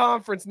major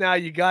conference now.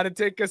 You got to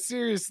take us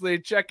seriously.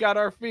 Check out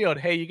our field.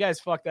 Hey, you guys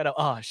fucked that up.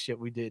 Oh, shit,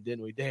 we did,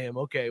 didn't we? Damn.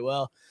 Okay,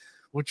 well,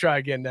 we'll try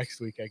again next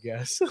week, I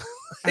guess.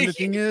 And the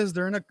thing is,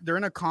 they're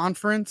in a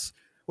conference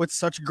with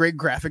such great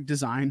graphic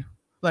design.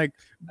 Like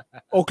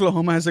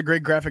Oklahoma has a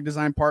great graphic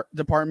design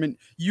department.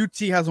 UT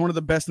has one of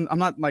the best. I'm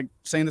not like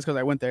saying this because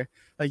I went there.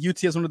 Like UT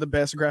has one of the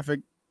best graphic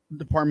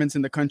departments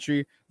in the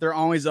country. They're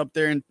always up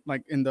there in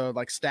the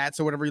stats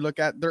or whatever you look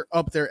at. They're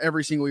up there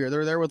every single year.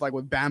 They're there with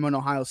Bama and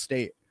Ohio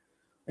State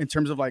in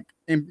terms of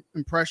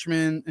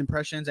impressions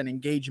and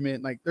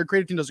engagement. Like their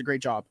creative team does a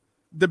great job.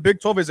 The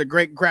Big 12 is a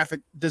great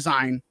graphic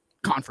design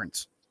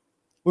conference.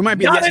 We might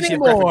be not the SEC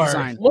anymore. Of graphic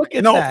design. Look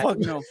at no, that. Fuck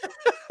no.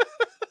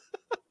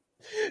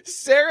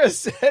 Sarah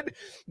said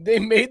they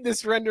made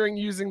this rendering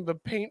using the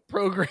Paint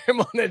program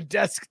on a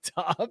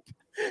desktop.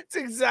 It's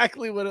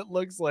exactly what it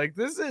looks like.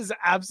 This is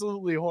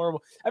absolutely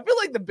horrible. I feel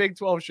like the Big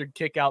 12 should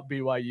kick out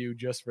BYU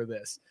just for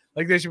this.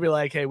 Like they should be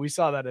like, "Hey, we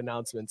saw that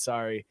announcement.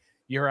 Sorry,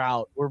 you're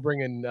out. We're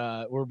bringing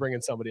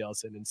somebody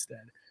else in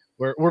instead.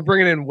 We're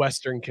bringing in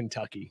Western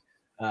Kentucky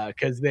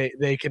because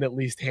they can at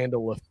least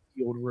handle a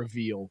field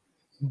reveal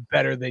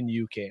better than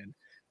you can.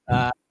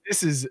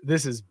 This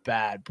is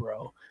bad,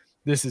 bro.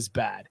 This is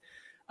bad."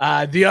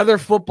 The other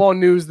football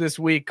news this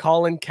week,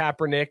 Colin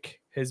Kaepernick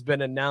has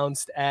been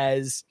announced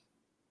as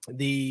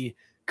the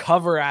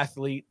cover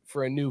athlete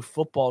for a new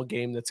football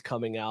game that's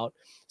coming out.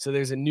 So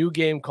there's a new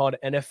game called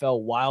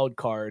NFL Wild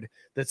Card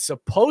that's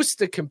supposed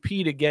to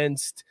compete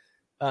against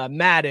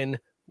Madden,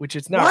 which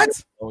it's not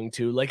going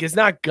to. Like, it's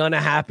not gonna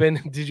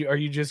happen. Are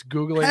you just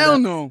Googling? Hell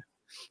no.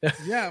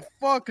 Yeah,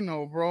 fuck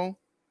no, bro.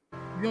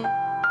 The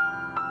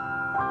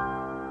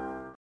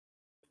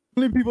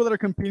only people that are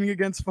competing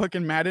against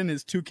fucking Madden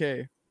is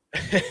 2K.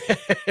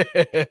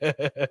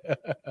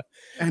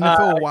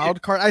 NFL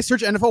Wild Card. I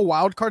search NFL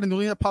Wild Card, and the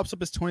only thing that pops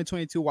up is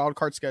 2022 Wild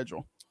Card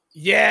schedule.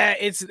 Yeah,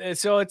 it's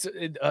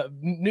a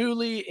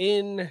newly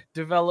in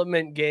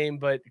development game,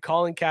 but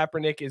Colin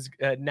Kaepernick is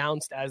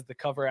announced as the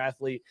cover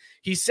athlete.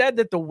 He said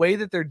that the way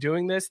that they're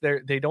doing this,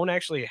 they don't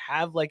actually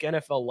have like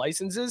NFL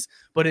licenses,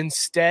 but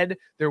instead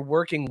they're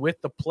working with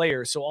the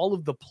players. So all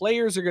of the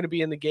players are going to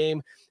be in the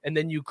game, and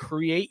then you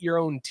create your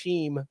own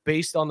team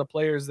based on the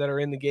players that are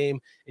in the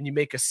game, and you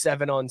make a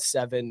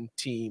 7-on-7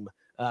 team.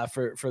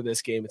 For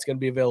this game. It's going to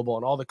be available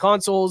on all the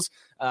consoles,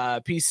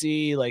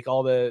 PC, like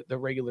all the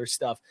regular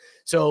stuff.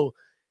 So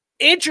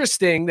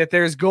interesting that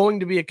there's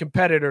going to be a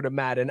competitor to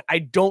Madden. I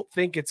don't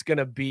think it's going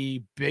to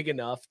be big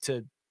enough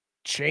to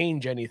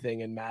change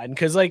anything in Madden,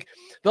 because like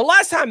the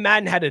last time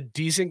Madden had a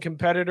decent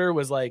competitor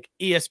was like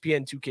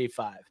ESPN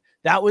 2K5.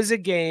 That was a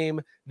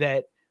game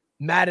that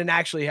Madden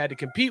actually had to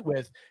compete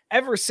with.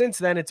 Ever since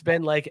then, it's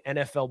been like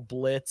NFL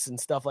Blitz and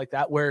stuff like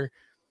that, where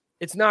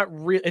it's not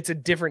real. It's a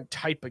different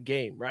type of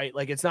game, right?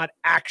 Like it's not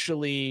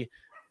actually,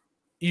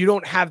 you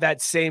don't have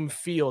that same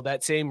feel,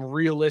 that same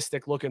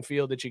realistic look and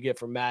feel that you get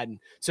from Madden.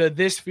 So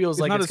this feels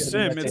like not a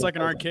sim. It's like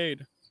an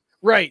arcade,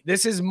 right?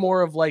 This is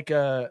more of like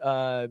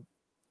a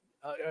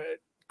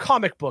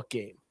comic book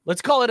game.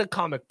 Let's call it a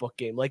comic book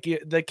game. Like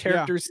the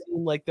characters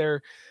seem like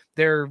they're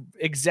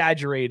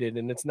exaggerated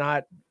and it's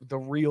not the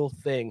real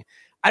thing.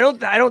 I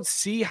don't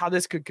see how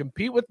this could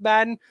compete with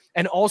Madden.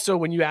 And also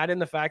when you add in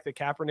the fact that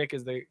Kaepernick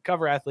is the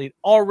cover athlete,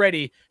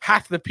 already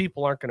half the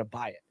people aren't going to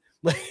buy it.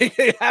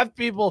 Like half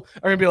people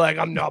are going to be like,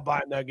 I'm not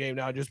buying that game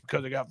now just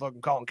because they got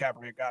fucking Colin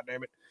Kaepernick. God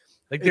damn it.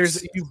 Like you're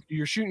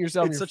shooting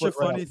yourself in your foot. It's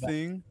such a funny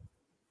thing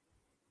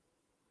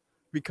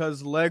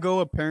because Lego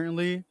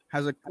apparently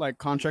has a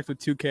contract with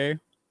 2K,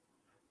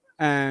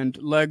 and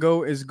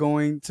Lego is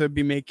going to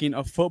be making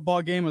a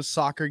football game, a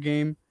soccer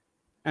game,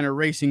 and a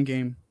racing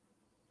game.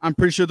 I'm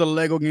pretty sure the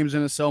Lego game's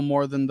going to sell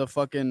more than the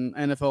fucking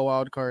NFL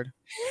Wild Card.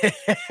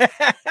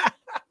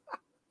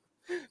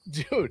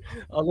 Dude,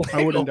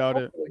 I wouldn't doubt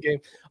it.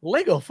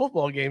 Lego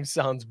football game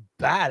sounds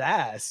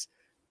badass.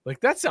 Like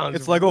that sounds.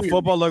 It's Lego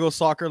football, Lego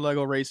soccer,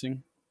 Lego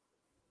racing.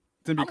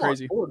 It's gonna be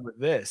crazy. On board with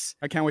this,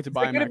 I can't wait to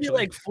buy them. Is it gonna be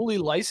like fully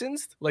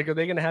licensed? Like, are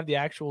they gonna have the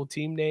actual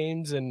team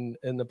names and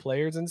the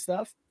players and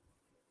stuff,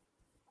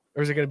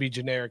 or is it gonna be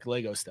generic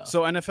Lego stuff?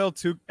 So NFL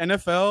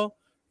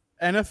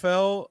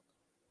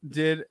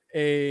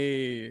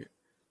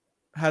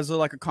has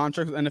a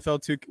contract with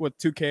NFL with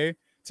 2K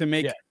to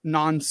make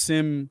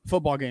non-sim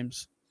football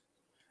games.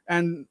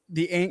 And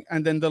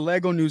then the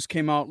Lego news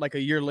came out like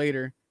a year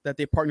later that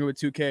they partnered with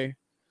 2K.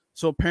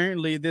 So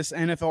apparently this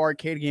NFL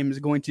arcade game is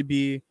going to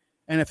be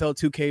NFL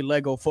 2K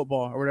Lego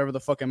football or whatever the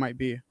fuck it might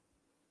be.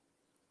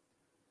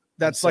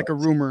 That's like a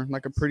rumor,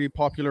 like a pretty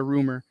popular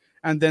rumor.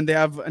 And then they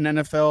have an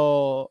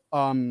NFL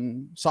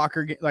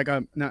soccer game,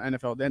 not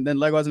NFL. Then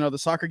Lego has another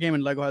soccer game,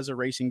 and Lego has a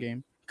racing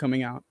game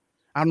coming out.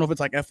 I don't know if it's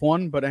like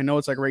F1, but I know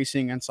it's like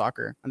racing and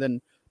soccer, and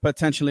then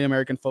potentially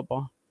American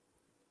football.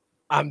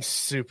 I'm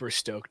super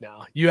stoked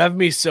now. You have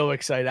me so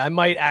excited. I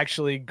might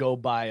actually go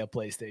buy a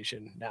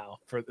PlayStation now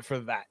for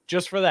that,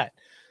 just for that.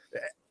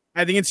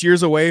 I think it's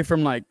years away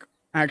from like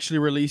actually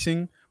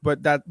releasing,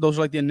 but those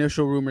are like the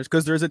initial rumors,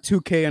 because there's a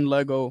 2K and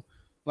Lego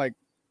like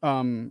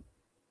not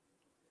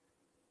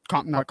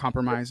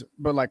compromise,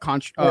 but like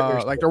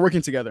they're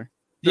working together.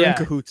 They're in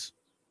cahoots.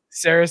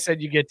 Sarah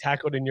said you get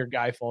tackled and your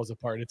guy falls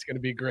apart. It's going to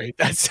be great.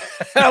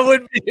 That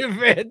would be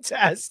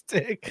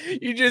fantastic.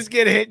 You just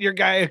get hit and your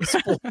guy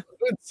explodes.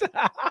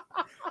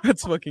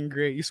 That's fucking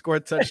great. You score a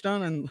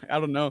touchdown and I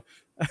don't know.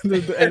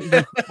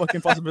 The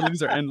fucking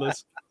possibilities are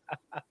endless.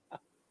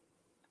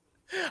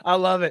 I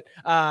love it.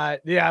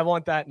 Yeah, I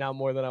want that now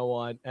more than I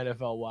want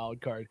NFL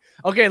Wild Card.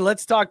 Okay,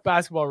 let's talk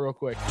basketball real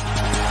quick.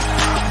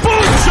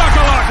 Boom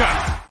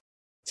shakalaka!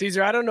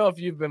 Caesar, I don't know if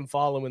you've been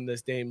following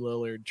this Dame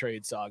Lillard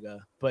trade saga,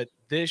 but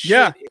this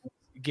shit is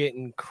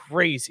getting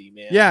crazy,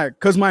 man. Yeah,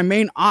 because my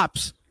main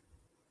ops,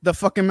 the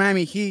fucking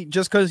Miami Heat,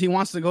 just because he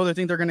wants to go, they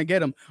think they're going to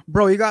get him.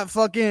 Bro, you got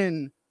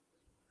fucking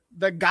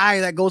the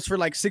guy that goes for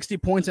like 60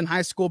 points in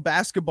high school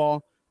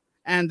basketball,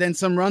 and then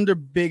some under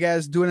big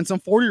ass dude and some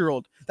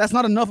 40-year-old. That's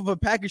not enough of a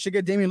package to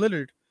get Damian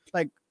Lillard.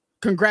 Like,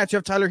 congrats, you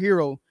have Tyler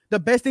Hero. The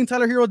best thing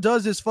Tyler Hero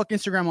does is fuck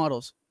Instagram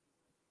models.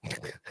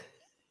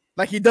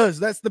 Like he does.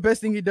 That's the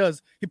best thing he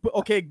does.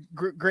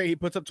 Great. He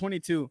puts up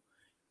 22.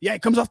 Yeah, he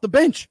comes off the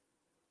bench.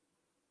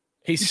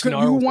 He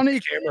snarls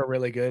the camera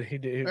really good.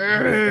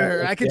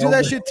 I can do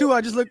that shit too.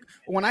 I just look,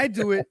 when I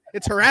do it,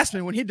 it's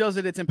harassment. When he does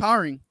it, it's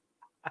empowering.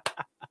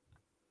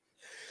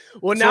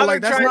 Well, now they're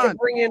trying to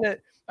bring in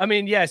I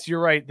mean, yes, you're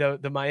right.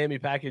 The Miami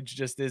package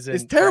just isn't.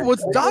 It's terrible.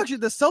 It's dog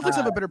shit. The Celtics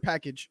have a better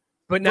package.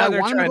 But now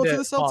they're trying to go to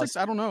the Celtics.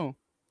 I don't know.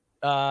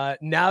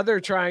 Now they're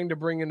trying to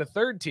bring in a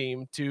third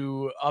team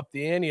to up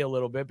the ante a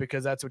little bit,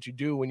 because that's what you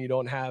do when you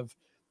don't have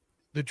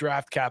the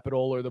draft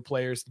capital or the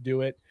players to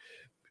do it.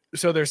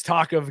 So there's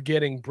talk of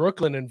getting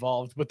Brooklyn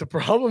involved, but the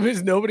problem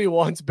is nobody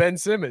wants Ben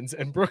Simmons,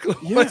 and Brooklyn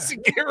wants to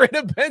get rid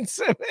of Ben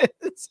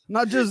Simmons.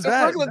 Not just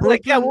that. Brooklyn's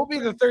like, yeah, we'll be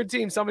the third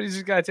team. Somebody's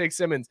just got to take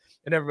Simmons.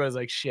 And everybody's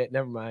like, shit,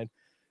 never mind.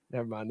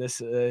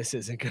 This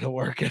isn't going to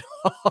work at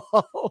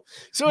all.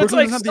 So Brooklyn it's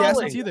like doesn't have the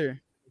assets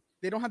either.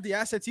 They don't have the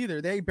assets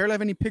either. They barely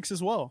have any picks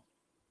as well.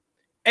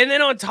 And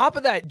then on top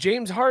of that,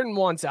 James Harden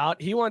wants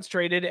out. He wants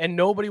traded, and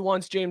nobody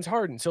wants James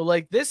Harden. So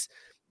like this,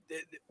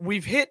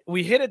 we hit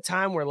a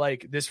time where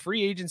like this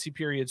free agency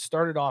period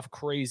started off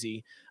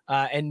crazy,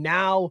 and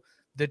now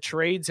the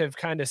trades have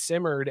kind of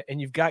simmered, and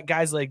you've got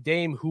guys like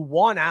Dame who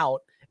want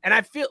out. And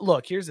I feel,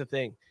 look, here's the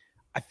thing,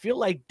 I feel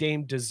like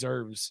Dame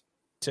deserves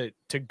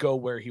to go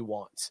where he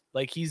wants.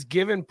 Like, he's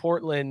given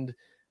Portland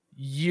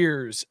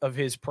years of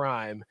his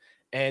prime,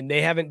 and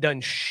they haven't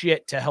done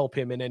shit to help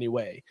him in any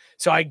way.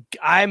 So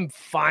I'm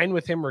fine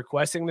with him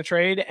requesting the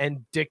trade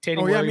and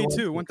dictating. Oh yeah, me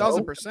too,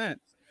 1000%.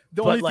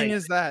 The only thing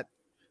is that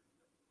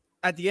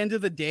at the end of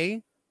the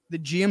day, the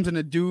GM's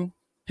gonna do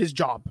his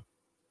job,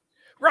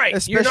 right?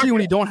 Especially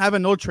when you don't have a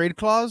no trade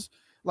clause.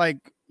 Like,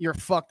 you're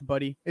fucked,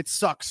 buddy. It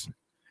sucks.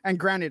 And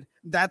granted,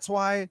 that's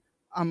why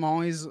I'm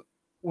always,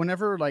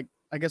 whenever, like,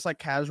 I guess like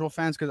casual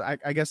fans, because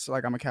I guess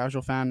like I'm a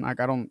casual fan. Like,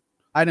 I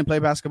didn't play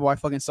basketball. I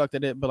fucking sucked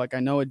at it, but like I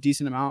know a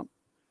decent amount.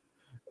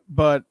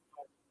 But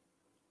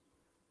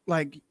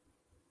like,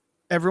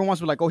 everyone wants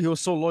to be like, oh, he was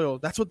so loyal.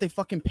 That's what they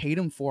fucking paid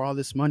him for, all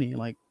this money.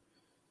 Like,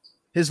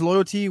 his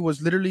loyalty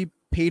was literally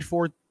paid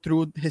for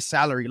through his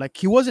salary. Like,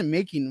 he wasn't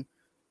making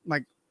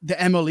like the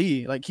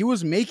MLE. Like, he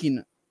was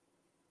making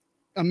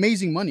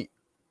amazing money.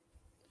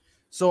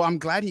 So I'm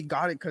glad he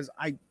got it, because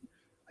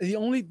the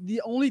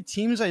only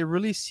teams I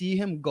really see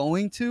him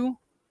going to,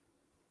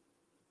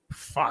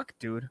 fuck,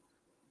 dude,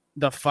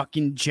 the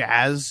fucking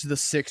Jazz, the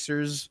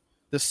Sixers,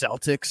 the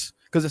Celtics,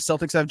 because the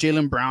Celtics have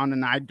Jaylen Brown,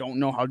 and I don't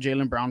know how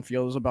Jaylen Brown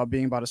feels about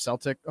being a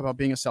Celtic.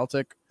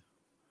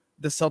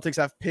 The Celtics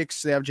have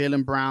picks. They have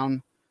Jaylen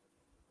Brown.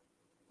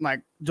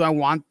 Like, do I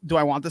want the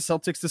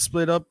Celtics to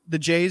split up the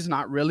Jays?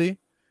 Not really,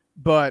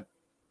 but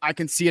I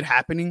can see it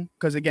happening,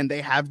 because again,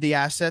 they have the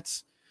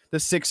assets. The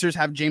Sixers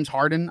have James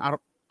Harden.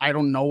 I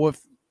don't know if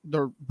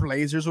the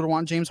Blazers would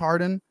want James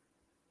Harden.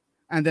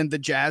 And then the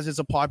Jazz is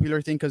a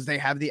popular thing because they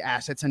have the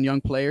assets and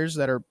young players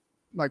that are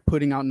like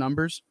putting out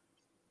numbers.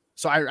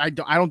 So I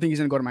don't think he's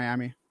gonna go to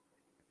Miami.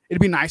 It'd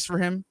be nice for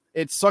him.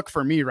 It'd suck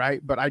for me, right?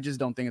 But I just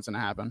don't think it's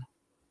gonna happen.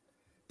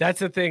 That's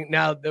the thing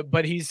now,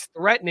 but he's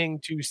threatening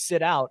to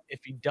sit out if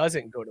he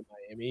doesn't go to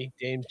Miami.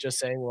 Dame's just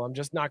saying, well, I'm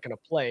just not going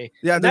to play.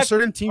 Yeah, there's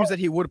certain teams that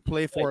he would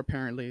play for,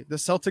 apparently. The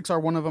Celtics are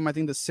one of them. I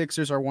think the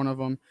Sixers are one of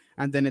them.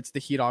 And then it's the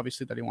Heat,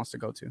 obviously, that he wants to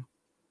go to.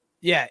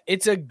 Yeah,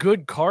 it's a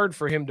good card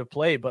for him to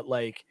play, but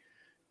like,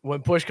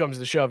 when push comes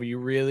to shove, are you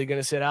really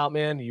going to sit out,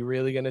 man? Are you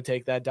really going to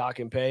take that dock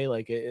and pay?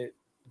 Like,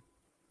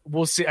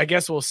 we'll see. I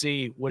guess we'll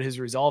see what his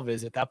resolve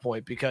is at that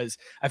point, because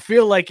I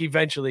feel like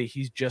eventually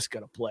he's just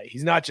going to play.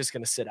 He's not just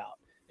going to sit out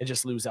and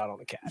just lose out on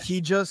the cash.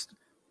 He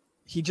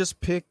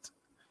just picked,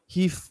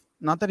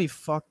 not that he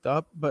fucked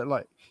up, but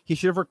like, he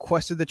should have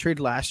requested the trade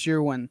last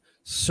year when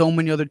so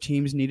many other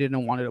teams needed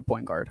and wanted a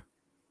point guard.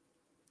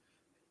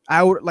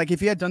 I would, like,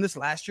 if he had done this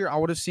last year, I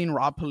would have seen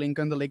Rob Pelinka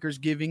and the Lakers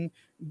giving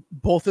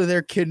both of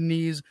their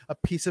kidneys, a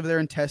piece of their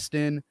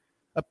intestine,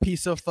 a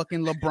piece of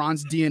fucking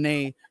LeBron's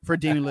DNA for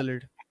Damian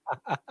Lillard.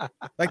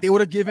 Like, they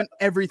would have given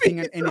everything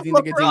and anything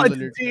to get Damian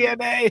Lillard.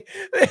 DNA.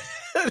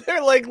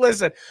 They're like,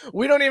 listen,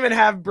 we don't even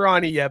have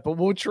Bronny yet, but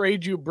we'll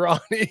trade you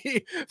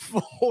Bronny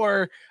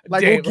for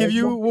like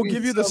Dame. We'll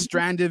give you the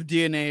strand of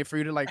DNA for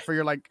you to like, for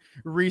your like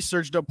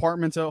research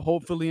department to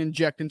hopefully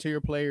inject into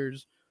your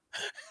players.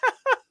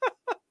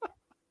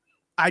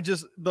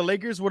 The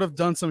Lakers would have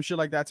done some shit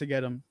like that to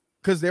get him,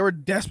 because they were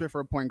desperate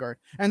for a point guard,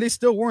 and they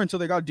still were until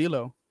they got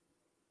D'Lo.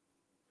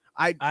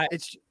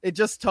 It's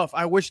just tough.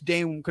 I wish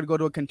Dame could go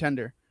to a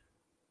contender,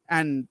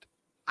 and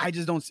I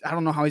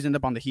don't know how he's ended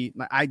up on the Heat.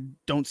 Like, I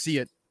don't see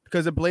it,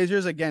 because the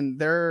Blazers, again,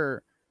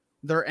 their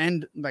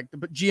end, like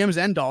the GM's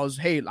end all is,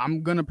 hey,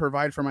 I'm gonna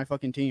provide for my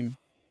fucking team.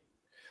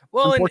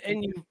 Well,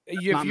 and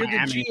if you're Miami.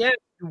 The GM,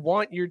 you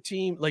want your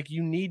team, like,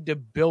 you need to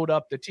build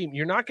up the team.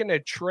 You're not gonna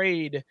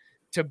trade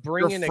to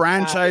bring in a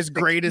franchise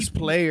greatest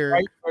player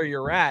right where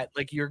you're at.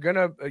 Like, you're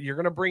gonna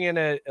bring in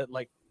a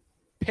like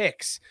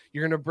picks.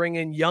 You're gonna bring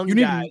in young guys.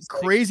 You need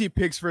crazy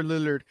picks for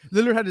Lillard.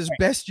 Lillard had his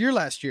best year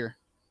last year.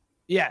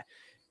 Yeah.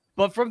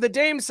 But from the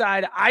Dame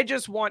side, I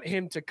just want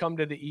him to come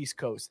to the East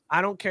Coast.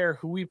 I don't care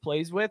who he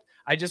plays with.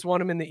 I just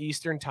want him in the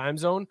Eastern time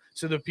zone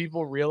so that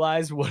people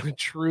realize what a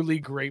truly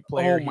great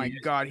player he is. Oh my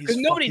God, he's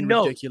nobody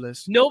knows.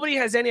 Ridiculous. Nobody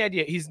has any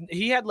idea.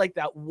 He had like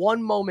that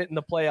one moment in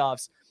the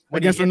playoffs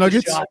against the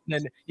Nuggets.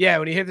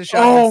 When he hit the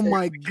shot. Oh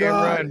my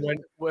God! And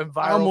went viral.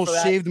 I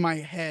almost shaved my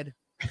head.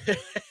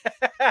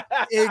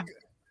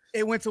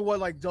 It went to what,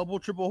 like double,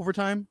 triple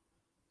overtime?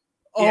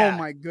 Yeah. Oh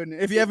my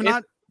goodness! If you have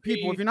not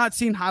people, if you're not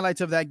seeing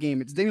highlights of that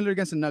game, it's Damian Lillard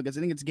against the Nuggets. I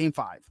think it's Game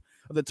 5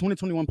 of the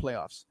 2021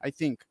 playoffs. I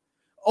think.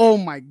 Oh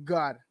my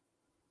God.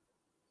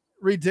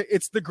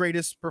 It's the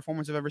greatest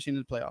performance I've ever seen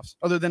in the playoffs,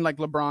 other than like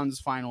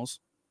LeBron's finals.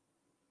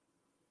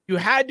 You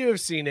had to have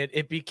seen it.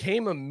 It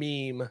became a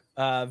meme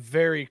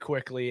very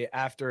quickly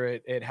after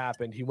it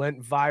happened. He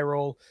went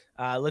viral.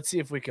 Let's see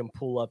if we can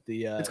pull up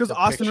the it's because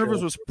Austin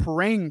Rivers was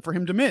praying for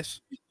him to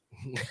miss.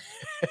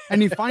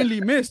 And he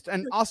finally missed.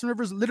 And Austin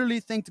Rivers literally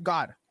thanked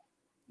God.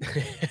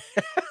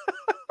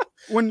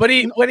 When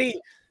he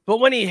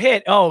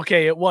hit,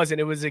 it wasn't.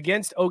 It was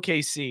against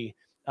OKC.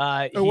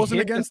 It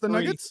wasn't against the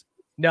Nuggets?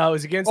 No, it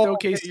was against OKC.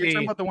 Okay, you're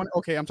talking about the one.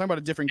 Okay, I'm talking about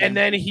a different game. And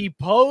then he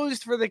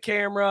posed for the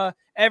camera.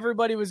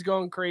 Everybody was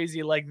going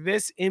crazy. Like,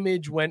 this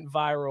image went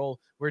viral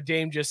where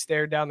Dame just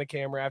stared down the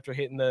camera after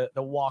hitting the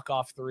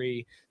walk-off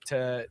three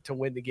to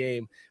win the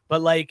game.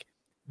 But, like,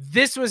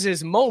 this was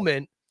his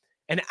moment.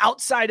 And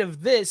outside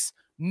of this,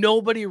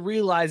 nobody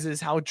realizes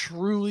how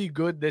truly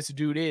good this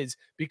dude is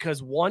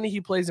because, one,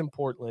 he plays in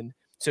Portland,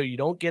 so you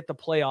don't get the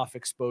playoff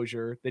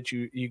exposure that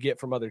you get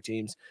from other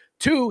teams.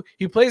 2,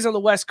 he plays on the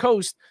West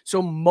Coast, so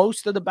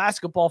most of the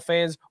basketball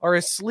fans are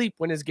asleep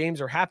when his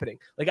games are happening.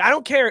 Like, I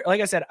don't care.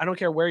 Like I said, I don't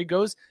care where he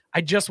goes.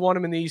 I just want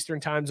him in the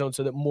Eastern time zone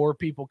so that more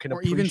people can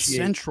appreciate. Or even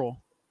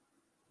Central.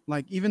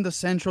 Like, even the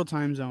Central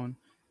time zone.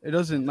 It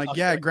doesn't, like,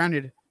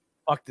 granted,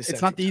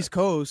 it's not the East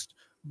Coast,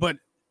 but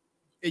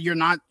you're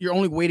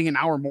only waiting an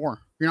hour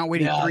more. You're not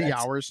waiting 3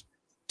 hours.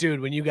 Dude,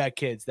 when you got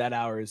kids, that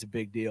hour is a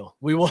big deal.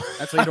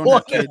 That's why you don't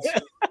have kids.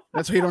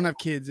 That's why you don't have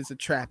kids. It's a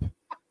trap.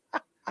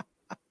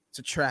 It's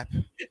a trap.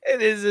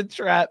 It is a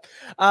trap.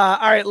 All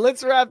right,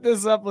 let's wrap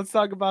this up. Let's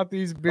talk about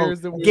these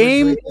beers.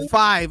 Game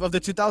 5 of the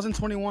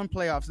 2021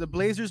 playoffs, the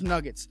Blazers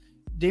Nuggets.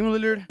 Damian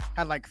Lillard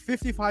had like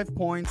 55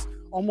 points.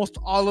 Almost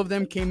all of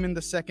them came in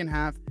the second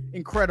half.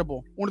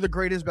 Incredible. One of the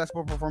greatest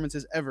basketball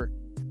performances ever.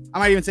 I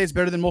might even say it's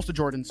better than most of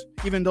Jordan's,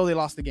 even though they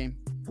lost the game.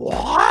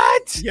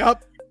 What?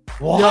 Yep.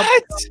 What?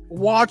 Yep.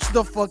 Watch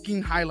the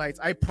fucking highlights.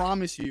 I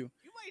promise you.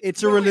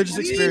 It's a religious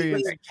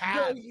experience.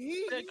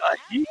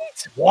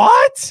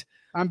 What?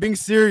 I'm being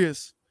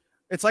serious.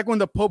 It's like when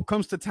the Pope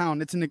comes to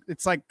town.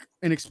 It's like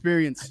an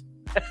experience.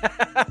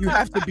 You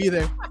have to be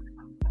there.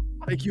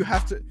 Like, you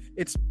have to.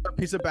 It's a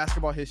piece of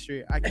basketball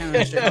history. I can't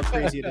understand how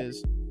crazy it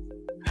is.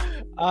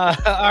 All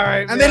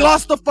right. And they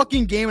lost the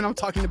fucking game, and I'm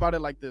talking about it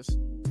like this.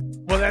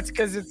 Well, that's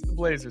because it's the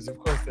Blazers. Of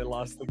course, they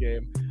lost the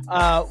game.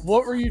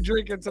 What were you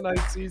drinking tonight,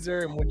 Caesar,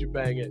 and would you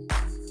bang it?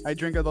 I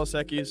drink a Dos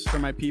Equis for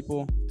my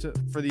people,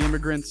 for the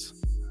immigrants.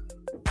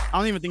 I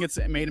don't even think it's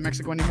made in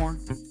Mexico anymore,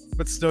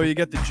 but still, you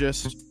get the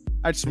gist.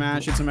 I'd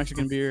smash. It's a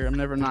Mexican beer. I'm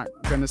never not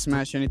going to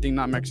smash anything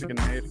not Mexican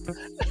made.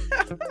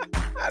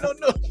 I don't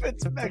know if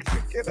it's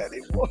Mexican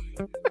anymore.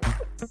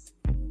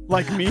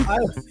 Like me?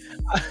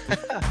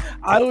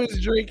 I was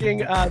drinking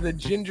the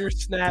Ginger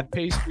Snap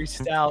Pastry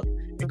Stout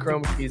and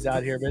Chroma Keys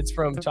out here, but it's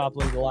from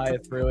Toppling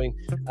Goliath Brewing.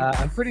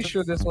 I'm pretty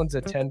sure this one's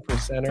a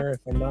 10%er, if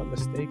I'm not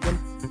mistaken.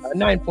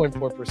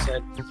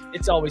 9.4%.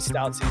 It's always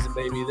stout season,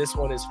 baby. This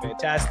one is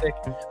fantastic.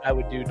 I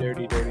would do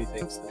dirty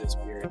things to this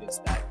beer. It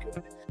is that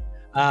good.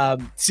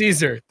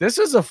 Caesar, this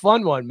was a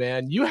fun one,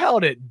 man. You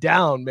held it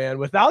down, man.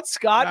 Without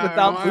Scott,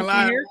 without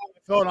Mookie here.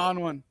 Hold on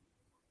one.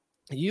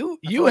 You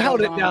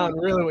held it down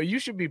really well. You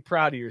should be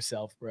proud of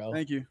yourself, bro.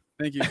 Thank you.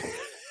 Like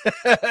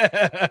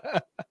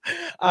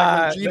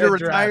Jeter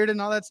retired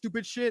and all that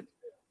stupid shit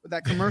with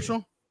that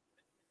commercial.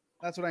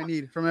 That's what I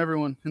need from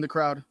everyone in the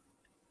crowd.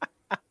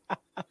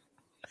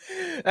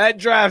 That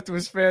draft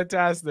was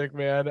fantastic,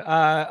 man.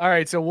 All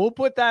right, so we'll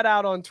put that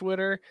out on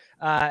Twitter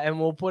and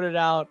we'll put it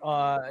out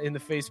in the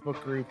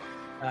Facebook group.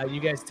 You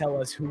guys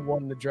tell us who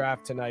won the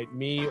draft tonight,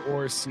 me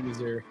or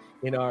Caesar,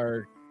 in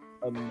our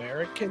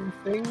American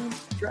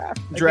Things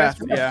draft. Yeah.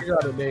 Figure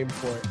out a name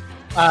for it.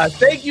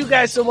 Thank you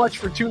guys so much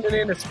for tuning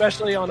in,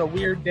 especially on a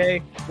weird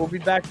day. We'll be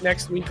back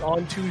next week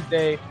on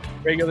Tuesday,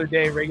 regular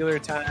day, regular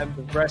time.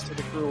 The rest of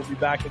the crew will be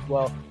back as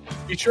well.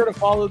 Be sure to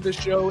follow the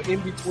show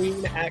in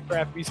between at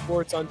Craft B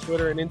Sports on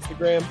Twitter and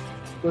Instagram.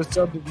 Go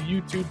sub to the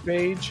YouTube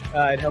page.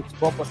 It helps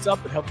bump us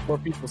up. It helps more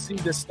people see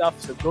this stuff.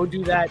 So go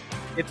do that.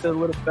 Hit the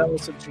little bell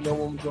so that you know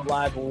when we go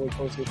live and when we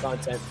post new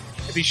content.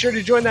 And be sure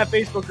to join that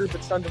Facebook group.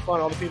 It's tons of fun.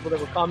 All the people that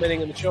were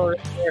commenting in the show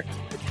right there.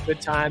 It's a good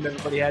time.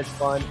 Everybody has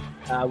fun.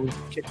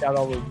 We've kicked out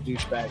all of the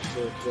douchebags.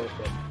 So it's really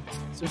good.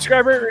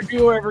 Subscribe, rate,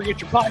 review wherever you get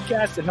your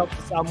podcasts. It helps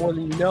us out more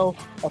than you know.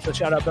 Also,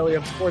 shout out Belly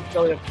Up Sports,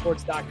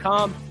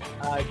 bellyupsports.com.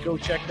 Go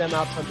check them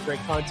out. Tons of great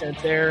content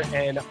there.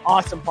 And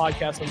awesome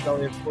podcast on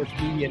Belly Up Sports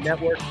Media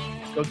Network.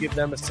 Go give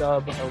them a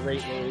sub, a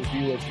rate, and a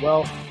review as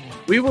well.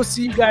 We will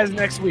see you guys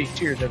next week.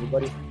 Cheers,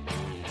 everybody.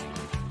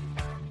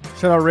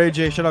 Shout out Ray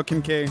J. Shout out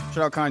Kim K. Shout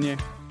out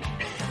Kanye.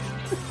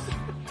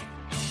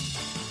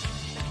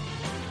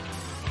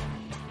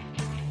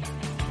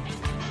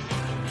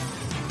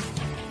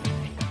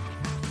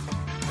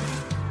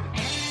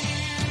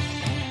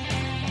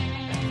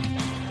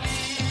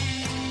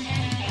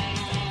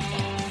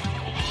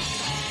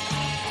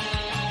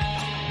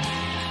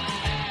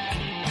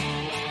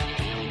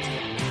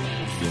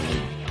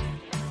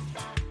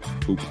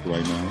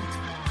 Right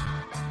now.